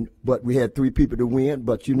nominees, but we had 3 people to win.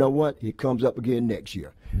 But you know what? It comes up again next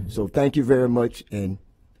year. So thank you very much. And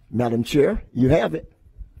Madam Chair, you have it.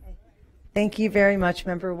 Thank you very much,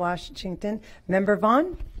 Member Washington. Member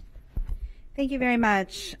Vaughn? Thank you very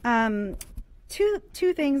much.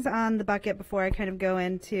 Two things on the bucket before I kind of go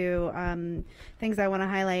into things I want to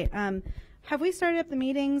highlight. Have we started up the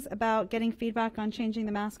meetings about getting feedback on changing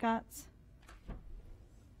the mascots?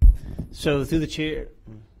 So through the chair.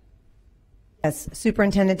 Yes,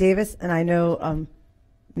 Superintendent Davis, and I know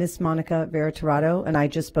Ms. Monica Vera-Tirado, and I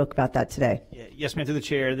just spoke about that today. Yes, ma'am, through the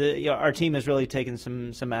chair. Our team has really taken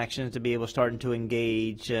some actions to be able to start to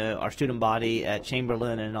engage our student body at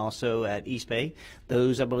Chamberlain and also at East Bay.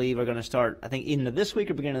 Those, I believe, are going to start, I think, end of this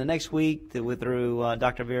week or beginning of the next week through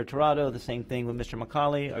Dr. Vera-Tirado. The same thing with Mr.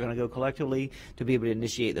 McCauley are going to go collectively to be able to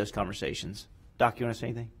initiate those conversations. Doc, you want to say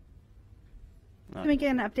anything? Can we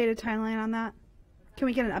get an updated timeline on that? Can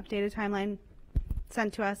we get an updated timeline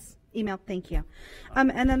sent to us? Email, thank you. And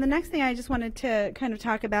then the next thing I just wanted to kind of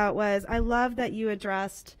talk about was I love that you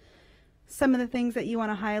addressed some of the things that you want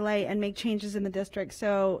to highlight and make changes in the district.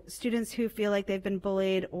 So students who feel like they've been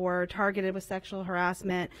bullied or targeted with sexual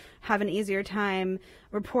harassment have an easier time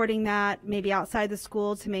reporting that maybe outside the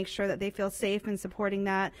school to make sure that they feel safe and supporting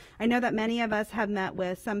that. I know that many of us have met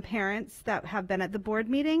with some parents that have been at the board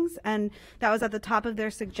meetings, and that was at the top of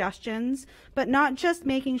their suggestions, but not just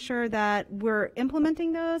making sure that we're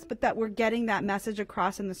implementing those, but that we're getting that message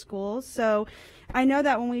across in the schools. So I know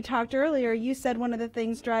that when we talked earlier, you said one of the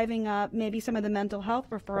things driving up maybe some of the mental health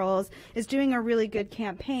referrals is doing a really good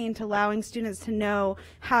campaign to allowing students to know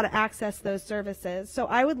how to access those services. So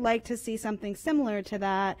I would like to see something similar to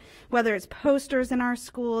that, whether it's posters in our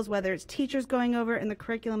schools, whether it's teachers going over it in the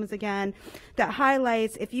curriculums again, that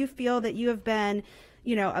highlights if you feel that you have been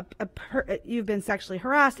you've been sexually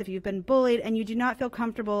harassed, if you've been bullied, and you do not feel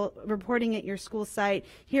comfortable reporting at your school site,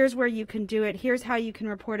 here's where you can do it, here's how you can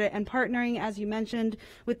report it, and partnering, as you mentioned,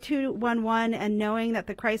 with 211 and knowing that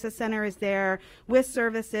the crisis center is there with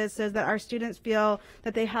services so that our students feel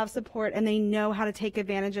that they have support and they know how to take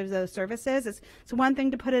advantage of those services. It's one thing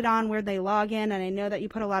to put it on where they log in, and I know that you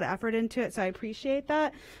put a lot of effort into it, so I appreciate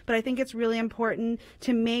that, but I think it's really important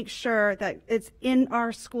to make sure that it's in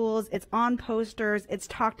our schools, it's on posters, it's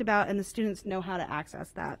talked about, and the students know how to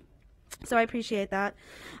access that. So I appreciate that.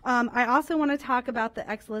 I also want to talk about the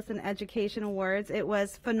Excellence in Education Awards. It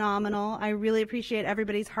was phenomenal. I really appreciate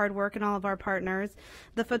everybody's hard work and all of our partners.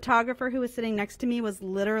 The photographer who was sitting next to me was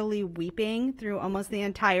literally weeping through almost the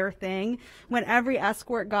entire thing when every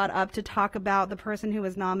escort got up to talk about the person who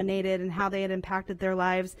was nominated and how they had impacted their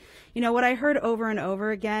lives. You know, what I heard over and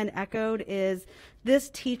over again echoed is, this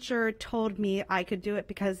teacher told me I could do it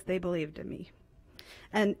because they believed in me.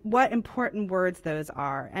 And what important words those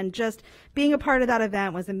are. And just being a part of that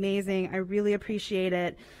event was amazing. I really appreciate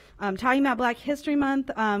it. Talking about Black History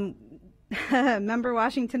Month, Member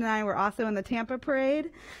Washington and I were also in the Tampa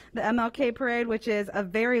parade, the MLK parade, which is a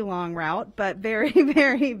very long route, but very,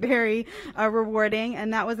 very, very rewarding.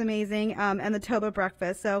 And that was amazing. And the Toba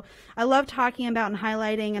breakfast. So I love talking about and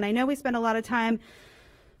highlighting. And I know we spend a lot of time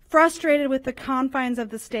frustrated with the confines of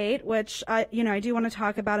the state, which I do want to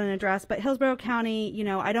talk about and address, but Hillsborough County,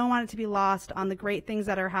 I don't want it to be lost on the great things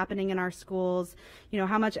that are happening in our schools,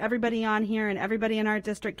 how much everybody on here and everybody in our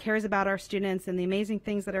district cares about our students and the amazing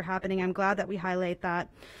things that are happening. I'm glad that we highlight that.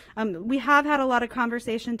 We have had a lot of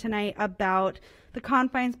conversation tonight about the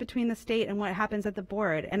confines between the state and what happens at the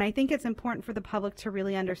board. And I think it's important for the public to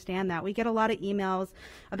really understand that. We get a lot of emails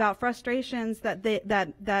about frustrations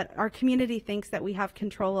that our community thinks that we have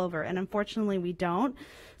control over, and unfortunately we don't.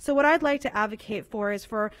 So what I'd like to advocate for is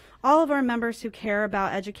for all of our members who care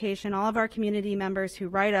about education, all of our community members who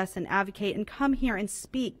write us and advocate and come here and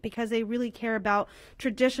speak because they really care about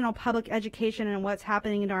traditional public education and what's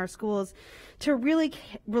happening in our schools, to really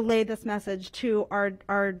relay this message to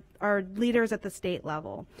our leaders at the state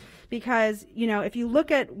level. Because, if you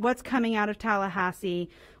look at what's coming out of Tallahassee,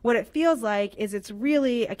 what it feels like is it's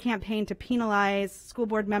really a campaign to penalize school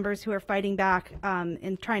board members who are fighting back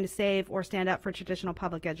and trying to save or stand up for traditional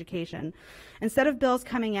public education. Instead of bills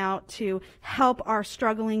coming out to help our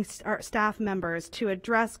struggling staff members, to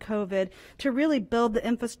address COVID, to really build the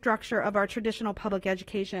infrastructure of our traditional public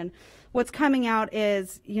education, what's coming out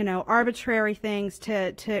is, arbitrary things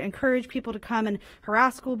to encourage people to come and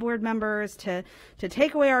harass school board members, to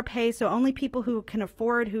take away our pay so only people who can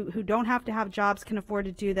afford, who don't have to have jobs can afford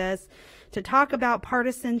to do this, to talk about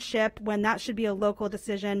partisanship when that should be a local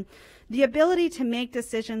decision. The ability to make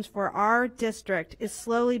decisions for our district is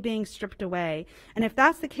slowly being stripped away. And if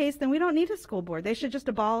that's the case, then we don't need a school board. They should just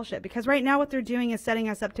abolish it, because right now what they're doing is setting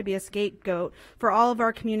us up to be a scapegoat for all of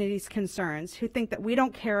our community's concerns, who think that we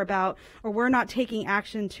don't care about or we're not taking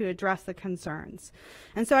action to address the concerns.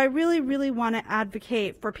 And so I really, really want to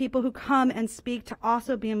advocate for people who come and speak to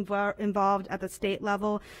also be involved at the state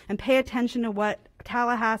level and pay attention to what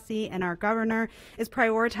Tallahassee and our governor is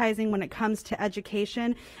prioritizing when it comes to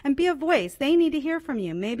education, and be a voice. They need to hear from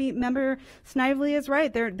you. Maybe Member Snively is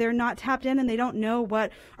right. They're not tapped in and they don't know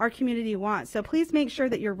what our community wants. So please make sure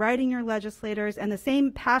that you're writing your legislators, and the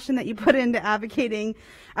same passion that you put into advocating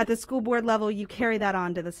at the school board level, you carry that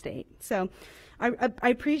on to the state. So I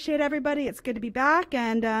appreciate everybody. It's good to be back,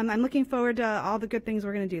 and I'm looking forward to all the good things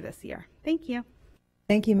we're going to do this year. Thank you.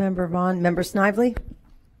 Thank you, Member Vaughn. Member Snively?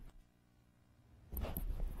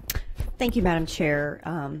 Thank you, Madam Chair.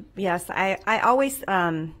 Yes, I always,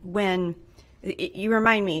 when you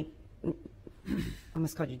remind me, I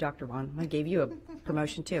almost called you Dr. Vaughn. I gave you a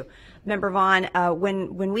promotion too. Member Vaughn,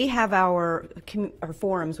 when we have our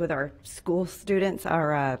forums with our school students,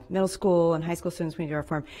 our middle school and high school students, when we do our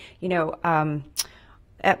forum, you know,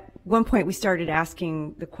 at one point we started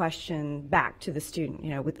asking the question back to the student,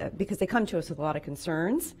 you know, because they come to us with a lot of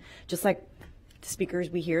concerns, just like the speakers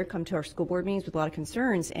we hear come to our school board meetings with a lot of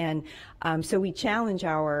concerns, and so we challenge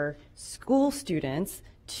our school students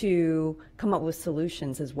to come up with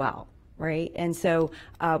solutions as well, right? And so,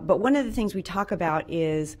 but one of the things we talk about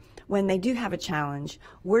is when they do have a challenge,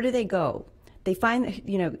 where do they go? They find,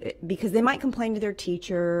 you know, because they might complain to their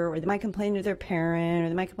teacher, or they might complain to their parent, or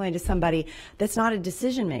they might complain to somebody that's not a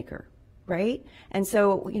decision maker, right? And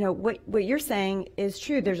so, you know, what you're saying is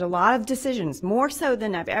true. There's a lot of decisions, more so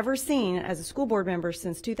than I've ever seen as a school board member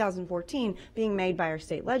since 2014, being made by our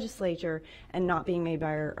state legislature and not being made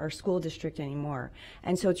by our school district anymore.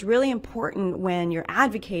 And so it's really important when you're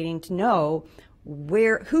advocating to know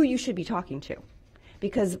who you should be talking to,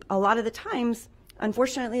 because a lot of the times,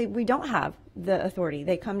 unfortunately, we don't have the authority.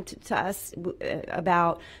 They come to us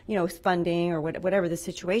about, you know, funding or whatever the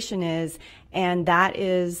situation is, and that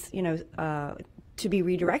is, you know, to be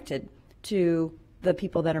redirected to the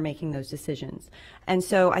people that are making those decisions. And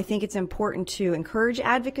so I think it's important to encourage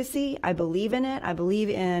advocacy. I believe in it. I believe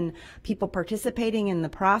in people participating in the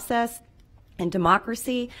process. And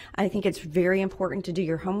democracy, I think it's very important to do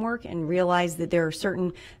your homework and realize that there are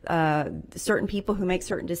certain people who make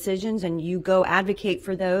certain decisions, and you go advocate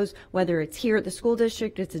for those, whether it's here at the school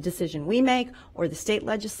district, it's a decision we make, or the state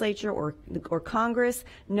legislature, or Congress.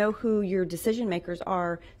 Know who your decision makers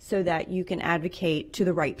are so that you can advocate to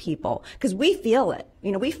the right people. Because we feel it.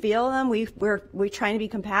 You know, we feel them. We're trying to be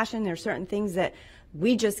compassionate. There are certain things that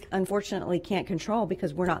we just unfortunately can't control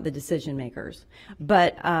because we're not the decision makers.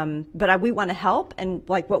 But we want to help, and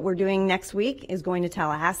like what we're doing next week is going to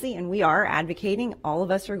Tallahassee, and we are advocating. All of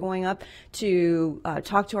us are going up to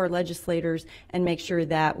talk to our legislators and make sure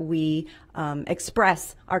that we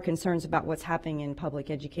express our concerns about what's happening in public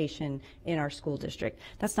education in our school district.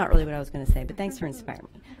 That's not really what I was going to say, but thanks for inspiring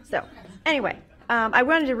me. So anyway. I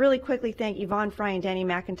wanted to really quickly thank Yvonne Fry and Danny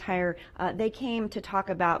McIntyre. They came to talk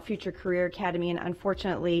about Future Career Academy, and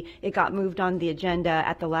unfortunately it got moved on the agenda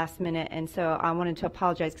at the last minute, and so I wanted to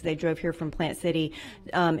apologize because they drove here from Plant City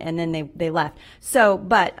and then they left. So,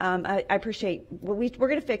 but I appreciate, we're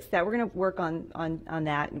going to fix that. We're going to work on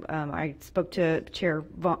that. I spoke to Chair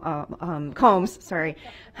Combs,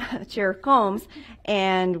 Chair Combs,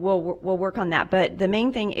 and we'll work on that. But the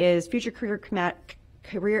main thing is Future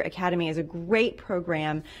Career Academy is a great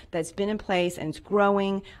program that's been in place, and it's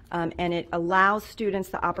growing, and it allows students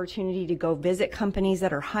the opportunity to go visit companies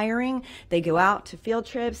that are hiring. They go out to field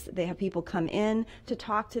trips. They have people come in to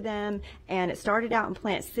talk to them, and it started out in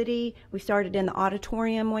Plant City. We started in the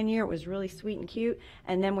auditorium one year. It was really sweet and cute,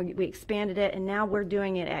 and then we expanded it, and now we're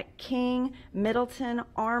doing it at King, Middleton,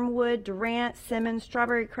 Armwood, Durant, Simmons,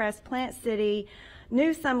 Strawberry Crest, Plant City,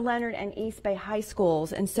 Newsome, Leonard, and East Bay High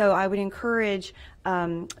Schools. And so I would encourage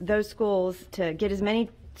those schools to get as many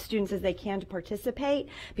students as they can to participate,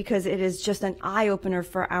 because it is just an eye-opener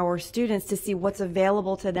for our students to see what's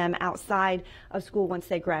available to them outside of school once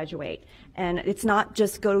they graduate. And it's not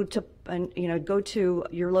just go to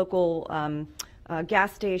your local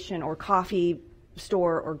gas station or coffee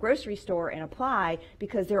store or grocery store and apply,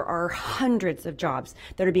 because there are hundreds of jobs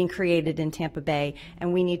that are being created in Tampa Bay,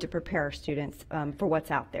 and we need to prepare our students for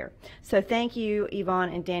what's out there. So thank you, Yvonne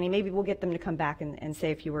and Danny. Maybe we'll get them to come back and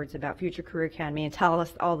say a few words about Future Career Academy and tell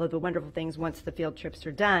us all of the wonderful things once the field trips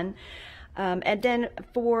are done. And then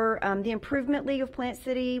for the Improvement League of Plant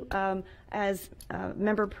City, as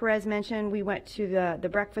Member Perez mentioned, we went to the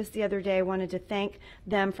breakfast the other day. I wanted to thank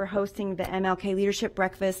them for hosting the MLK Leadership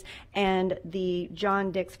Breakfast and the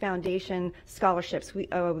John Dix Foundation scholarships.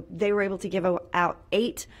 They were able to give out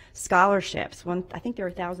 8 scholarships. I think they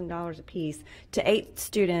were $1,000 a piece to 8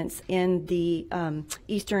 students in the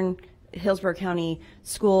Eastern Hillsborough County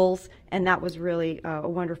schools, and that was really a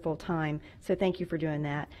wonderful time. So thank you for doing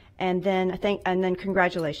that. And then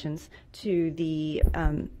congratulations to the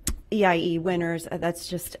EIE winners. That's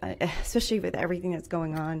just, especially with everything that's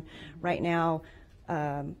going on right now,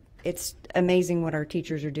 it's amazing what our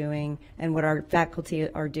teachers are doing and what our faculty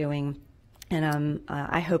are doing. And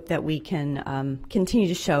I hope that we can continue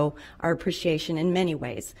to show our appreciation in many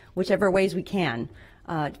ways, whichever ways we can,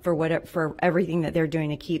 for everything that they're doing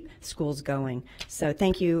to keep schools going. So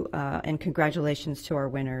thank you and congratulations to our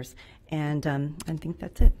winners. And I think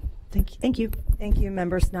that's it. Thank you. Thank you. Thank you,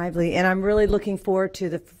 Member Snively. And I'm really looking forward to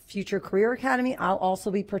the Future Career Academy. I'll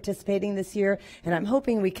also be participating this year, and I'm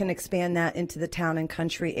hoping we can expand that into the town and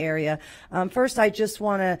country area. First, I just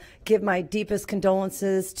want to give my deepest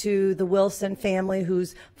condolences to the Wilson family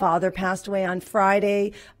whose father passed away on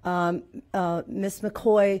Friday. Miss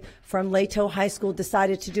McCoy from Lato High School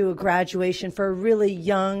decided to do a graduation for a really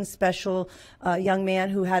young, special young man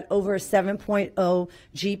who had over a 7.0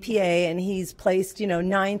 GPA, and he's placed,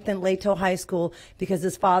 9th in Lato High School because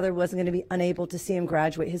his father wasn't going to be unable to see him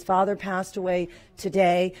graduate. His father passed away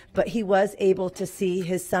today, but he was able to see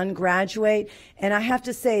his son graduate. And I have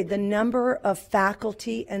to say, the number of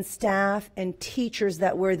faculty and staff and teachers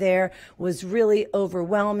that were there was really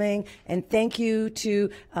overwhelming. And thank you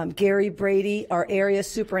to Gary Brady, our area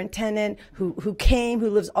superintendent, who came,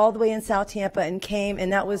 who lives all the way in South Tampa and came.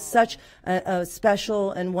 And that was such a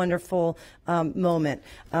special and wonderful moment.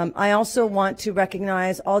 I also want to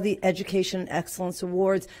recognize all the Education Excellence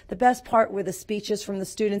Awards. The best part were the speeches from the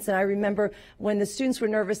students, and I remember when the students were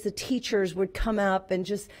nervous, the teachers would come up and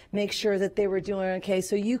just make sure that they were doing okay.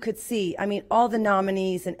 So you could see, all the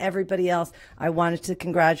nominees and everybody else, I wanted to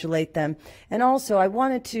congratulate them. And also, I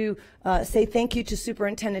wanted to say thank you to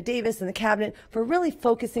Superintendent Davis and the Cabinet for really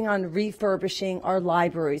focusing on refurbishing our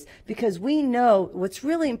libraries, because we know what's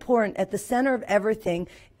really important at the center of everything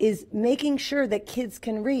is making sure that kids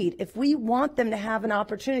can read. If we want them to have an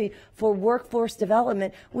opportunity for workforce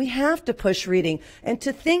development, we have to push reading. And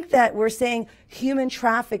to think that we're saying human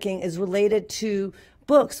trafficking is related to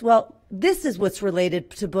books, well, this is what's related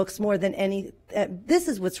to books more than any. This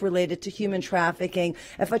is what's related to human trafficking.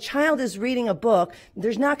 If a child is reading a book,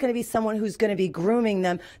 there's not going to be someone who's going to be grooming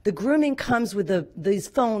them. The grooming comes with these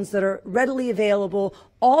phones that are readily available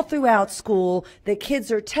all throughout school. The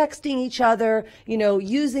kids are texting each other,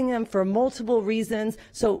 using them for multiple reasons.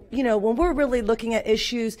 So, when we're really looking at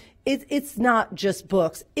issues, it's not just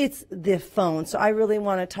books, it's the phone. So I really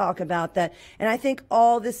want to talk about that. And I think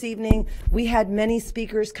all this evening we had many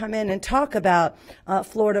speakers come in and talk about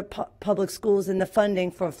Florida public schools and the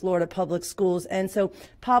funding for Florida public schools. And so,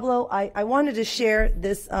 Pablo, I wanted to share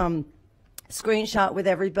this screenshot with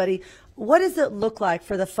everybody. What does it look like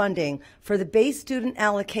for the funding for the base student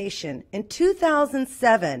allocation? In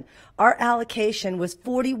 2007, our allocation was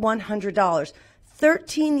 $4,100.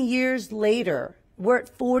 13 years later, we're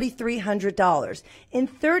at $4,300. In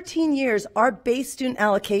 13 years, our base student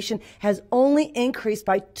allocation has only increased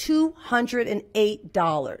by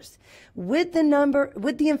 $208. With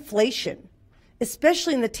the inflation,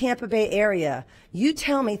 especially in the Tampa Bay area, you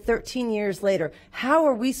tell me 13 years later, how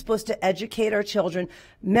are we supposed to educate our children?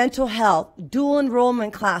 Mental health, dual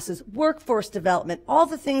enrollment classes, workforce development, all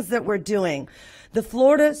the things that we're doing. The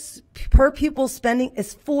Florida per pupil spending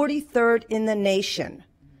is 43rd in the nation.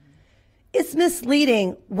 It's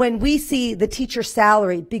misleading when we see the teacher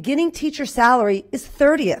salary. Beginning teacher salary is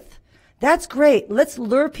 30th. That's great. Let's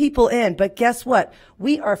lure people in. But guess what?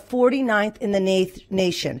 We are 49th in the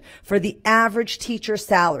nation for the average teacher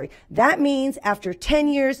salary. That means after 10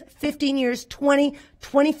 years, 15 years, 20,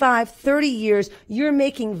 25, 30 years, you're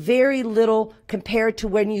making very little compared to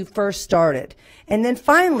when you first started. And then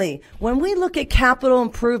finally, when we look at capital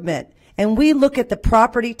improvement, and we look at the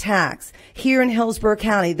property tax here in Hillsborough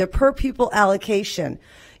County, the per pupil allocation,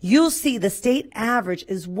 you'll see the state average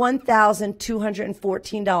is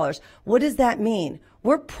 $1,214. What does that mean?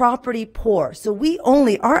 We're property poor. So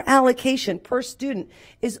our allocation per student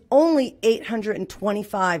is only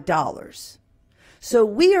 $825. So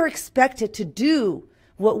we are expected to do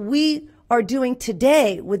what we are doing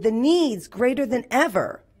today with the needs greater than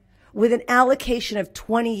ever with an allocation of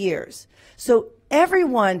 20 years. So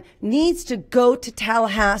everyone needs to go to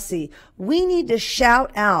Tallahassee. We need to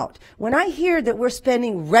shout out. When I hear that we're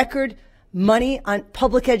spending record money on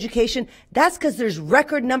public education, that's because there's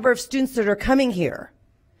record number of students that are coming here.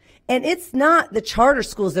 And it's not the charter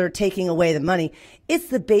schools that are taking away the money. It's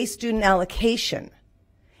the base student allocation.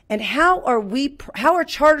 And how are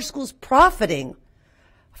charter schools profiting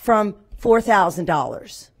from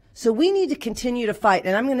 $4,000? So we need to continue to fight,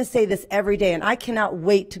 and I'm going to say this every day, and I cannot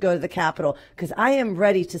wait to go to the Capitol because I am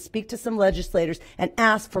ready to speak to some legislators and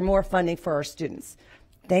ask for more funding for our students.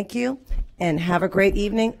 Thank you, and have a great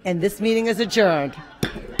evening, and this meeting is adjourned.